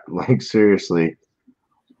crap. Like, seriously.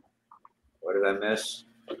 What did I miss?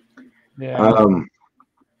 Yeah.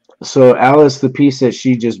 So Alice, the piece that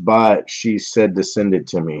she just bought, she said to send it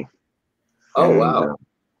to me. Oh, wow.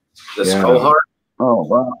 The skull heart? Oh,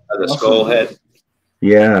 wow. The skull head?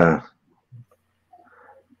 Yeah.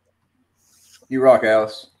 You rock,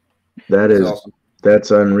 Alice. That's awesome.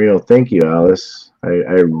 That's unreal. Thank you, Alice. I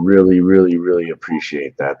really, really, really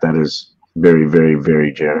appreciate that. That is very, very,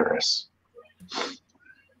 very generous.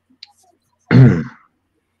 All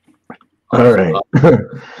right.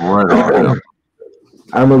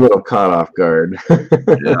 I'm a little caught off guard.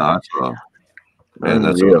 Yeah,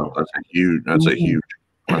 that's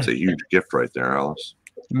a huge gift right there, Alice.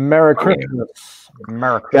 Merry Christmas.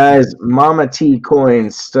 Merry Christmas. Guys, Mama T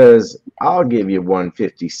Coins says, I'll give you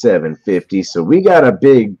 $157.50. So we got a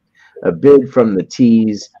bid from the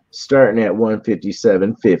T's starting at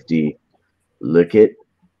 $157.50. Look at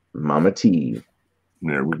Mama T.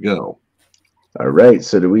 There we go. All right.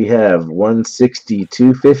 So do we have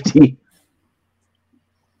 $162.50?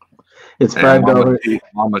 It's $5.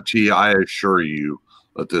 Mama T, I assure you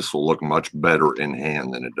that this will look much better in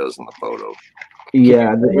hand than it does in the photo.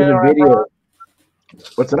 Yeah, in the video.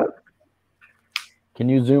 What's up? Can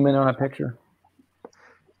you zoom in on a picture?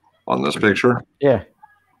 On this picture? Yeah.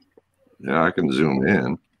 Yeah, I can zoom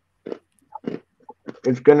in.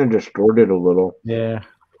 It's going to distort it a little. Yeah.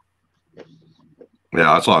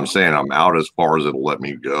 Yeah, that's what I'm saying. I'm out as far as it'll let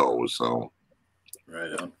me go, so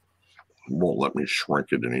right on. It won't let me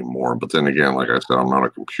shrink it anymore. But then again, like I said, I'm not a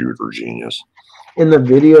computer genius. In the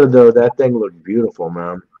video, though, that thing looked beautiful,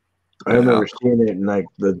 man. I remember seeing it, and like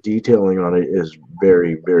the detailing on it is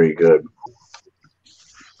very, very good.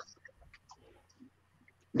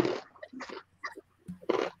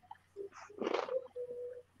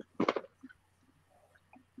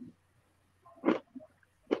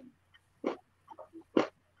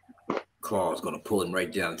 Claw's gonna pull him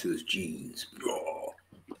right down to his jeans.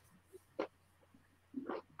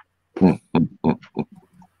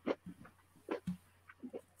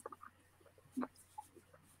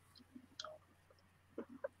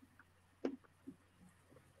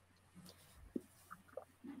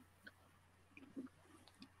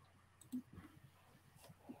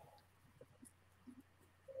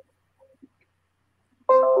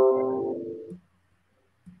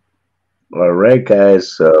 All right,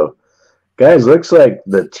 guys. So, guys, looks like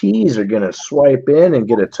the T's are going to swipe in and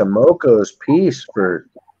get a Tomoko's piece for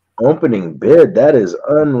opening bid. That is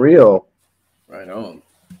unreal. Right on.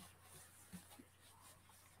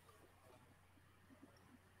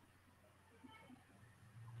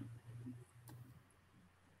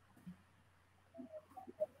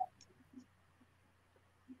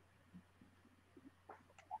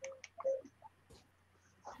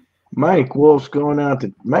 Mike Wolf's going out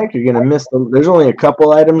to Mike. You're gonna miss them. There's only a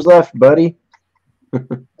couple items left, buddy. All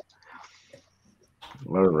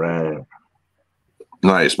right.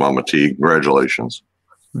 Nice, Mama T. Congratulations.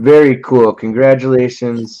 Very cool.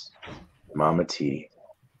 Congratulations, Mama T.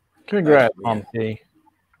 Congrats, Mama T.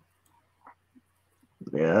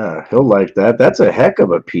 Yeah, he'll like that. That's a heck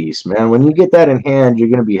of a piece, man. When you get that in hand, you're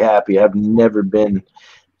gonna be happy. I've never been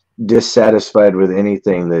dissatisfied with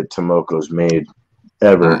anything that Tomoko's made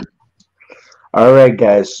ever. All right,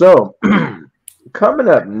 guys. So coming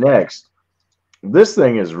up next, this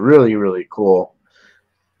thing is really, really cool.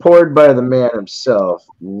 Poured by the man himself,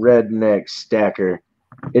 Redneck Stacker.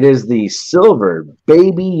 It is the silver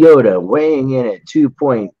Baby Yoda weighing in at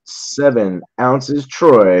 2.7 ounces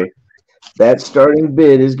Troy. That starting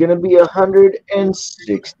bid is going to be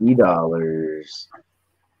 $160.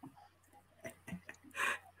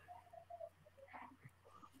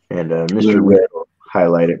 And Mr. Red will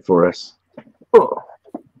highlight it for us. Oh,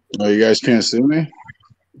 you guys can't see me?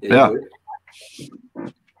 Yeah.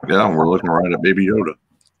 Yeah, we're looking right at Baby Yoda.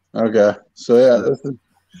 Okay. So, yeah,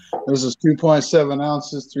 this is 2.7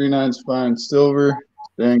 ounces, 3/9 fine silver,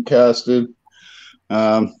 stand casted.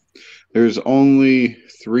 There's only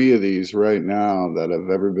 3 of these right now that have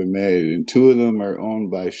ever been made, and 2 of them are owned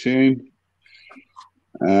by Shane.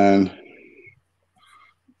 And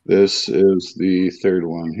this is the 3rd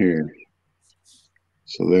one here.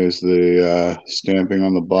 So there's the stamping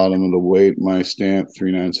on the bottom of the weight, my stamp,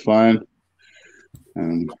 3/9 fine.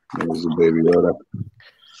 And there's the Baby Yoda.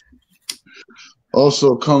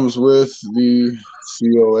 Also comes with the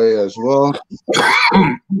COA as well.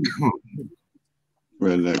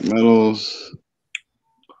 Redneck Metals.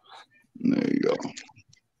 And there you go.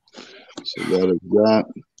 So that is that.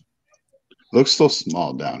 Looks so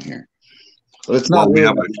small down here. But it's not. Well, we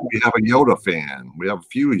have a Yoda fan. We have a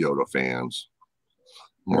few Yoda fans.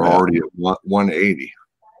 We're already at 180.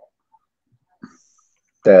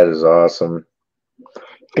 That is awesome.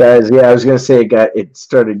 Guys, yeah, I was going to say it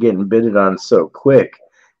started getting bidded on so quick.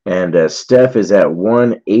 And Steph is at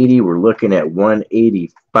 180. We're looking at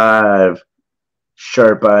 185.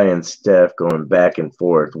 Sharp Eye and Steph going back and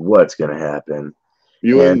forth. What's going to happen?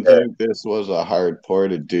 You wouldn't think this was a hard pour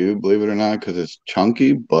to do, believe it or not, because it's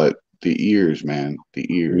chunky, but the ears, man, the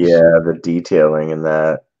ears. Yeah, the detailing in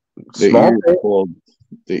that.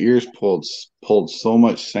 The ears pulled so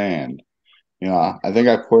much sand. You know, I think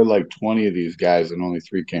I poured like 20 of these guys and only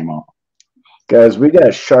 3 came out. Guys, we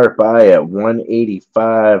got Sharp Eye at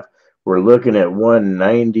 185. We're looking at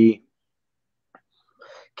 190.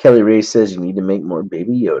 Kelly Ray says you need to make more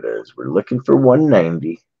Baby Yodas. We're looking for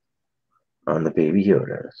 190 on the Baby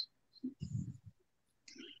Yodas.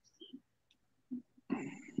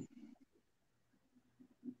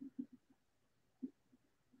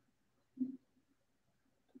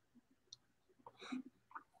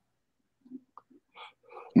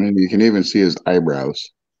 I mean, you can even see his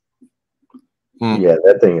eyebrows. Yeah,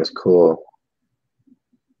 that thing is cool.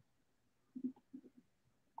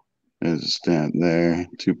 There's a stamp there,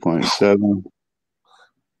 2.7.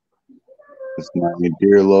 It's my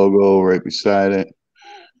Deer logo right beside it.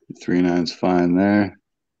 3/9's fine there.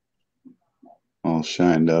 All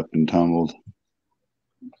shined up and tumbled.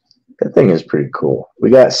 That thing is pretty cool. We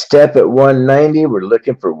got Steph at 190. We're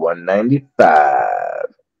looking for 195.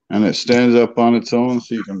 And it stands up on its own,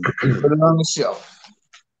 so you can put it on the shelf.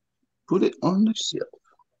 Put it on the shelf.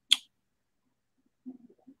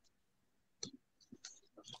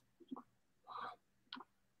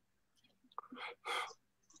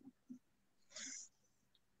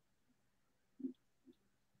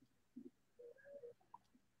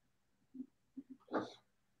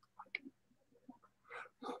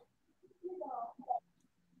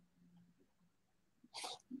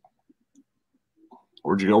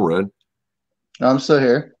 Where'd you go, Red? I'm still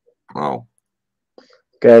here. Oh.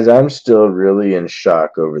 Guys, I'm still really in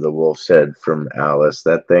shock over the Wolf's Head from Alice.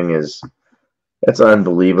 That thing that's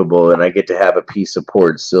unbelievable. And I get to have a piece of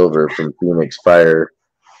poured silver from Phoenix Fire.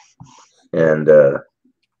 And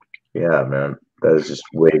yeah, man, that is just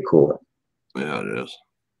way cool. Yeah, it is.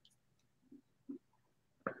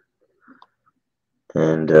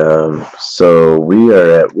 And so we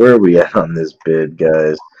are at, where are we at on this bid,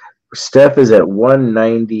 guys? Steph is at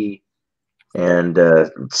 190. And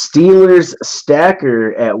Steelers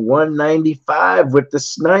stacker at 195 with the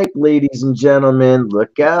snipe, ladies and gentlemen.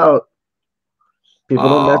 Look out. People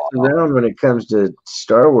don't mess around when it comes to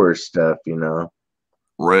Star Wars stuff, you know.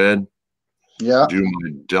 Red. Yeah. Do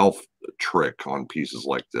my Delph trick on pieces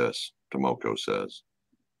like this, Tomoko says.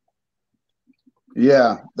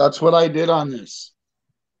 Yeah, that's what I did on this.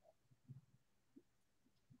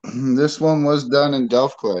 This one was done in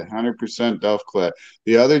Delft clay, 100% Delft clay.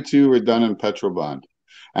 The other two were done in Petrobond.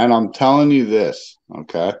 And I'm telling you this,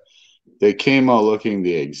 okay? They came out looking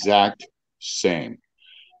the exact same.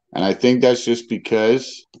 And I think that's just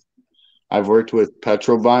because I've worked with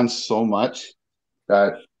Petrobond so much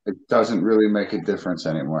that it doesn't really make a difference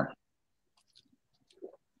anymore.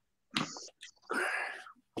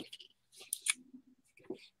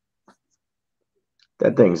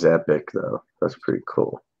 That thing's epic, though. That's pretty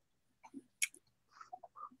cool.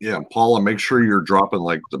 Yeah, Paula, make sure you're dropping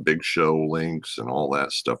like the Big Show links and all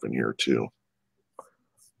that stuff in here too.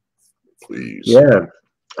 Please. Yeah.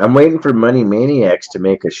 I'm waiting for Money Maniacs to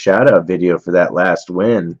make a shout-out video for that last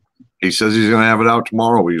win. He says he's going to have it out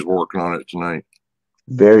tomorrow. He's working on it tonight.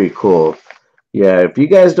 Very cool. Yeah, if you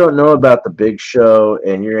guys don't know about the Big Show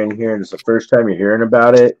and you're in here and it's the first time you're hearing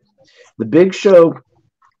about it, the Big Show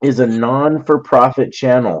is a non-for-profit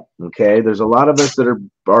channel, okay? There's a lot of us that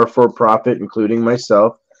are for-profit, including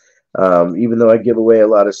myself. Even though I give away a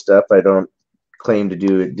lot of stuff, I don't claim to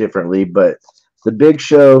do it differently. But the Big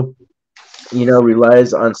Show, you know,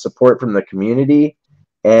 relies on support from the community.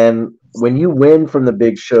 And when you win from the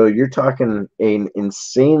Big Show, you're talking an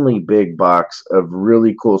insanely big box of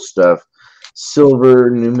really cool stuff. Silver,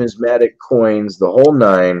 numismatic coins, the whole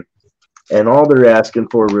nine. And all they're asking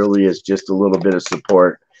for really is just a little bit of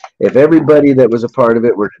support. If everybody that was a part of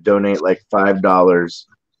it were to donate like $5,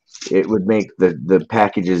 it would make the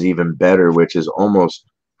packages even better, which is almost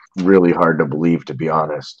really hard to believe, to be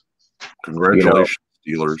honest. Congratulations,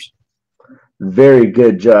 Steelers. Very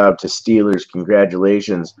good job to Steelers.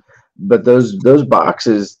 Congratulations. But those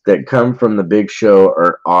boxes that come from the Big Show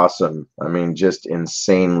are awesome. I mean, just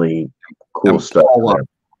insanely cool stuff.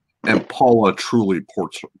 And Paula truly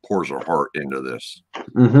pours her heart into this.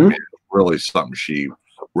 Mm-hmm. I mean, it's really something she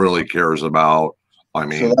really cares about. I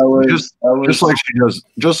mean, so just like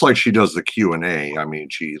she does the Q&A. I mean,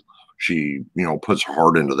 she you know puts her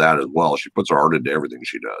heart into that as well. She puts her heart into everything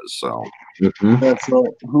she does. So that's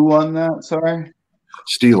who won that? Sorry,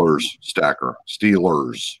 Steelers stacker.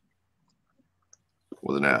 Steelers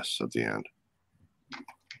with an S at the end.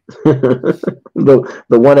 the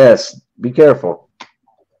one S. Be careful.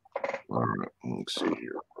 All right, let's see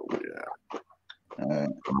here. Yeah.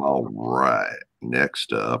 All right.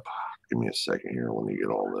 Next up, give me a second here. Let me get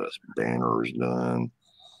all this banners done.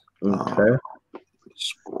 Okay.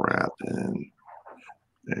 Scrapping.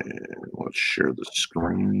 And let's share the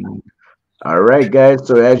screen. All right, guys.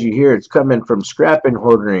 So as you hear, it's coming from Scrapping,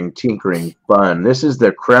 Hoarding, Tinkering Fun. This is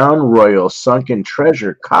the Crown Royal Sunken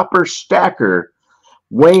Treasure Copper Stacker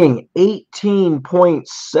weighing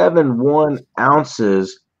 18.71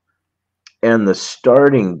 ounces. And the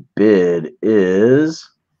starting bid is,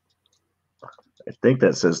 I think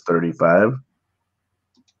that says 35.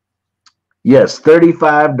 Yes,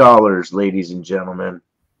 $35, ladies and gentlemen.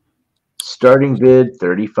 Starting bid,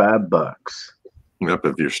 $35. Yep,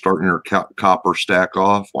 if you're starting your copper stack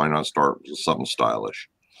off, why not start with something stylish?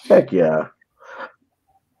 Heck yeah.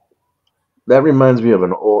 That reminds me of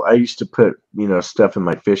an old, I used to put, you know, stuff in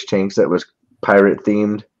my fish tanks that was pirate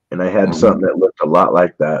themed, and I had something that looked a lot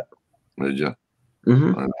like that. Did you?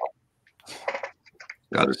 Mm-hmm.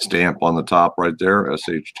 Got a stamp on the top right there,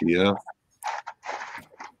 SHTF.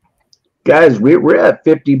 Guys, we're at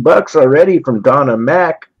 $50 already from Donna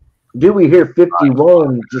Mac. Do we hear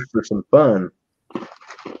 51 just for some fun?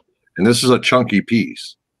 And this is a chunky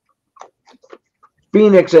piece.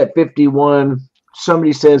 Phoenix at 51.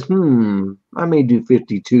 Somebody says, I may do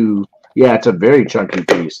 52. Yeah, it's a very chunky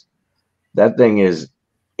piece. That thing is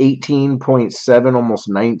 18.7, almost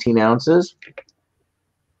 19 ounces.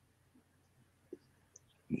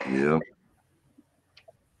 Yeah.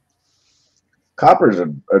 Copper's a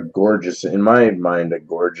gorgeous, in my mind, a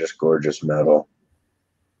gorgeous, gorgeous metal.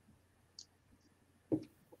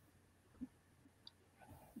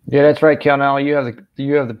 Yeah, that's right, Calnell. You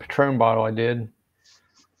have the Patron bottle. I did.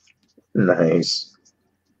 Nice.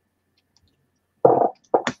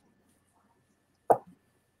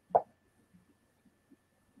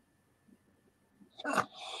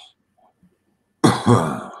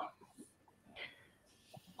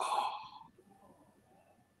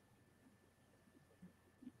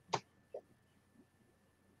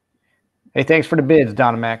 Hey, thanks for the bids,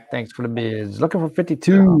 Donna Mac. Thanks for the bids. Looking for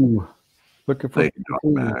 52. Looking for Thank you,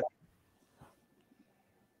 John Mac.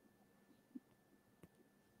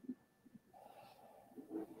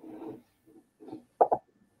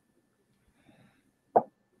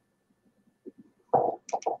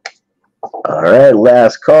 All right,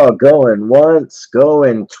 last call. Going once,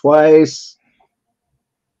 going twice.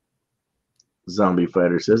 Zombie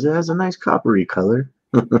Fighter says it has a nice coppery color.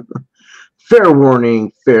 Fair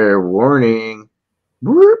warning, fair warning.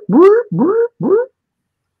 Burp, burp, burp, burp.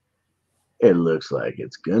 It looks like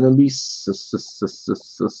it's gonna be sold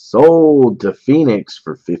to Phoenix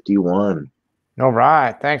for 51. All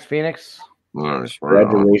right, thanks, Phoenix. Nice.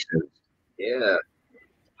 Congratulations. Yeah.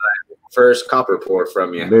 First copper pour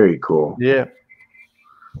from you. Very cool. Yeah.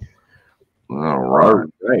 All right.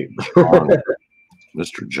 Right.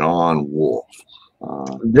 Mr. John Wolf.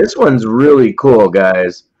 This one's really cool,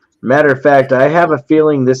 guys. Matter of fact, I have a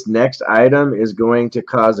feeling this next item is going to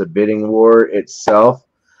cause a bidding war itself.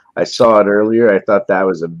 I saw it earlier. I thought that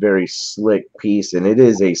was a very slick piece, and it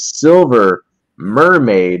is a silver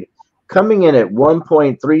mermaid coming in at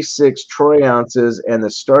 1.36 troy ounces, and the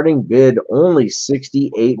starting bid only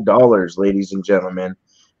 $68, ladies and gentlemen.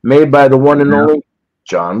 Made by the one and only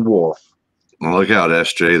John Wolf. Well, look out,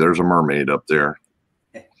 SJ. There's a mermaid up there.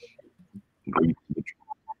 All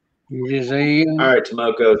right,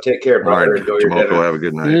 Tomoko. Take care, brother. All right, Enjoy your Tomoko, dinner. have a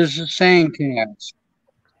good night. Here's the sand cats.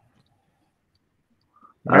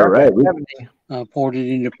 All right. Poured it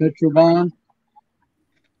into Petrobond.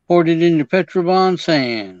 Poured it into Petrobond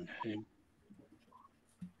sand.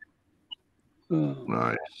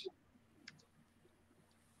 Nice.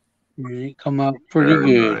 And it come out pretty Very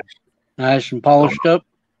good. Nice and polished up.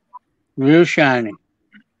 Real shiny.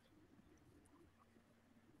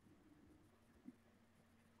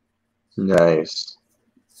 Nice.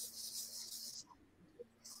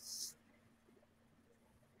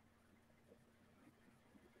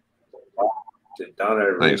 Did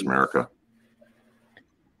Donna Thanks, America.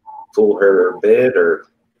 pull her bid or?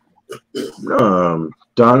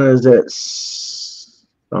 Donna's at.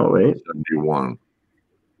 Oh wait. 71.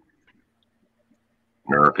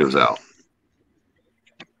 America's out.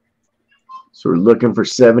 So we're looking for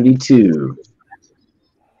 72.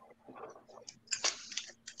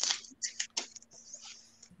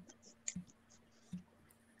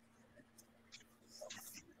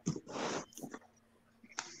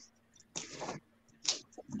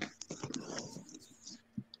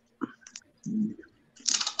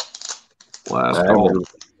 Last call.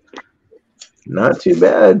 Not too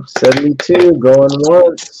bad. 72 going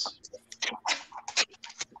once.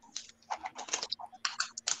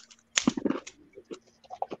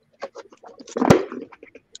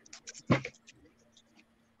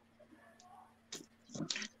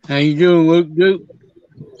 How you doing, Luke Duke?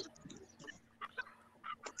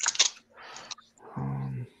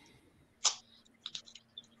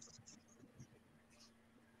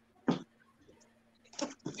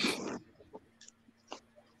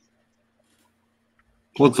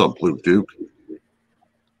 What's up, Luke Duke?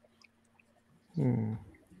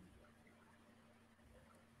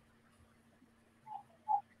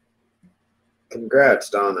 Congrats,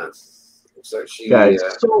 Donna. Looks like she Guys,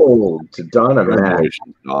 sold to Donna Mac.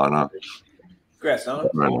 Congratulations, Donna. Congrats, Donna.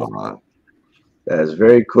 Right. That is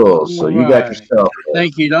very cool. So you got yourself.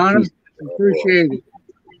 Thank you, Donna. Appreciate it.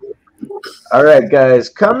 All right, guys.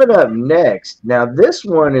 Coming up next. Now, this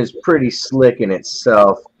one is pretty slick in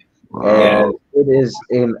itself. And it is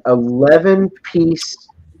an 11-piece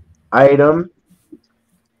item.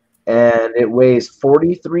 And it weighs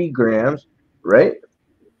 43 grams, right?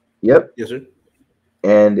 Yep. Yes, sir.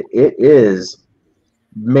 And it is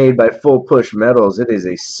made by Full Push Metals. It is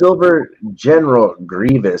a Silver General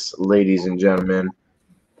Grievous, ladies and gentlemen.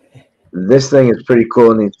 This thing is pretty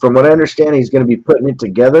cool. And from what I understand, he's going to be putting it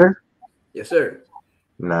together. Yes, sir.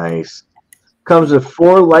 Nice. Comes with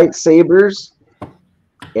 4 lightsabers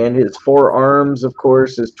and his 4 arms, of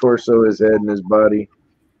course, his torso, his head, and his body.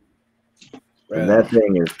 And that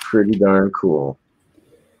thing is pretty darn cool.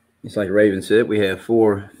 It's like Raven said, we have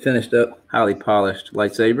 4 finished up, highly polished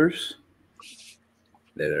lightsabers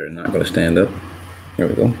that are not going to stand up. Here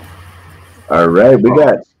we go. All right, we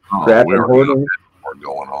got Crap and Hoarding. We're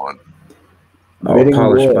going on. All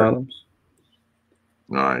polished bottoms.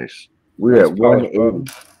 Nice. We're at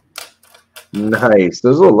 180. Nice.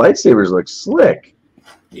 Those little lightsabers look slick.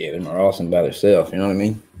 Yeah, them are awesome by themselves. You know what I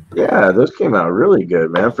mean? Yeah, those came out really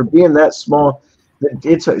good, man. For being that small,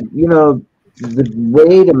 it's the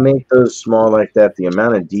way to make those small like that, the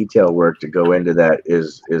amount of detail work to go into that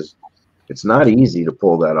is it's not easy to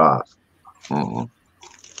pull that off.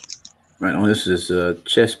 Right on. This is a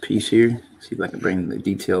chest piece here. See if I can bring the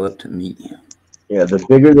detail up to meet you. Yeah, the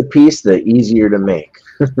bigger the piece, the easier to make.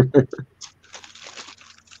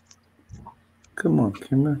 Come on,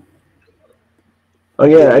 camera. Oh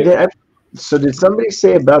yeah, I did. So did somebody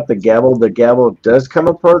say about the gavel? The gavel does come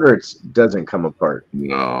apart, or it doesn't come apart?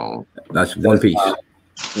 No, that's one piece.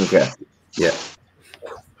 Okay. Yeah.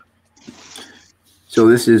 So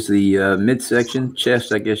this is the midsection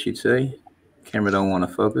chest, I guess you'd say. Camera don't want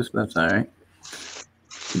to focus, but that's all right.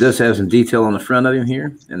 It does have some detail on the front of him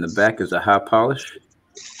here, and the back is a high polish.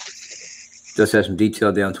 It does have some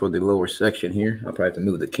detail down toward the lower section here. I'll probably have to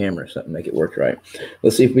move the camera or something to make it work right.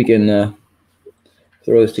 Let's see if we can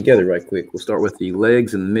throw this together right quick. We'll start with the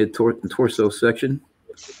legs and the mid-torso section.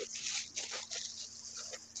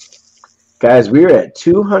 Guys, we're at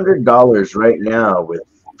 $200 right now with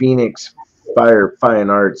Phoenix Fire Fine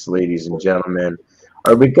Arts, ladies and gentlemen.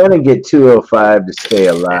 Are we going to get 205 to stay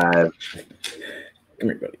alive? Come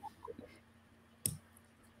here, buddy.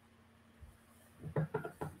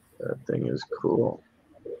 That thing is cool.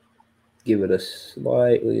 Give it a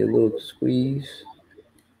little squeeze.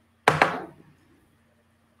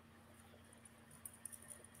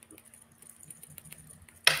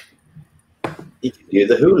 He can do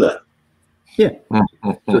the hula. Yeah.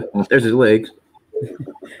 So there's his legs.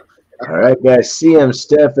 All right, guys. CM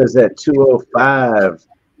Steph is at 205.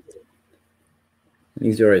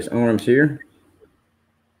 These are his arms here.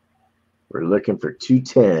 We're looking for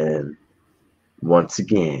 210 once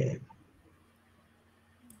again.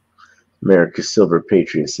 America's Silver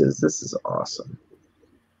Patriot says this is awesome.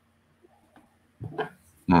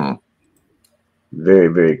 Very,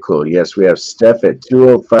 very cool. Yes, we have Steph at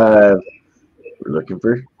 205. We're looking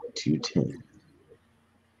for 210.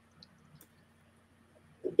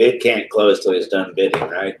 The bid can't close till he's done bidding,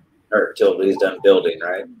 right? Or till he's done building,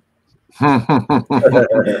 right?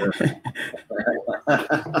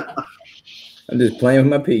 I'm just playing with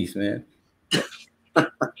my piece, man.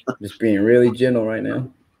 Just being really gentle right now.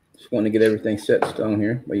 Just want to get everything set in stone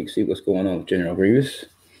here, but you can see what's going on with General Grievous.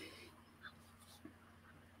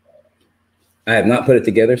 I have not put it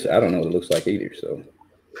together, so I don't know what it looks like either. So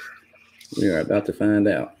we are about to find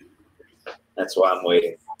out. That's why I'm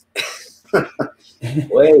waiting.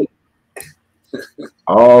 Wait.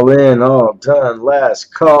 All in, all done.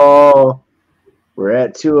 Last call. We're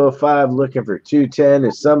at 205 looking for 210.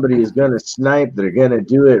 If somebody is going to snipe, they're going to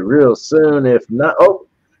do it real soon. If not, oh,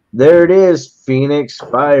 there it is. Phoenix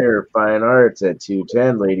Fire Fine Arts at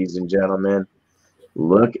 210, ladies and gentlemen.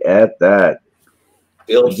 Look at that.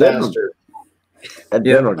 Build faster. At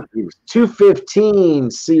General 215,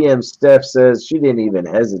 CM Steph says she didn't even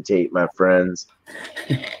hesitate, my friends.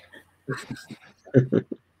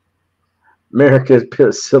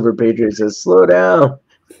 America's Silver Patriot says, slow down.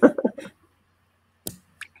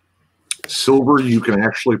 Silver you can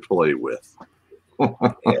actually play with.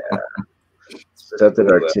 Yeah. Stuff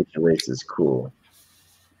that articulates is cool.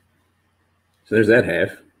 So there's that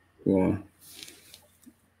half. Come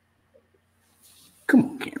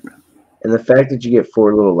on, camera. And the fact that you get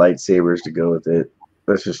 4 little lightsabers to go with it,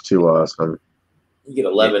 that's just too awesome. You get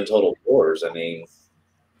 11 total pours. I mean,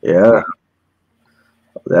 yeah,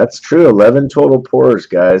 that's true. 11 total pours,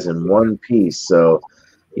 guys, in one piece. So,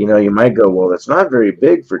 you know, you might go, well, that's not very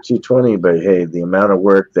big for 220, but hey, the amount of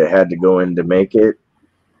work that had to go in to make it,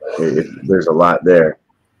 there's a lot there.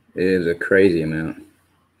 It is a crazy amount.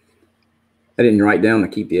 I didn't write down to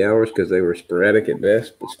keep the hours because they were sporadic at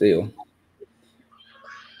best, but still.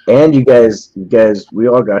 And you guys, we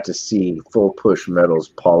all got to see Full Push Metal's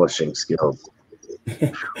polishing skills.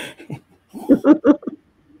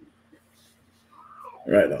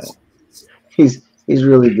 Right on. He's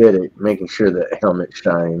really good at making sure that helmet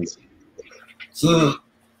shines. Got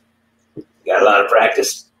a lot of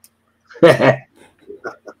practice.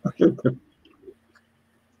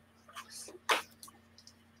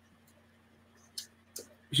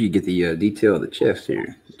 You get the detail of the chest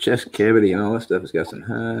here. The chest cavity and all that stuff has got some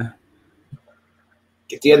high.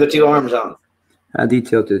 Get the other 2 arms on. High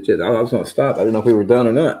detail to the chest. I was going to stop. I didn't know if we were done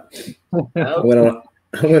or not. I went on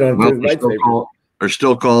they're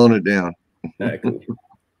still calling it down. Right, cool.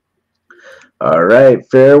 All right.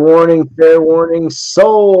 Fair warning.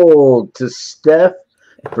 Sold to Steph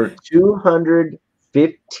for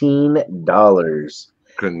 $215.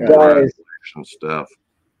 Congratulations, Steph.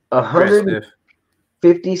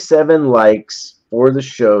 157 likes for the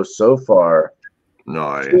show so far.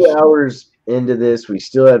 Nice. 2 hours into this, we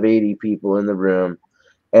still have 80 people in the room,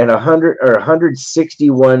 and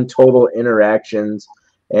 161 total interactions.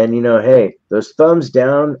 And you know, hey, those thumbs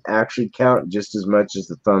down actually count just as much as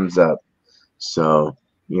the thumbs up. So,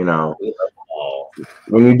 you know,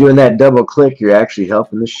 when you're doing that double click, you're actually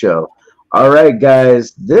helping the show. All right,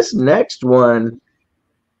 guys. This next one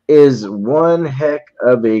is one heck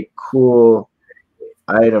of a cool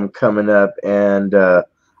item coming up, and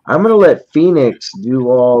I'm gonna let Phoenix do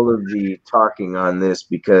all of the talking on this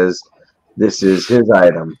because this is his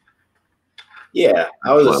item. Yeah,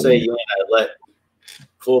 I was gonna say you want to let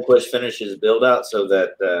Full Push finish his build out so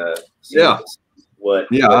that what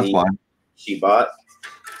that's fine. She bought.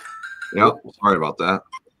 Yep. Sorry about that.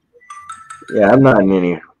 Yeah, I'm not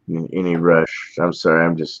in any rush. I'm sorry.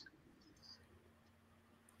 I'm just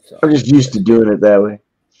used to doing it that way.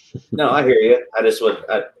 No, I hear you. I just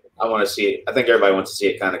I want to see it. I think everybody wants to see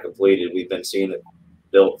it kind of completed. We've been seeing it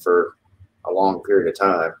built for a long period of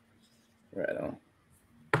time. Right on.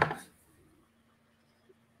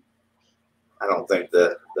 I don't think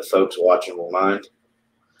the folks watching will mind.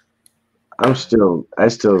 I still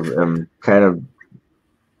am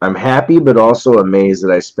I'm happy, but also amazed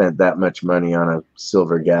that I spent that much money on a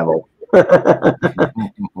silver gavel. That's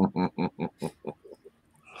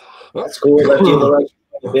cool that you look like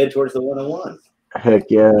you bid towards the 101. Heck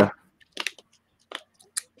yeah.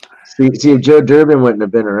 See, if Joe Durbin wouldn't have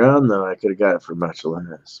been around, though, I could have got it for much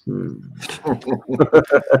less.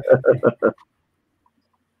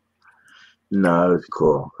 No, it was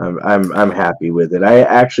cool. I'm happy with it. I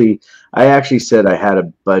actually said I had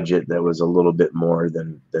a budget that was a little bit more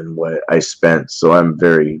than what I spent, so I'm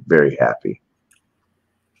very, very happy.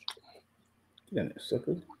 Yeah,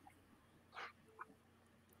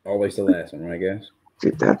 always the last one, right, guys?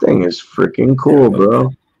 Dude, that thing is freaking cool, bro.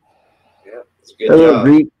 Yeah, it's a good job.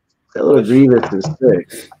 That little Grievous is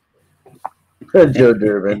sick. Joe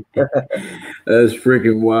Durbin. That's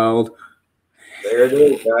freaking wild. There it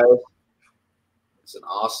is, guys. It's an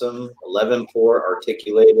awesome 11-port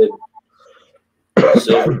articulated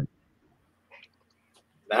silver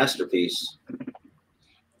masterpiece.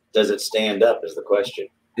 Does it stand up is the question.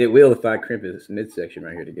 It will if I crimp his midsection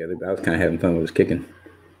right here together, but I was kind of having fun with his kicking.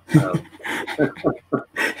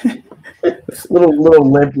 little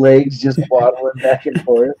limp legs just waddling back and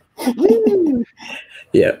forth.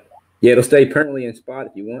 Yeah, it'll stay permanently in spot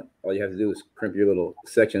if you want. All you have to do is crimp your little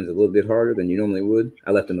sections a little bit harder than you normally would.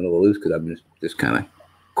 I left them a little loose because I've been just kind of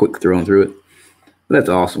quick throwing through it. But that's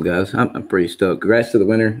awesome, guys. I'm pretty stoked. Congrats to the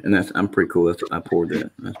winner, and I'm pretty cool. I poured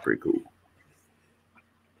that. That's pretty cool.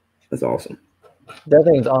 That's awesome. That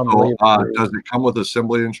thing's unbelievable. Does it come with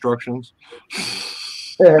assembly instructions?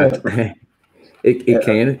 It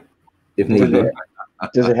can, if needed.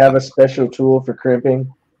 Does it have a special tool for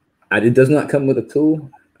crimping? It does not come with a tool.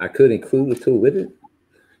 I could include a tool with it.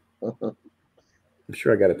 I'm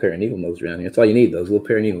sure I got a pair of needle nose around here. That's all you need, those little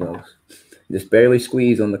pair of needle nose. Just barely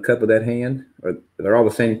squeeze on the cup of that hand. Or they're all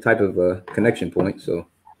the same type of connection point. So,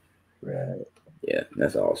 right. Yeah,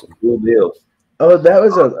 that's awesome. Cool deal. Oh, that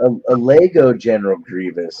was a Lego General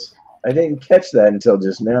Grievous. I didn't catch that until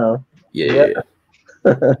just now. Yeah.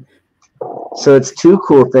 So it's two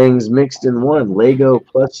cool things mixed in one: Lego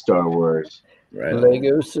plus Star Wars. Right.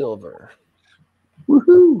 Lego Silver.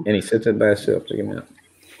 Woohoo! And he sits it by himself. Check him out.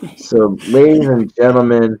 So, ladies and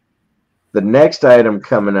gentlemen, the next item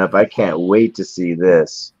coming up, I can't wait to see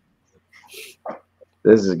this.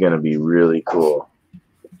 This is going to be really cool.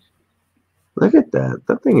 Look at that.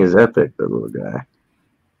 That thing is epic, that little guy.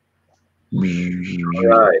 All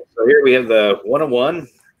right. So here we have the 101.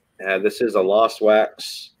 This is a Lost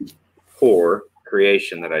Wax core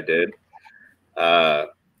creation that I did.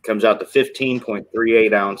 Comes out to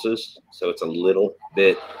 15.38 ounces. So it's a little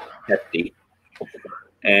bit hefty.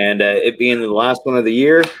 And it being the last one of the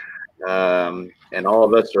year, and all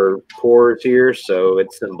of us are pours here, so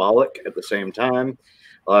it's symbolic at the same time.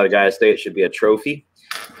 A lot of guys say it should be a trophy.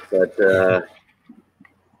 But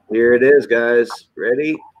here it is, guys.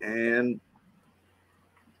 Ready? And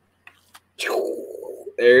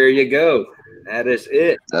there you go. That is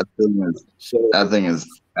it. That thing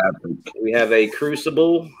is epic. We have a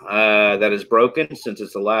crucible that is broken since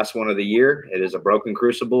it's the last one of the year. It is a broken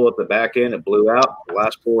crucible at the back end. It blew out. The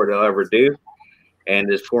last pour it'll ever do.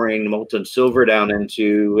 And is pouring molten silver down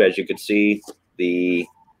into, as you can see, the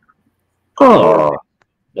below.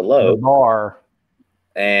 The bar.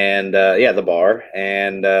 And the bar,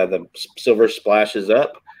 and the silver splashes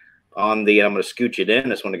up on the. I'm going to scooch it in.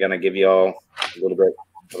 This one going to give you all a little bit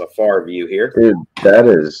of a far view here. Dude, that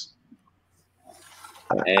is.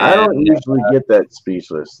 I don't usually get that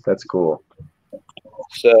speechless. That's cool.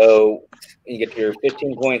 So you get your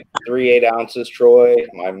 15.38 ounces, Troy.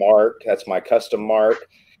 My mark. That's my custom mark.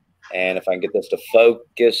 And if I can get this to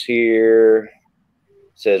focus here.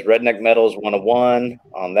 Says Redneck Metals 101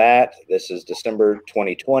 on that. This is December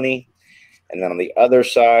 2020. And then on the other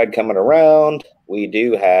side, coming around, we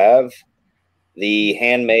do have the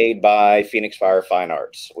Handmade by Phoenix Fire Fine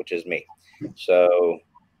Arts, which is me. So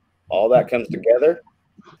all that comes together.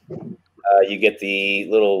 You get the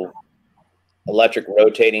little electric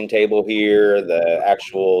rotating table here, the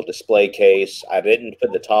actual display case. I didn't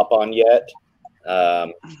put the top on yet.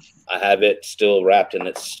 I have it still wrapped in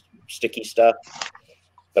its sticky stuff.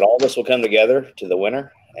 But all this will come together to the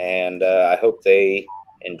winner, and I hope they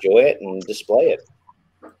enjoy it and display it.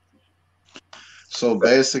 So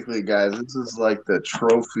basically, guys, this is like the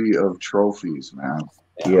trophy of trophies, man.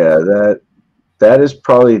 Yeah, that is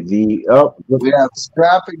probably the we have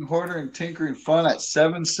Scrapping, Hoarder, and Tinkering Fun at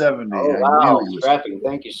 $770. Oh wow, Scrapping!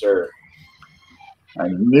 Thank you, sir. I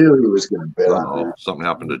knew he was going to bid on that. Something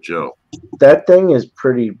happened to Joe. That thing is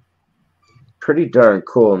pretty darn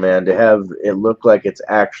cool, man. To have it look like it's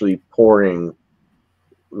actually pouring,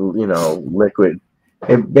 you know, liquid.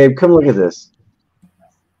 Hey, babe, come look at this.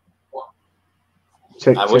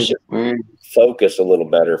 I wish it would focus a little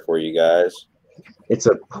better for you guys. It's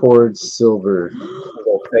a poured silver.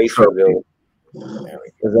 Trophy.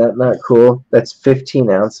 Is that not cool? That's 15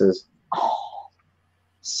 ounces.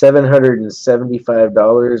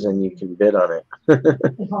 $775, and you can bid on it.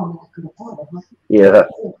 Yeah,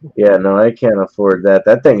 no, I can't afford that.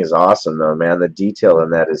 That thing is awesome, though, man. The detail in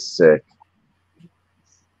that is sick.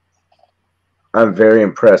 I'm very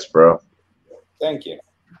impressed, bro. Thank you.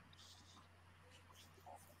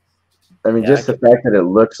 I mean, just the fact that it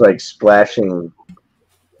looks like splashing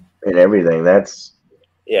and everything. That's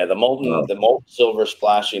the molten silver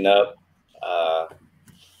splashing up,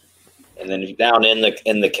 and then down in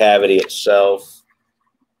the cavity itself.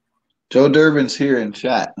 Joe Durbin's here in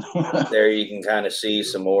chat. There you can kind of see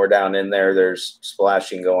some more down in there. There's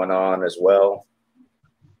splashing going on as well.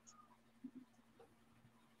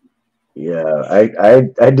 Yeah, I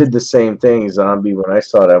did the same thing, Zombie. When I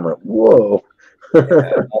saw it, I went, whoa.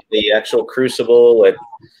 The actual crucible, let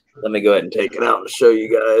me go ahead and take it out and show you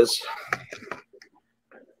guys.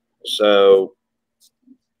 So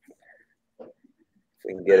if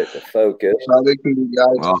we can get it to focus. Probably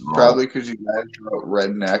because you guys wrote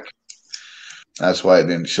redneck. That's why it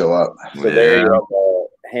didn't show up. So there you go.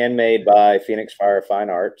 Handmade by Phoenix Fire Fine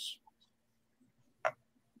Arts.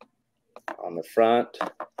 On the front,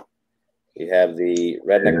 you have the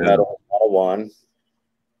Redneck Metal Model 1.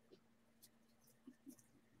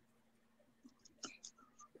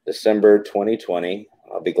 December 2020.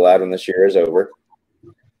 I'll be glad when this year is over.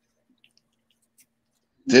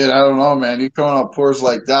 Dude, I don't know, man. You coming up pours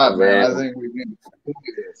like that, man. I think we need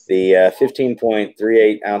the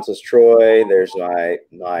 15.38 ounces Troy. There's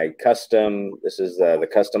my custom. This is the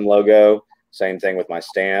custom logo. Same thing with my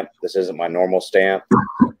stamp. This isn't my normal stamp.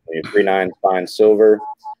 39 fine silver.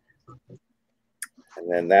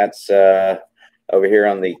 And then that's over here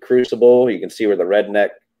on the crucible. You can see where the redneck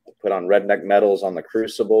put on redneck metals on the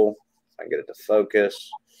crucible. If I can get it to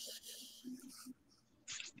focus.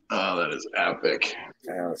 Oh, that is epic.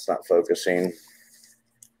 It's not focusing.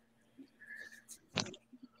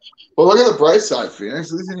 Well, look at the bright side,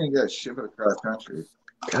 Phoenix. At least you didn't get ship it across country.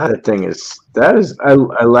 God,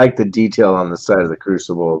 I like the detail on the side of the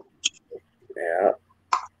crucible. Yeah.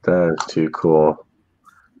 That is too cool.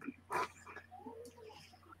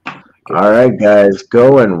 All right, guys,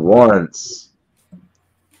 going once.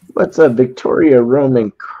 What's up, Victoria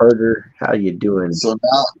Roman Carter? How you doing? So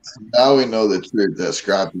now we know that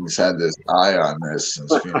Scrappy's had this eye on this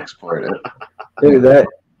since Phoenix poured it. Dude,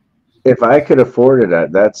 if I could afford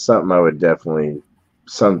it, that's something I would definitely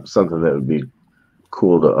something that would be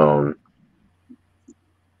cool to own.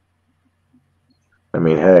 I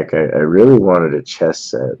mean, heck, I really wanted a chess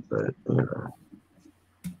set, but you know.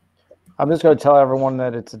 I'm just going to tell everyone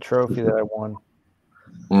that it's a trophy that I won.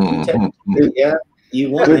 Yeah,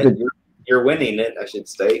 you won it. You're winning it, I should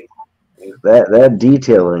say. That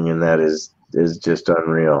detailing in that is just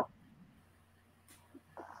unreal.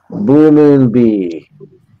 Blue Moon B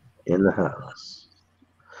in the house.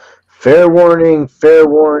 Fair warning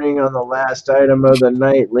on the last item of the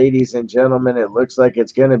night, ladies and gentlemen. It looks like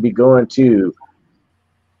it's going to be going to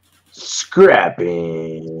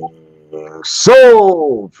Scrapping.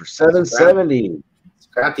 Sold for $770.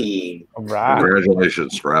 Scrappy. All right.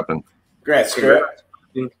 Congratulations, Scrapping. Congrats.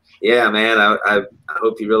 Yeah, man. I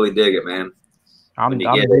hope you really dig it, man. I'm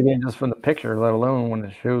digging just from the picture, let alone when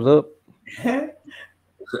it shows up.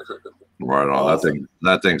 Right on.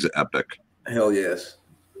 That thing's epic. Hell yes.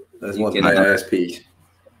 That's one nice piece.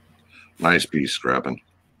 Nice piece, Scrapping.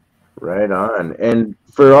 Right on. And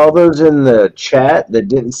for all those in the chat that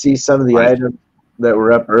didn't see some of the items that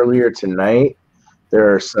were up earlier tonight,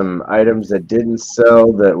 there are some items that didn't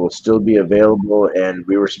sell that will still be available, and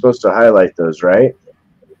we were supposed to highlight those, right?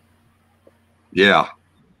 Yeah.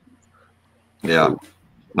 Yeah.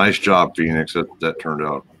 Nice job, Phoenix. That turned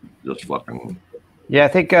out just fucking. Yeah, I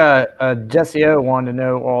think Jesse O wanted to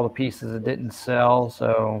know all the pieces that didn't sell.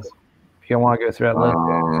 So if you want to go through that list.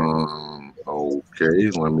 Okay,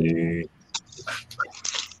 let me.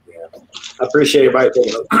 I appreciate everybody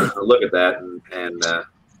taking a look at that, and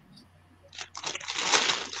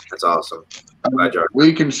that's awesome.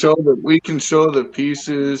 We can show the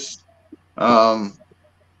pieces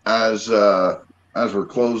as we're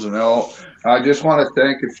closing out. I just want to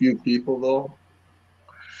thank a few people though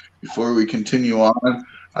before we continue on.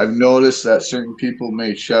 I've noticed that certain people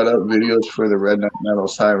made shout out videos for the Redneck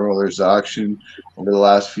Metals High Rollers auction over the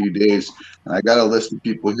last few days. And I got a list of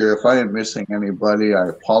people here. If I am missing anybody, I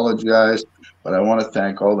apologize. But I want to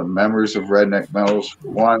thank all the members of Redneck Metals. For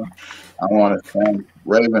one, I want to thank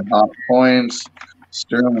Raven Hot Coins,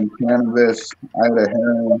 Sterling Cannabis, Ida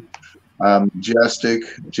Herring, Majestic,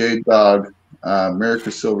 J-Dog,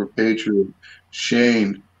 America Silver Patriot,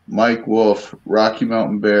 Shane, Mike Wolf, Rocky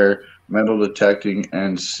Mountain Bear, Metal Detecting,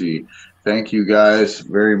 and C. Thank you guys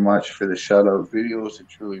very much for the shout out videos. It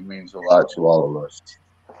truly means a lot to all of us.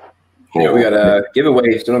 Cool. Yeah, we got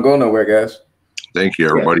giveaways. Don't go nowhere, guys. Thank you,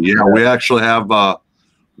 everybody. Yeah, we actually have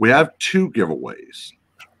two giveaways.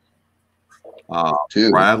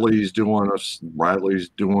 Bradley's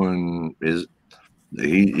doing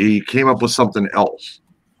he came up with something else.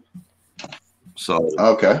 So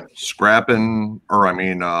okay,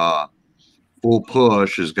 Full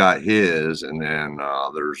Push has got his, and then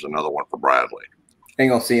there's another one for Bradley.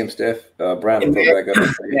 Ain't gonna see him, Steph. Brian, back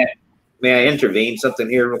up. May I intervene something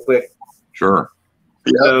here real quick? Sure.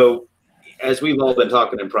 Yeah. So, as we've all been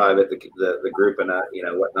talking in private, the group and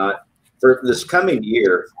whatnot, for this coming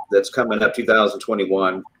year that's coming up,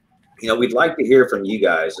 2021, we'd like to hear from you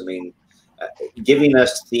guys. I mean, giving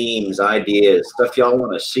us themes, ideas, stuff y'all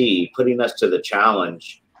want to see, putting us to the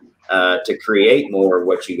challenge to create more of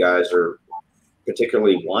what you guys are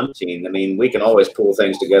particularly wanting. I mean, we can always pull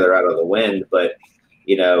things together out of the wind, but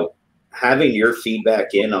having your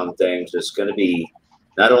feedback in on things is going to be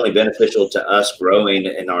not only beneficial to us growing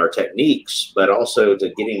in our techniques, but also to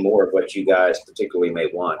getting more of what you guys particularly may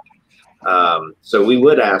want. So we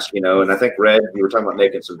would ask, and I think Red, you were talking about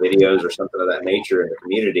making some videos or something of that nature in the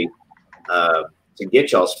community to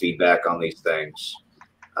get y'all's feedback on these things.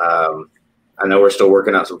 I know we're still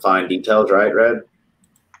working out some fine details, right, Red?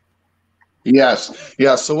 Yes.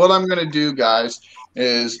 Yeah. So what I'm going to do, guys,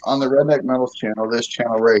 is on the Redneck Metals channel, this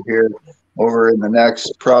channel right here, over in the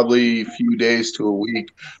next probably few days to a week,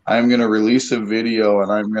 I'm going to release a video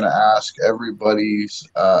and I'm going to ask everybody's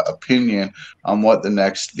opinion on what the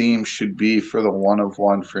next theme should be for the one of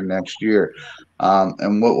one for next year.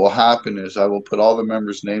 And what will happen is I will put all the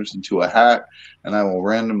members' names into a hat and I will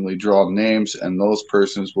randomly draw names, and those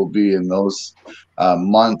persons will be in those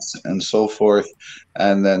months and so forth.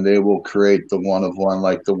 And then they will create the one of one,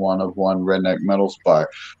 like the one of one Redneck Metals bar.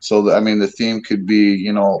 So, the theme could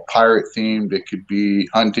be, pirate themed. It could be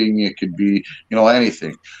hunting. It could be,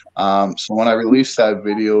 anything. So when I release that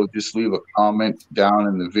video, just leave a comment down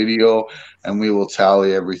in the video and we will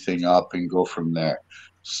tally everything up and go from there.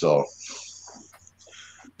 So.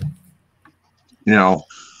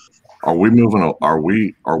 Are we moving? Are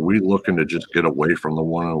we looking to just get away from the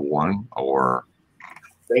 101, or?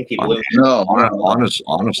 Thank you. No.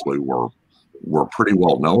 Honestly, we're pretty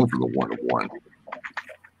well known for the 101.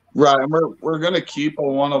 Right, and we're going to keep a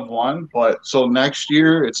one of one, but so next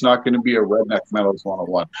year it's not going to be a Redneck Metals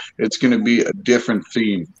 101. It's going to be a different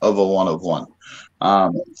theme of a one of one.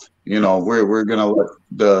 We're going to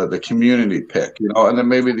let the community pick, and then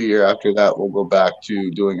maybe the year after that we'll go back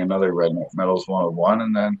to doing another Redneck Metals 101,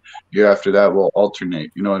 and then year after that we'll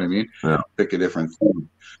alternate. You know what I mean? Yeah. Pick a different theme.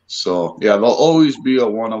 So yeah, there'll always be a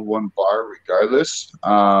one of one bar regardless.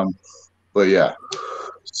 But yeah,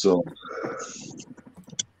 so.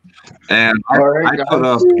 And I put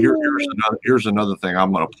up here's another thing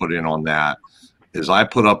I'm going to put in on that is I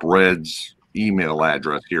put up Red's email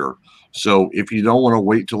address here. So if you don't want to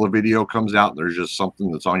wait till a video comes out, there's just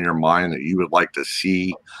something that's on your mind that you would like to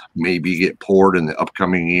see maybe get poured in the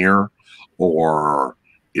upcoming year, or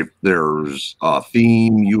if there's a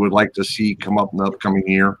theme you would like to see come up in the upcoming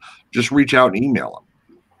year, just reach out and email them.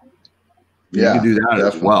 You can do that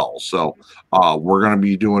definitely as well. So we're going to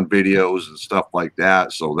be doing videos and stuff like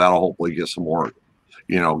that. So that'll hopefully get some more,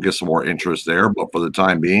 get some more interest there. But for the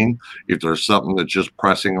time being, if there's something that's just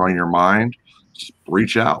pressing on your mind, just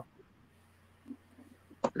reach out.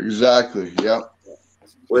 Exactly. Yep.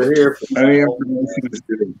 We're here for any information is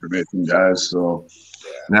good information, guys. So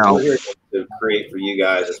now we're here to create for you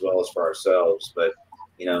guys as well as for ourselves. But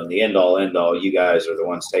in the end all, you guys are the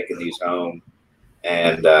ones taking these home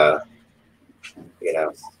And, you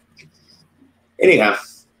know, anyhow.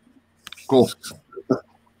 Cool.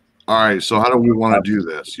 All right. So how do we want to do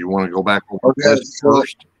this? You want to go back over this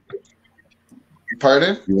first?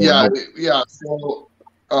 Pardon? Yeah. So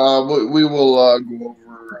we will go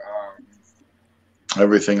over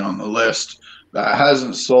everything on the list that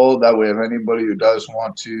hasn't sold. That way, if anybody who does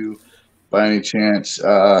want to, by any chance,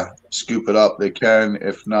 scoop it up, they can.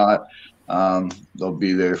 If not, they'll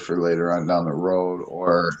be there for later on down the road,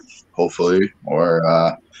 or hopefully, or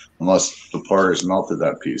unless the par has melted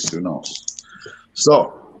that piece, who knows?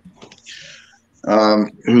 So,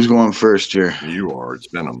 who's going first here? You are. It's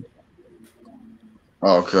Venom.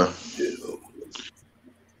 Oh, okay.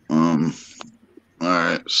 All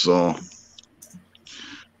right. So,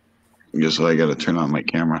 I guess I got to turn on my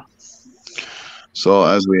camera. So,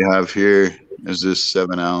 as we have here is this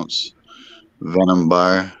 7-ounce Venom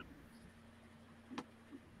bar.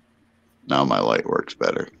 Now my light works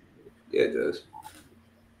better. Yeah, it does.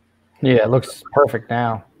 Yeah, it looks perfect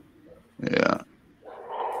now. Yeah.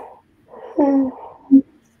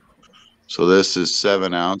 So this is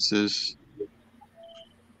 7 ounces.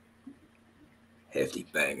 Hefty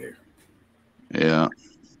banger. Yeah.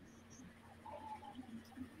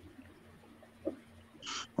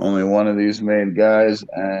 Only one of these made, guys,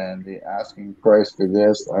 and the asking price for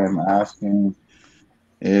this, I'm asking,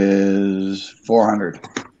 is $400.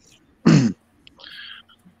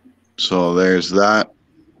 So there's that,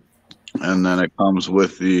 and then it comes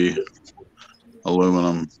with the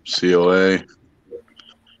aluminum COA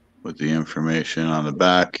with the information on the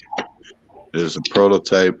back. It is a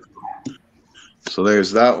prototype. So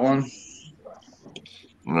there's that one.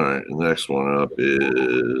 All right, the next one up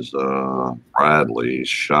is Bradley's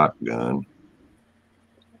shotgun.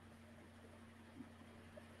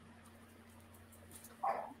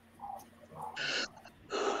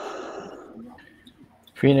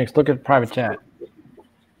 Phoenix, look at private chat.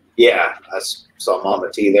 Yeah, I saw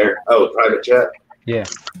Mama T there. Oh, private chat? Yeah.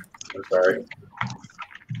 I'm sorry.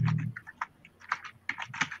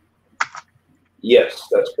 Yes,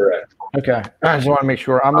 that's correct. Okay. I just want to make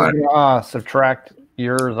sure. I'm just going to subtract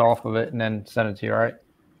yours off of it and then send it to you, all right?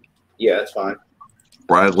 Yeah, that's fine.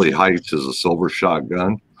 Bradley Heights is a silver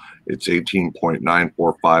shotgun. It's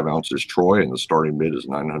 18.945 ounces Troy, and the starting bid is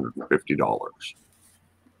 $950.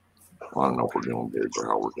 I don't know if we're doing bids or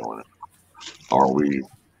how we're doing it. How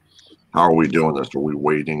are we doing this? Are we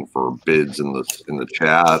waiting for bids in the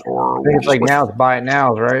chat, or I think it's like now, it's buy it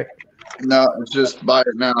now, right? No, it's just buy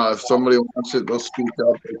it now. If somebody wants it, they'll speak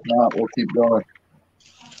up. If not, we'll keep going.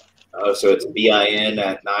 So it's BIN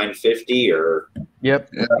at $950, or? Yep.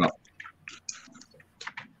 Yeah.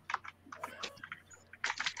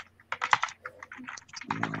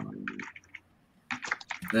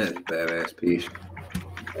 That's a badass piece.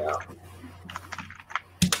 Yeah.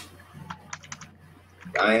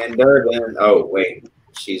 Diane Durban. Oh, wait.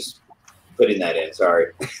 She's putting that in.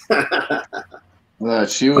 Sorry.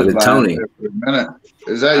 She was Tony. For a minute.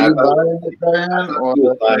 Is that you buying it, Diane? Or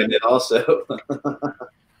you buying it also?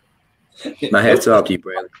 My hat's off to you,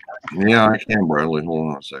 Bradley. Yeah, I can, Bradley.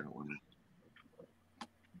 Hold on a second.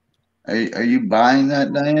 Are you buying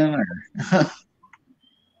that, Diane? Or?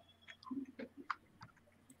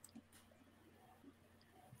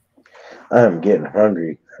 I'm getting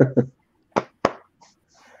hungry.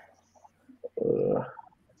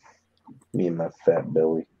 Me and my fat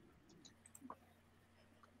belly.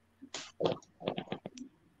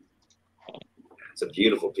 It's a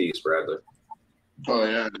beautiful piece, Bradley. Oh,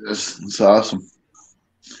 yeah, it's awesome.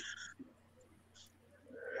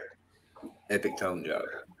 Epic tone job.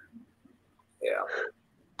 Yeah.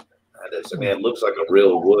 That is. I mean, it looks like a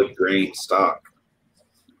real wood grain stock.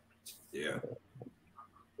 Yeah.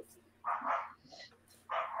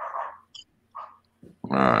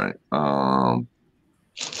 All right.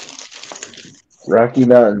 Rocky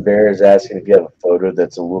Mountain Bear is asking if you have a photo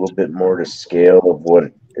that's a little bit more to scale of what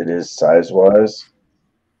it is size-wise.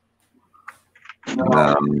 I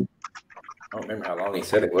don't remember how long he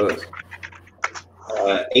said it was.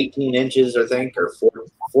 18 inches, I think, or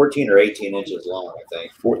 14 or 18 inches long, I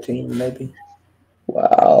think. 14, maybe.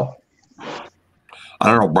 Wow. I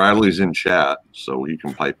don't know. Bradley's in chat, so he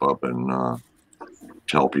can pipe up and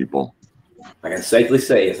tell people. I can safely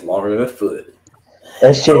say it's longer than a foot.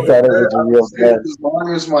 That shit thought it was a real gun. As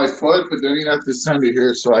long as my foot, but then you have to send it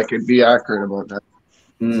here so I can be accurate about that.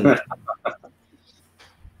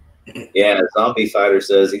 Yeah, Zombie Fighter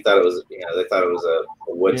says he thought it was, they thought it was a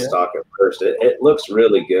wood stock at first. It looks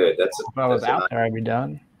really good. If I was out there, I'd be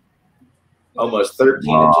done. Almost 13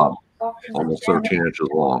 inches. Almost 13 inches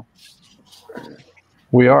long.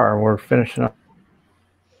 We are. We're finishing up.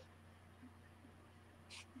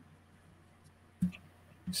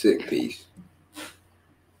 Sick piece.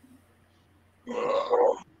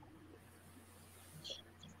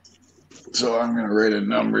 So I'm gonna write a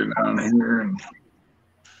number down here and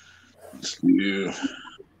let's do.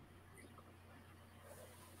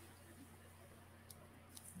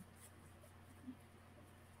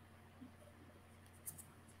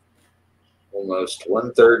 Almost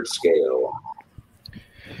 1/3 scale.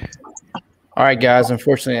 All right, guys.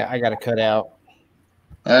 Unfortunately, I got to cut out.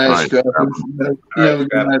 All right, Scrappy.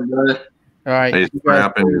 All right, hey,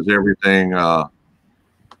 Scrappy, is everything?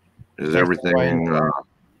 Is everything?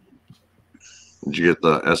 Did you get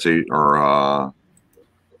the S8 or?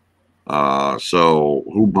 So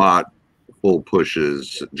who bought Full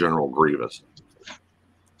Push's General Grievous?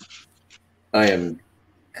 I am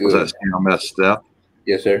Was good. that CMS Steph?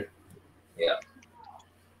 Yes, sir. Yeah.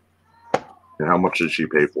 And how much did she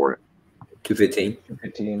pay for it? $215.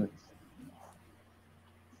 15.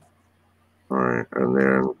 All right, and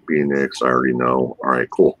then Phoenix, I already know. All right,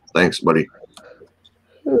 cool. Thanks, buddy.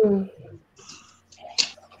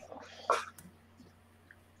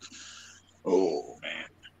 Oh man.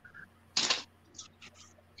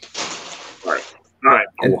 All right,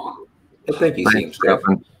 cool. Thank you, Thanks, Steph.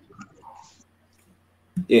 Stephen.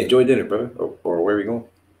 Yeah, enjoy dinner, brother. Or where are we going?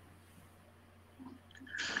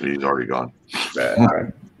 He's already gone. All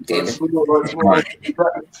right. Damn it. Is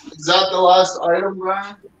that the last item,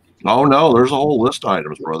 Brian? Oh no, there's a whole list of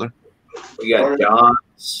items, brother. We got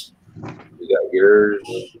John's. We got yours.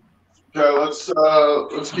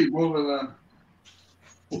 Okay, let's keep moving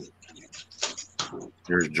then.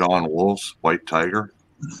 Here's John Wolf's White Tiger.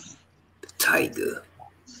 Tiger.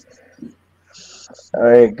 All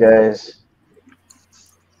right, guys.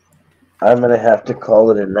 I'm going to have to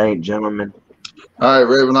call it a night, gentlemen. All right,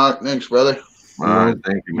 Ravenlock, thanks, brother. All right,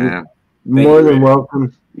 thank you, man. More than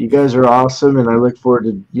welcome. You guys are awesome, and I look forward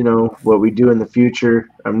to, you know, what we do in the future.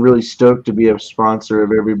 I'm really stoked to be a sponsor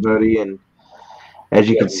of everybody, and as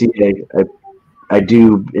you can see, I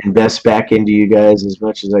do invest back into you guys as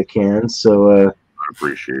much as I can, so I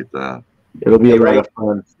appreciate that. it'll be a lot of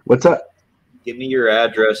fun. What's up? Give me your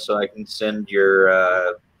address so I can send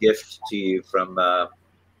your gift to you from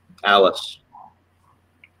Alice.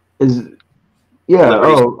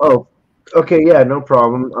 Okay, yeah, no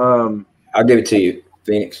problem. I'll give it to you,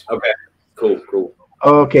 Phoenix. Okay, cool.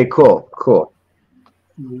 Okay, cool.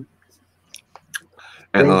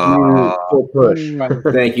 And Thank you, Full Push.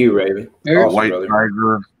 Thank you, Raven.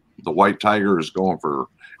 The White Tiger is going for,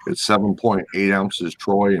 it's 7.8 ounces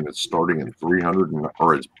Troy, and it's starting at its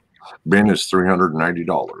bin is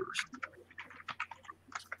 $390.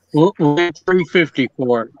 We'll get $350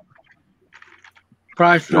 for it.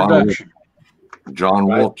 Price reduction. John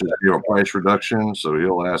Wolf just gave a price reduction, so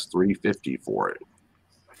he'll ask $350 for it.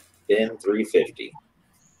 Bin $350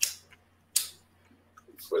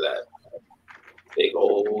 for that big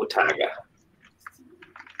old tiger.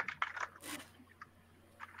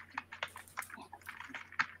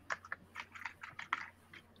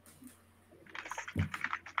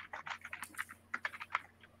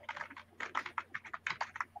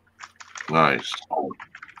 Nice. All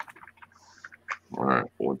right,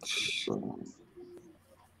 what's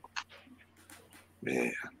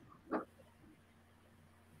man?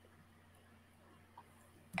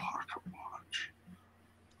 Pocket watch.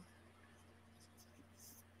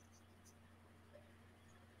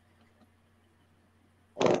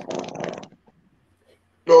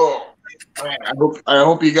 Oh, man, I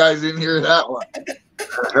hope you guys didn't hear that one. I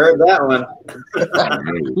heard that one.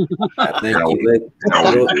 I think you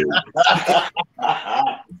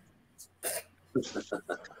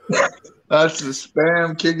That's the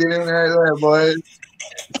spam kicking in right there, boys.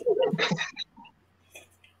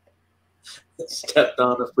 Stepped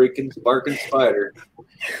on a freaking sparking spider.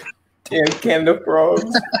 Damn Canada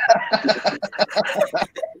frogs.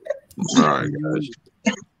 All right, guys.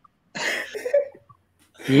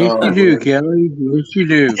 Yes, you do, Kelly. Yes, you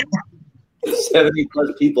do. 70 plus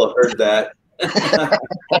people heard that.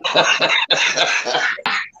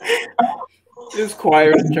 It's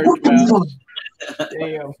choir in church mouse.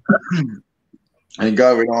 Damn. Thank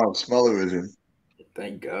God we don't have smell-o-vision.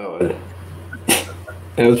 Thank God.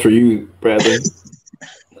 That was for you, Bradley.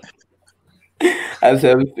 I just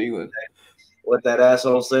have a feeling. What that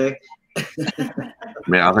asshole say?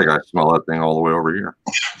 Man, I think I smell that thing all the way over here.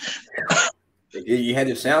 You had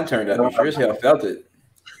your sound turned up. You sure as hell felt it.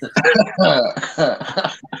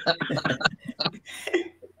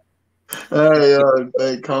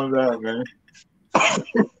 Hey, calm down, man.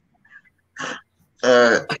 Is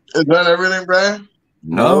that everything, Brian?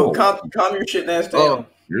 No. Calm your shit ass down.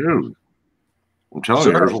 Dude. I'm telling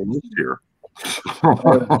you, there's a list here.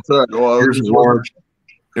 Sorry, well, Here's George.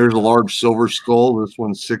 There's a large silver skull. This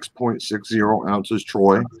one's 6.60 ounces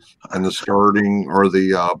Troy, and the starting or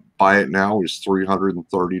the buy it now is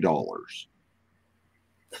 $330.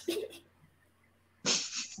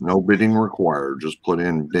 No bidding required. Just put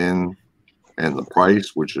in bin and the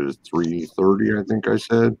price, which is $330. I think I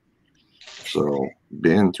said. So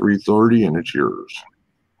bin $330, and it's yours.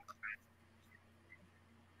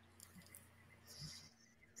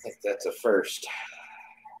 I think that's a first.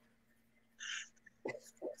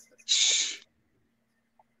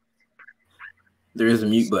 There is a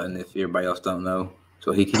mute button if everybody else don't know.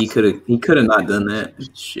 So he could have not done that.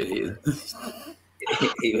 Shit.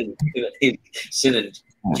 He sending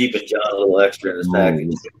Jeep and John a little extra in his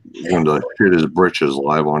package. He's going to hit his britches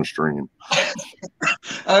live on stream.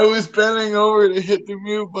 I was bending over to hit the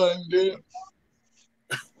mute button, dude.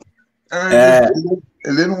 I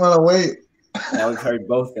didn't want to wait. Now we've heard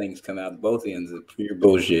both things come out, both ends of pure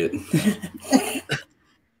bullshit.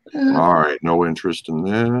 All right, no interest in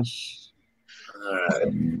this. All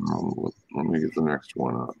right. Let me get the next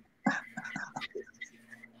one up.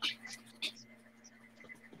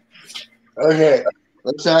 Okay,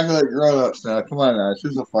 let's act like grown-ups now. Come on now,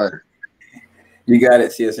 choose a fighter. You got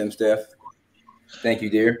it, CSM Steph. Thank you,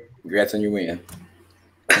 dear. Congrats on your win.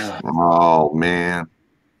 Oh man,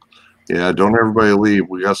 yeah. Don't everybody leave.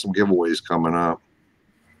 We got some giveaways coming up.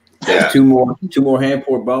 Yeah. Two more hand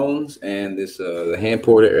poured bones, and this the hand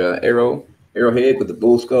poured arrowhead with the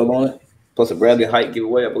bull skull on it, plus a Bradley Height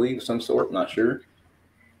giveaway, I believe, of some sort. Not sure.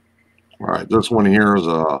 All right, this one here is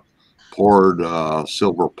a poured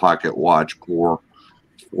silver pocket watch pour,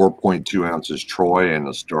 4.2 ounces Troy, and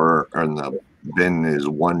the bin is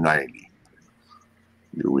 $190.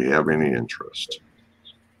 Do we have any interest?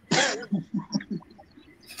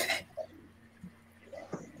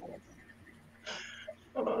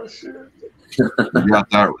 Oh shit! You got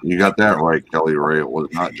that right, Kelly Ray. It was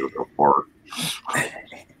not just a fart. It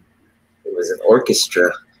was an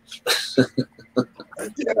orchestra. I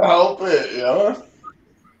can't help it, you know.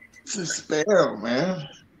 It's a spam, man.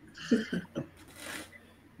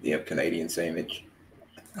 Yep, Canadian sandwich.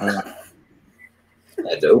 I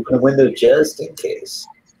had to open a window just in case.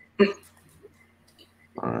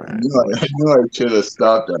 All right. I knew I should have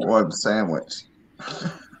stopped at one sandwich.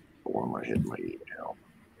 Or am I hitting my email?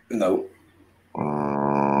 No.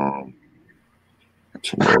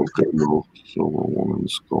 Silver woman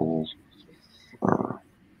skull.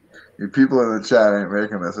 You people in the chat ain't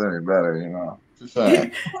making us any better, you know. Just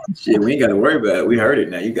saying. Shit, we ain't got to worry about it. We heard it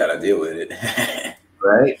now. You got to deal with it.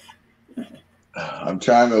 Right? I'm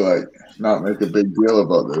trying to not make a big deal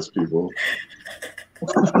about this, people.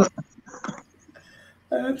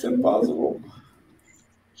 That's impossible.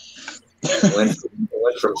 Went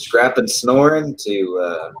from scrapping snoring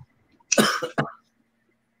to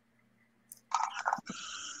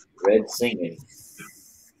red singing.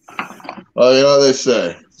 Well, you know what they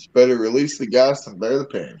say. It's better release the gas than bear the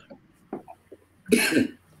pain.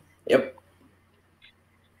 Yep.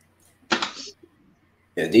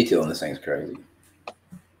 Yeah, the detail on this thing's crazy.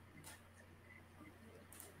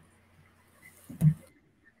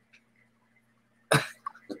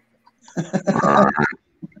 All right.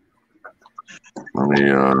 Let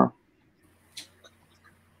me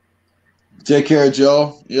take care,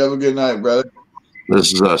 Joe. You have a good night, brother.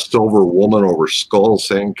 This is a silver woman over skull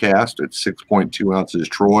sandcast. It's 6.2 ounces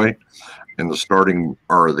Troy, and the starting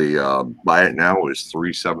or the buy it now is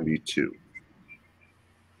 $372.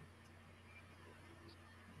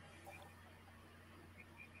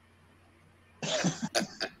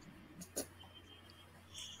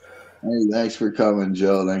 Hey, thanks for coming,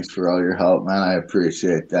 Joe. Thanks for all your help, man. I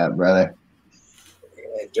appreciate that, brother.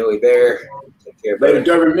 Yeah, Joey Bear. Take care, later,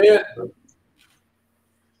 government.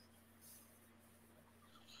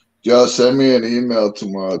 Joe, send me an email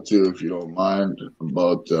tomorrow too, if you don't mind,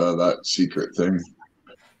 about that secret thing.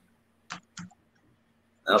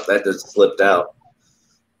 Oh, that just slipped out.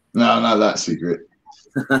 No, not that secret.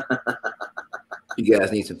 You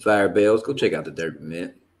guys need some fire bells? Go check out the Derby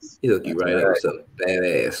Mint. He'll hook you right up with something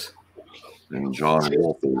badass. And John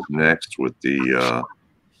Wolf is next with the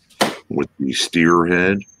steer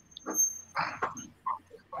head.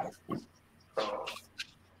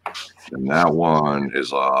 And that one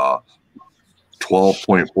is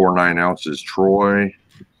 12.49 ounces Troy.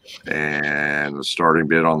 And the starting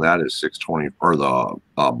bid on that is $620, or the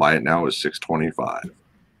buy it now is $625. I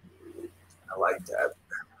like that.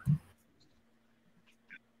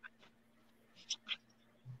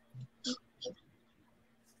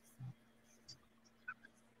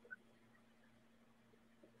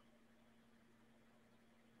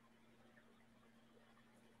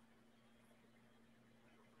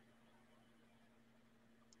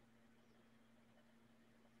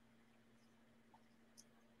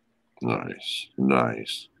 Nice,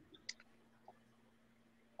 nice.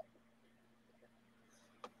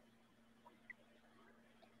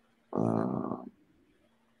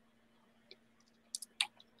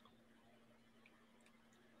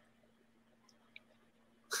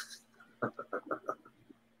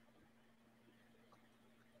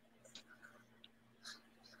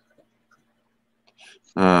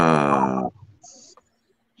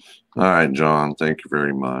 All right, John. Thank you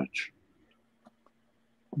very much.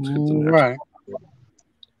 All right.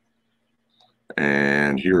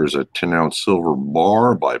 And here's a 10-ounce silver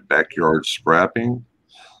bar by Backyard Scrapping.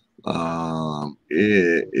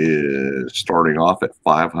 It is starting off at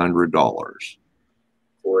 $500.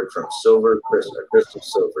 Poured from silver, crystal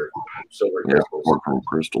silver. Silver yeah, crystals. poured from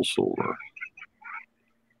crystal silver.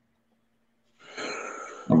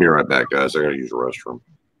 I'll be right back, guys. I gotta use the restroom.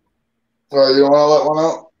 You don't want to let one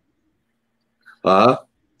out?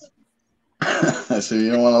 So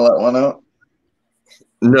you don't want to let one out?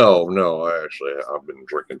 No. I've been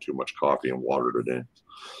drinking too much coffee and water today.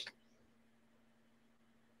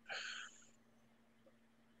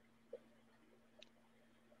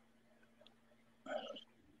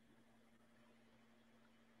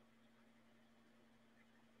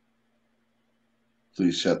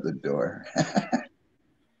 Please shut the door.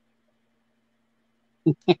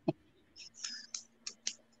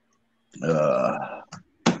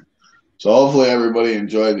 So hopefully everybody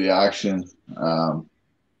enjoyed the action.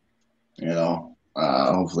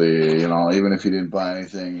 Hopefully, even if you didn't buy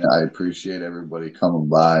anything, I appreciate everybody coming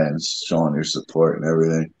by and showing your support and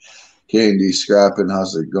everything. K&D Scrapping,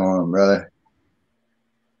 how's it going, brother?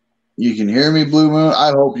 You can hear me, Blue Moon?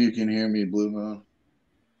 I hope you can hear me, Blue Moon.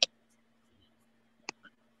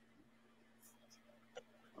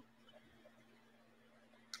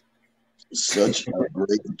 Such a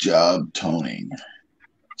great job toning.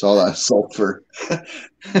 It's all that sulfur. That's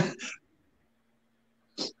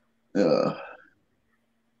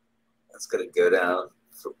going to go down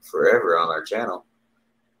forever on our channel.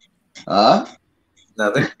 Huh?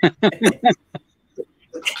 Nothing.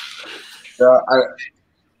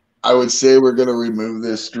 I would say we're going to remove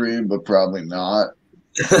this stream, but probably not.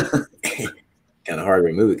 Kind of hard to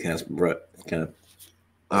remove it. Kind of.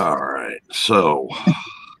 All right. So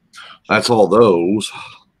that's all those.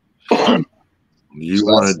 Do you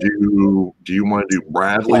want to do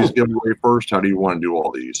Bradley's giveaway first? How do you want to do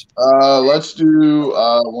all these? Let's do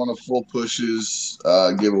one of Full Push's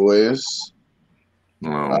giveaways.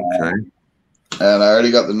 Okay. And I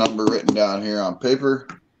already got the number written down here on paper.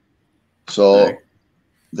 So right.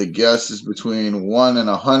 The guess is between 1 and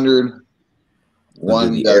 100.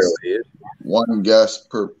 One guess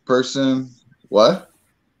per person. What?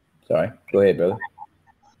 Sorry. Go ahead, brother.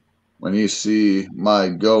 When you see my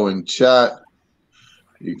go in chat,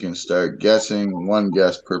 you can start guessing. One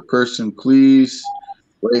guess per person, please.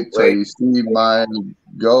 Wait till you see my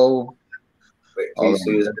go.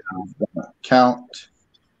 Count.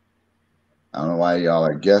 I don't know why y'all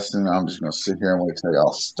are guessing. I'm just going to sit here and wait till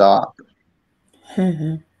y'all stop.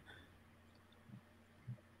 There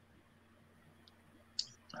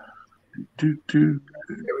we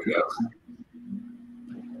go.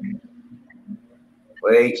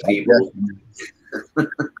 Wait, people.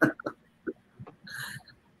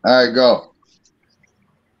 All right, go.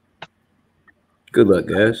 Good luck,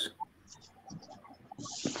 guys.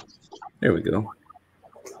 There we go.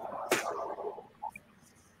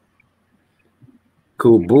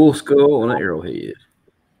 Cool bull skull on an arrowhead.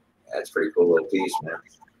 That's a pretty cool little piece, man.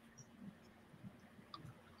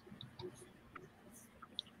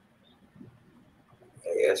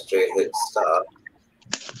 ASJ hit stop.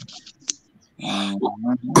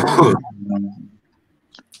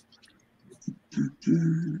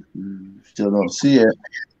 Still don't see it.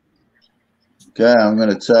 Okay, I'm going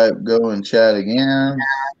to type go in chat again.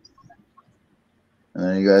 And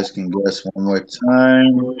then you guys can guess one more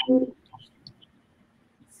time.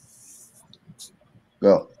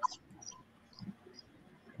 Go.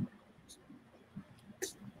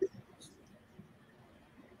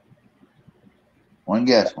 One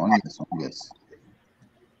guess. Come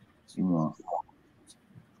on.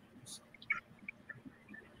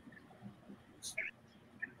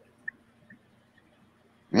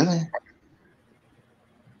 Really? I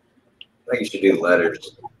think you should do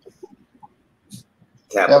letters.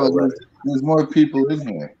 Capital letters. There's more people in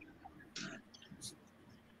here.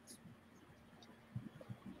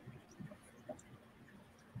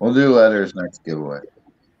 We'll do letters next giveaway.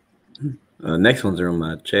 Next ones are on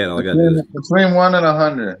my channel. I got to do between 1 and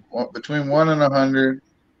 100. Between 1 and 100.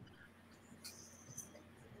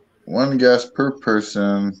 One guess per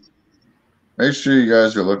person. Make sure you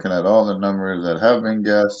guys are looking at all the numbers that have been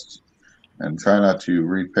guessed. and try not to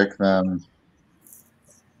repick them.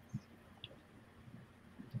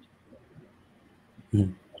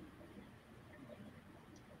 You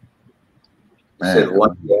said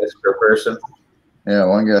one guess per person? Yeah,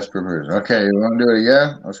 one guess per person. Okay, you want to do it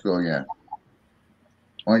again? Let's go again.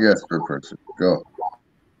 One guess per person. Go.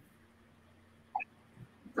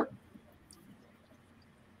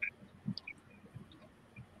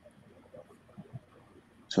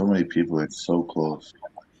 So many people, it's so close.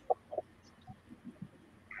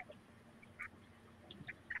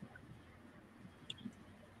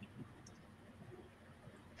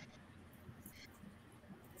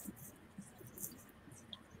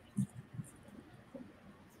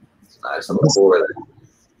 Nice little board.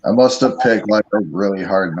 I must have picked like a really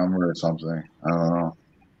hard number or something. I don't know.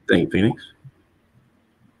 Thank you, Phoenix.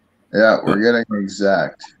 Yeah, we're getting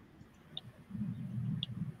exact.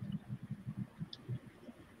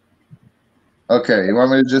 Okay, you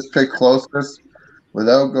want me to just pick closest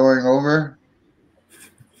without going over?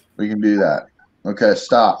 We can do that. Okay,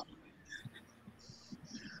 stop.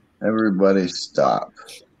 Everybody stop.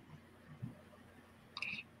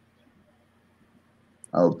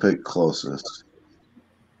 I'll pick closest.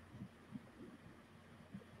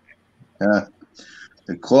 Yeah.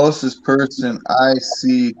 The closest person I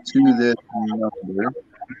see to this number.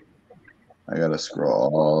 I gotta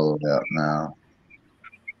scroll all the way up now.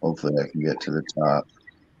 Hopefully I can get to the top.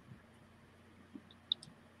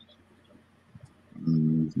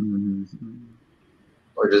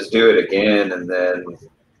 Or just do it again, and then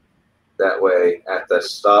that way at the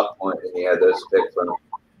stop point, and you had those to pick from.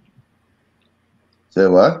 Say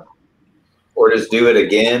what? Or just do it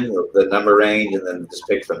again, the number range, and then just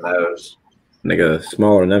pick from those. Make a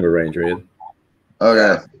smaller number range, Red.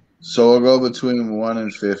 Okay, so we'll go between 1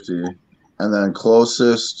 and 50, and then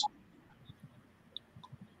closest.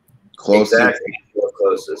 Exactly,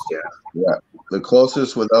 closest, yeah. Yeah, the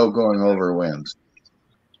closest without going over wins.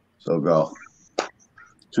 So go.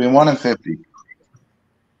 Between 1 and 50.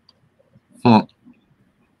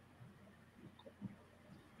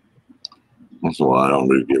 That's why I don't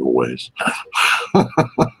do giveaways.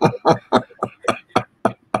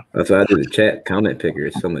 That's why I do the chat comment picker.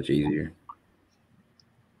 It's so much easier.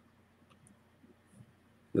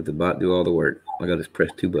 Let the bot do all the work. I got to just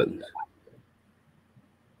press 2 buttons.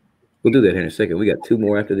 We'll do that here in a second. We got 2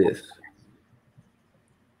 more after this.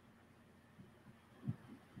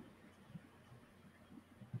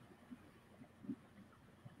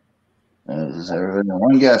 Is everybody?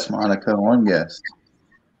 One guess, Monica. One guess.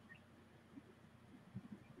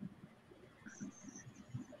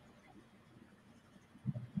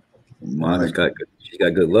 Monica's she's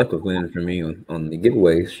got good luck with winning for me on the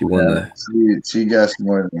giveaways. She won she guessed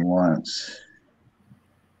more than once.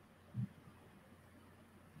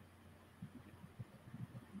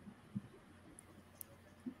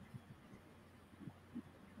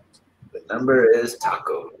 The number is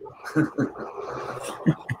Taco.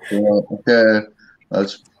 Well, okay,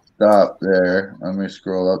 let's stop there. Let me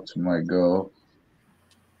scroll up to my go.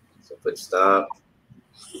 So put stop.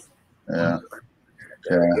 Yeah.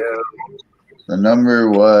 Okay. The number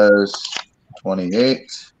was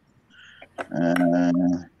 28.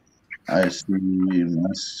 And I see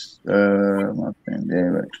my friend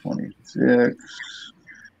Dave at 26.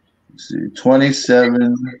 Let's see,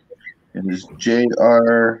 27 is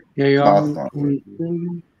J.R.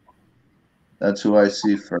 Hawthorne. That's who I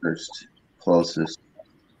see first, closest.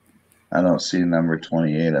 I don't see number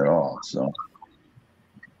 28 at all. So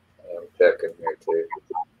I'm checking here too.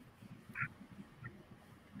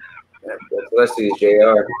 Let's see,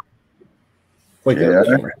 JR.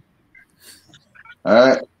 JR. All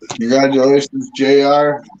right. Congratulations,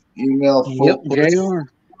 JR. Email full push. JR.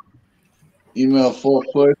 Email full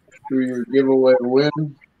push for your giveaway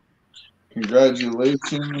win.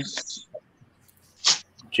 Congratulations.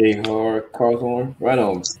 J.R. Hawthorne. Right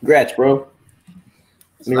on. Congrats, bro.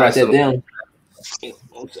 Let me write that down.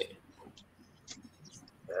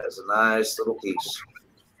 That's a nice little piece.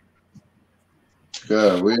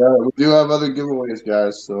 Good. We do have other giveaways,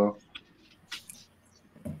 guys. So,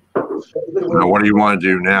 now, what do you want to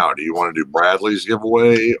do now? Do you want to do Bradley's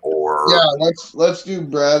giveaway or? Yeah, let's do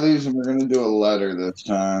Bradley's, and we're gonna do a letter this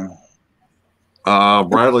time.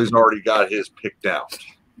 Bradley's already got his picked out.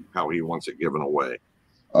 How he wants it given away.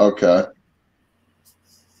 Okay.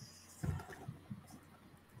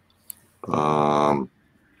 Of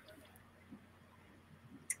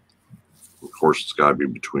course, it's got to be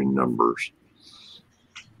between numbers.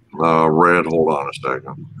 Red, hold on a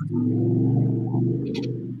second.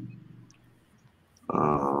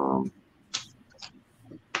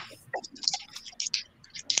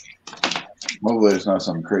 Hopefully it's not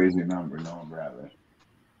some crazy number, no, Bradley.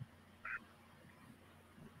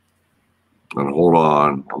 And hold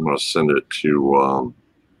on, I'm going to send it to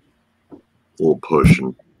Little Push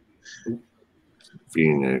and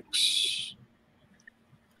Phoenix.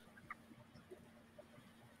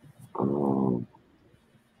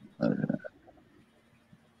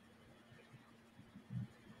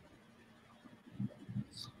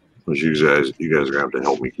 You guys are gonna have to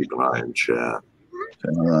help me keep an eye in chat.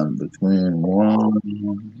 Between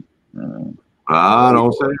one.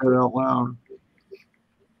 Don't say it out loud.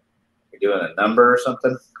 You're doing a number or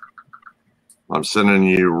something? I'm sending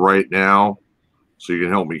you right now, so you can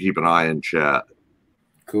help me keep an eye in chat.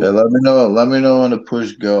 Cool. Yeah, let me know. Let me know when to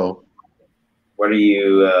push go. What are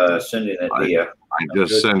you sending it via? I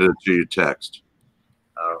just send it to you text.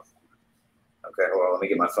 Oh. Okay. Well, let me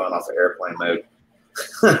get my phone off of airplane mode.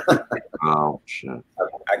 Oh shit!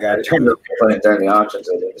 I got to turn the airplane during the auction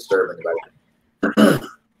so it didn't disturb anybody.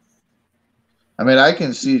 I mean, I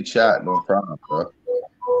can see chat, no problem, bro.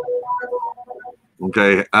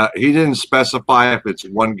 Okay, he didn't specify if it's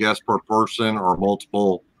one guess per person or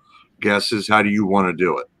multiple guesses. How do you want to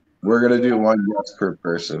do it? We're gonna do one guess per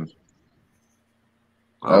person.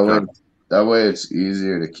 Okay. That way it's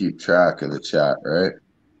easier to keep track of the chat, right?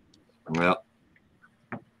 Yeah.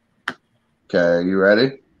 Okay, you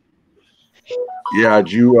ready? Yeah,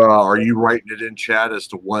 are you writing it in chat as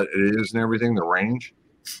to what it is and everything, the range?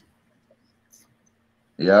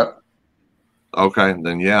 Yep. Okay,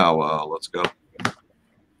 then yeah, let's go.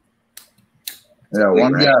 Yeah,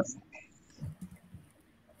 one guess.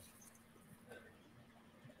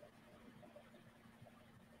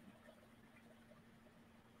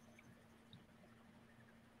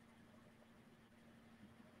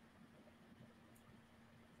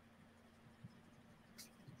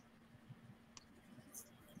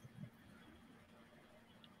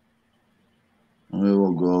 We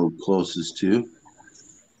will go closest to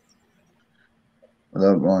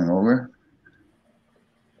without going over.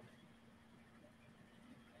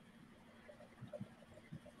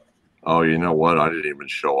 Oh, you know what? I didn't even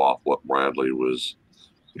show off what Bradley was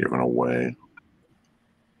giving away.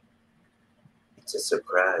 It's a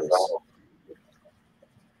surprise.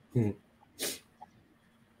 Is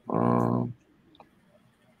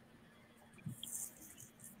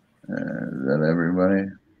that everybody?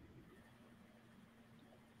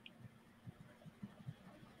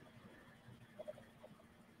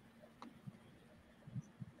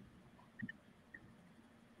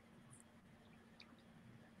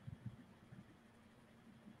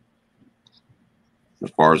 As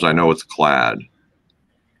far as I know, it's clad.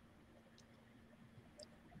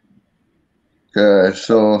 Okay,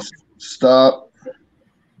 so stop.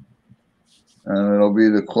 And it'll be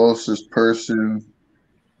the closest person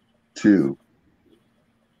to.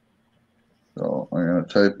 So I'm going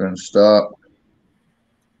to type in stop.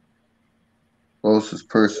 Closest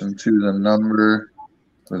person to the number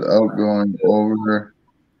without going over.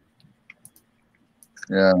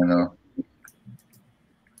 Yeah, I know.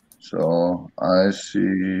 So I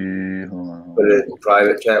see. Hold on. Put it in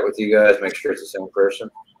private chat with you guys. Make sure it's the same person.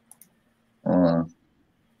 Hold on.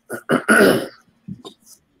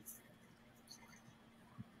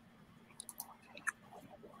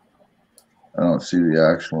 I don't see the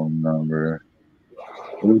actual number.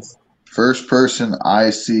 First person I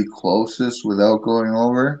see closest without going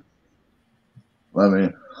over. Let me.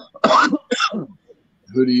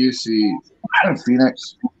 Who do you see?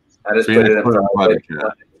 Phoenix. I just put it in private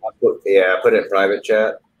chat. I put it in private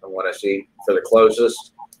chat on what I see for the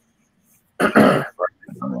closest. Let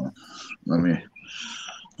me.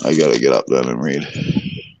 I gotta get up then and read.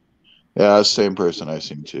 Yeah, same person I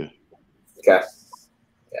seen too. Okay.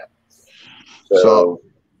 Yeah. So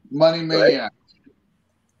Money Maniac.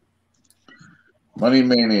 Money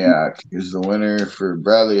Maniac is the winner for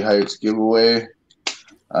Bradley Heights giveaway.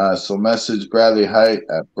 So message Bradley Height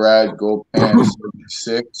at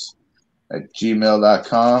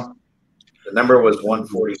bradgopan76@gmail.com. The number was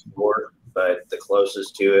 144, but the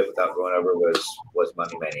closest to it without going over was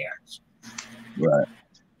Money Maniacs. Right.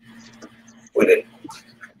 We did.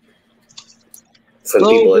 For the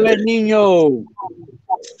people that did. Nino.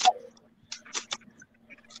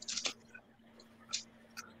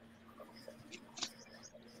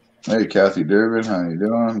 Hey, Kathy Durbin, how you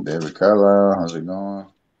doing? David Carlisle, how's it going?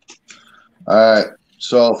 All right,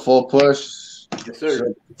 so full push. Yes,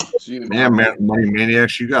 sir. Man, Money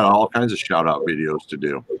Maniacs, you got all kinds of shout out videos to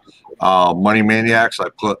do. Money Maniacs, I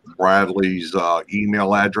put Bradley's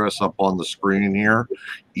email address up on the screen here.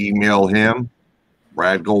 Email him,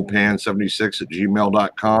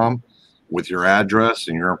 bradgopan76@gmail.com with your address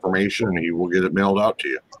and your information, and he will get it mailed out to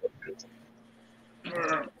you.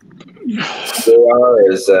 JR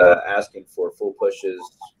is asking for Full Push's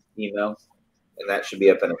email, and that should be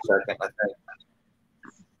up in a second, I think.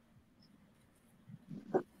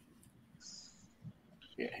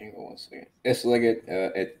 Yeah, hang on one second. It's like at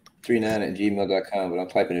 39@gmail.com, but I'm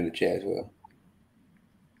typing in the chat as well.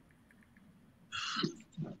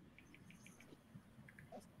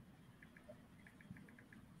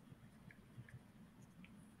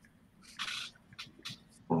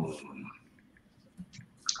 All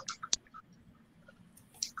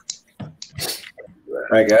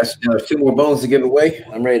right, guys. Now there's 2 more bones to give away.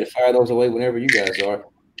 I'm ready to fire those away whenever you guys are.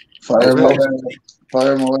 Fire them away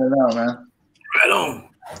now, man. Right on.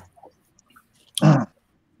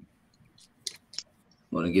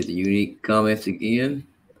 Want to get the unique comments again.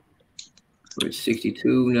 We're at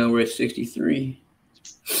 62. Now we're at 63.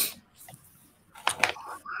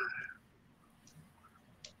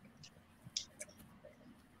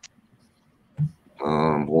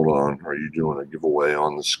 Hold on. Are you doing a giveaway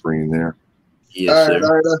on the screen there? Yes, sir.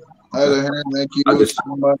 Ida, thank you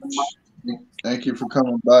so much. Thank you for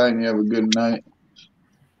coming by, and you have a good night.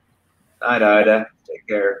 Night, Ida. Take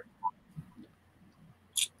care.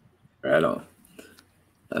 Right on.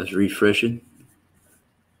 I was refreshing.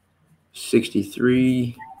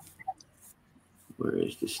 63. Where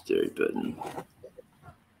is the start button?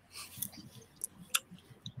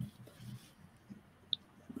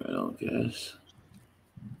 Right on, guys.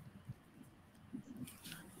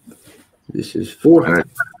 This is 400.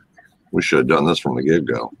 We should have done this from the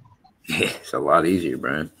get-go. It's a lot easier,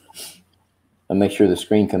 Brian. I'll make sure the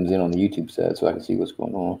screen comes in on the YouTube side so I can see what's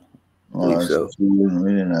going on. So.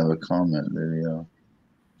 We didn't have a comment video.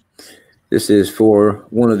 This is for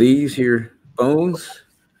one of these here bones.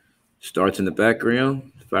 Starts in the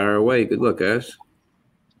background. Fire away. Good luck, guys.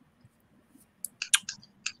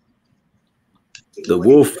 The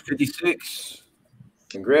Wolf 56.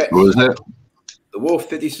 Congrats. Who is that? The Wolf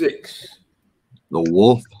 56. The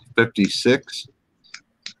Wolf 56?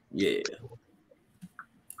 Yeah.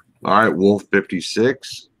 All right, Wolf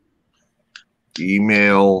 56.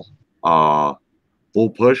 Email Full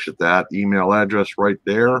Push at that email address right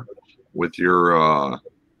there with your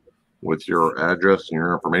address and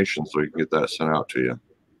your information so you can get that sent out to you.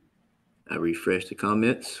 I refreshed the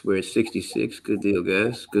comments. We're at 66. Good deal,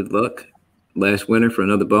 guys. Good luck. Last winner for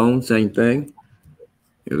another bone. Same thing.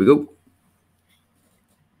 Here we go.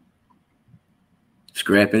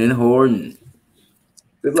 Scrapping and hoarding.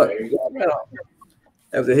 Good luck.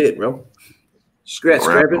 That was a hit, bro.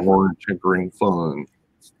 Scrapping. Hoarding, tinkering, fun.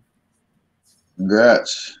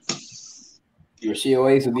 Congrats. Your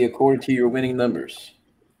COAs will be according to your winning numbers.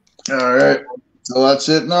 All right. So that's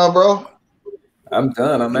it now, bro? I'm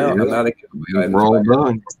done. I'm out. Yeah. We're all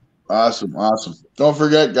done. Awesome. Don't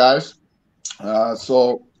forget, guys.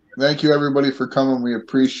 So thank you, everybody, for coming. We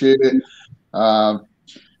appreciate it.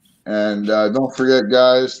 And don't forget,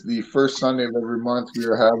 guys, the first Sunday of every month, we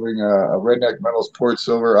are having a Redneck Metals Port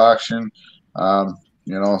Silver auction.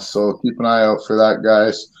 So keep an eye out for that,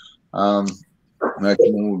 guys. That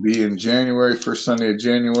one will be in January, first Sunday of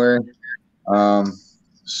January.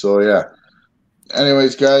 So, yeah.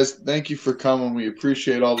 Anyways, guys, thank you for coming. We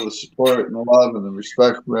appreciate all the support and the love and the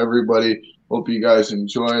respect from everybody. Hope you guys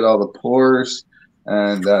enjoyed all the pours.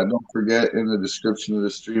 And don't forget, in the description of the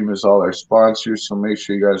stream is all our sponsors. So make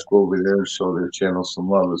sure you guys go over there and show their channel some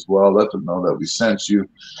love as well. Let them know that we sent you.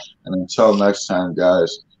 And until next time,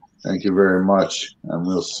 guys, thank you very much. And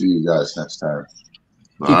we'll see you guys next time.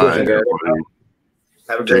 All right, everybody.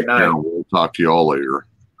 Have a great night. We'll talk to you all later.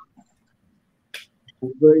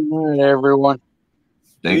 Great night, everyone.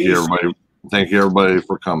 Thank you, everybody. Thank you, everybody,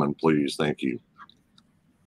 for coming. Please. Thank you.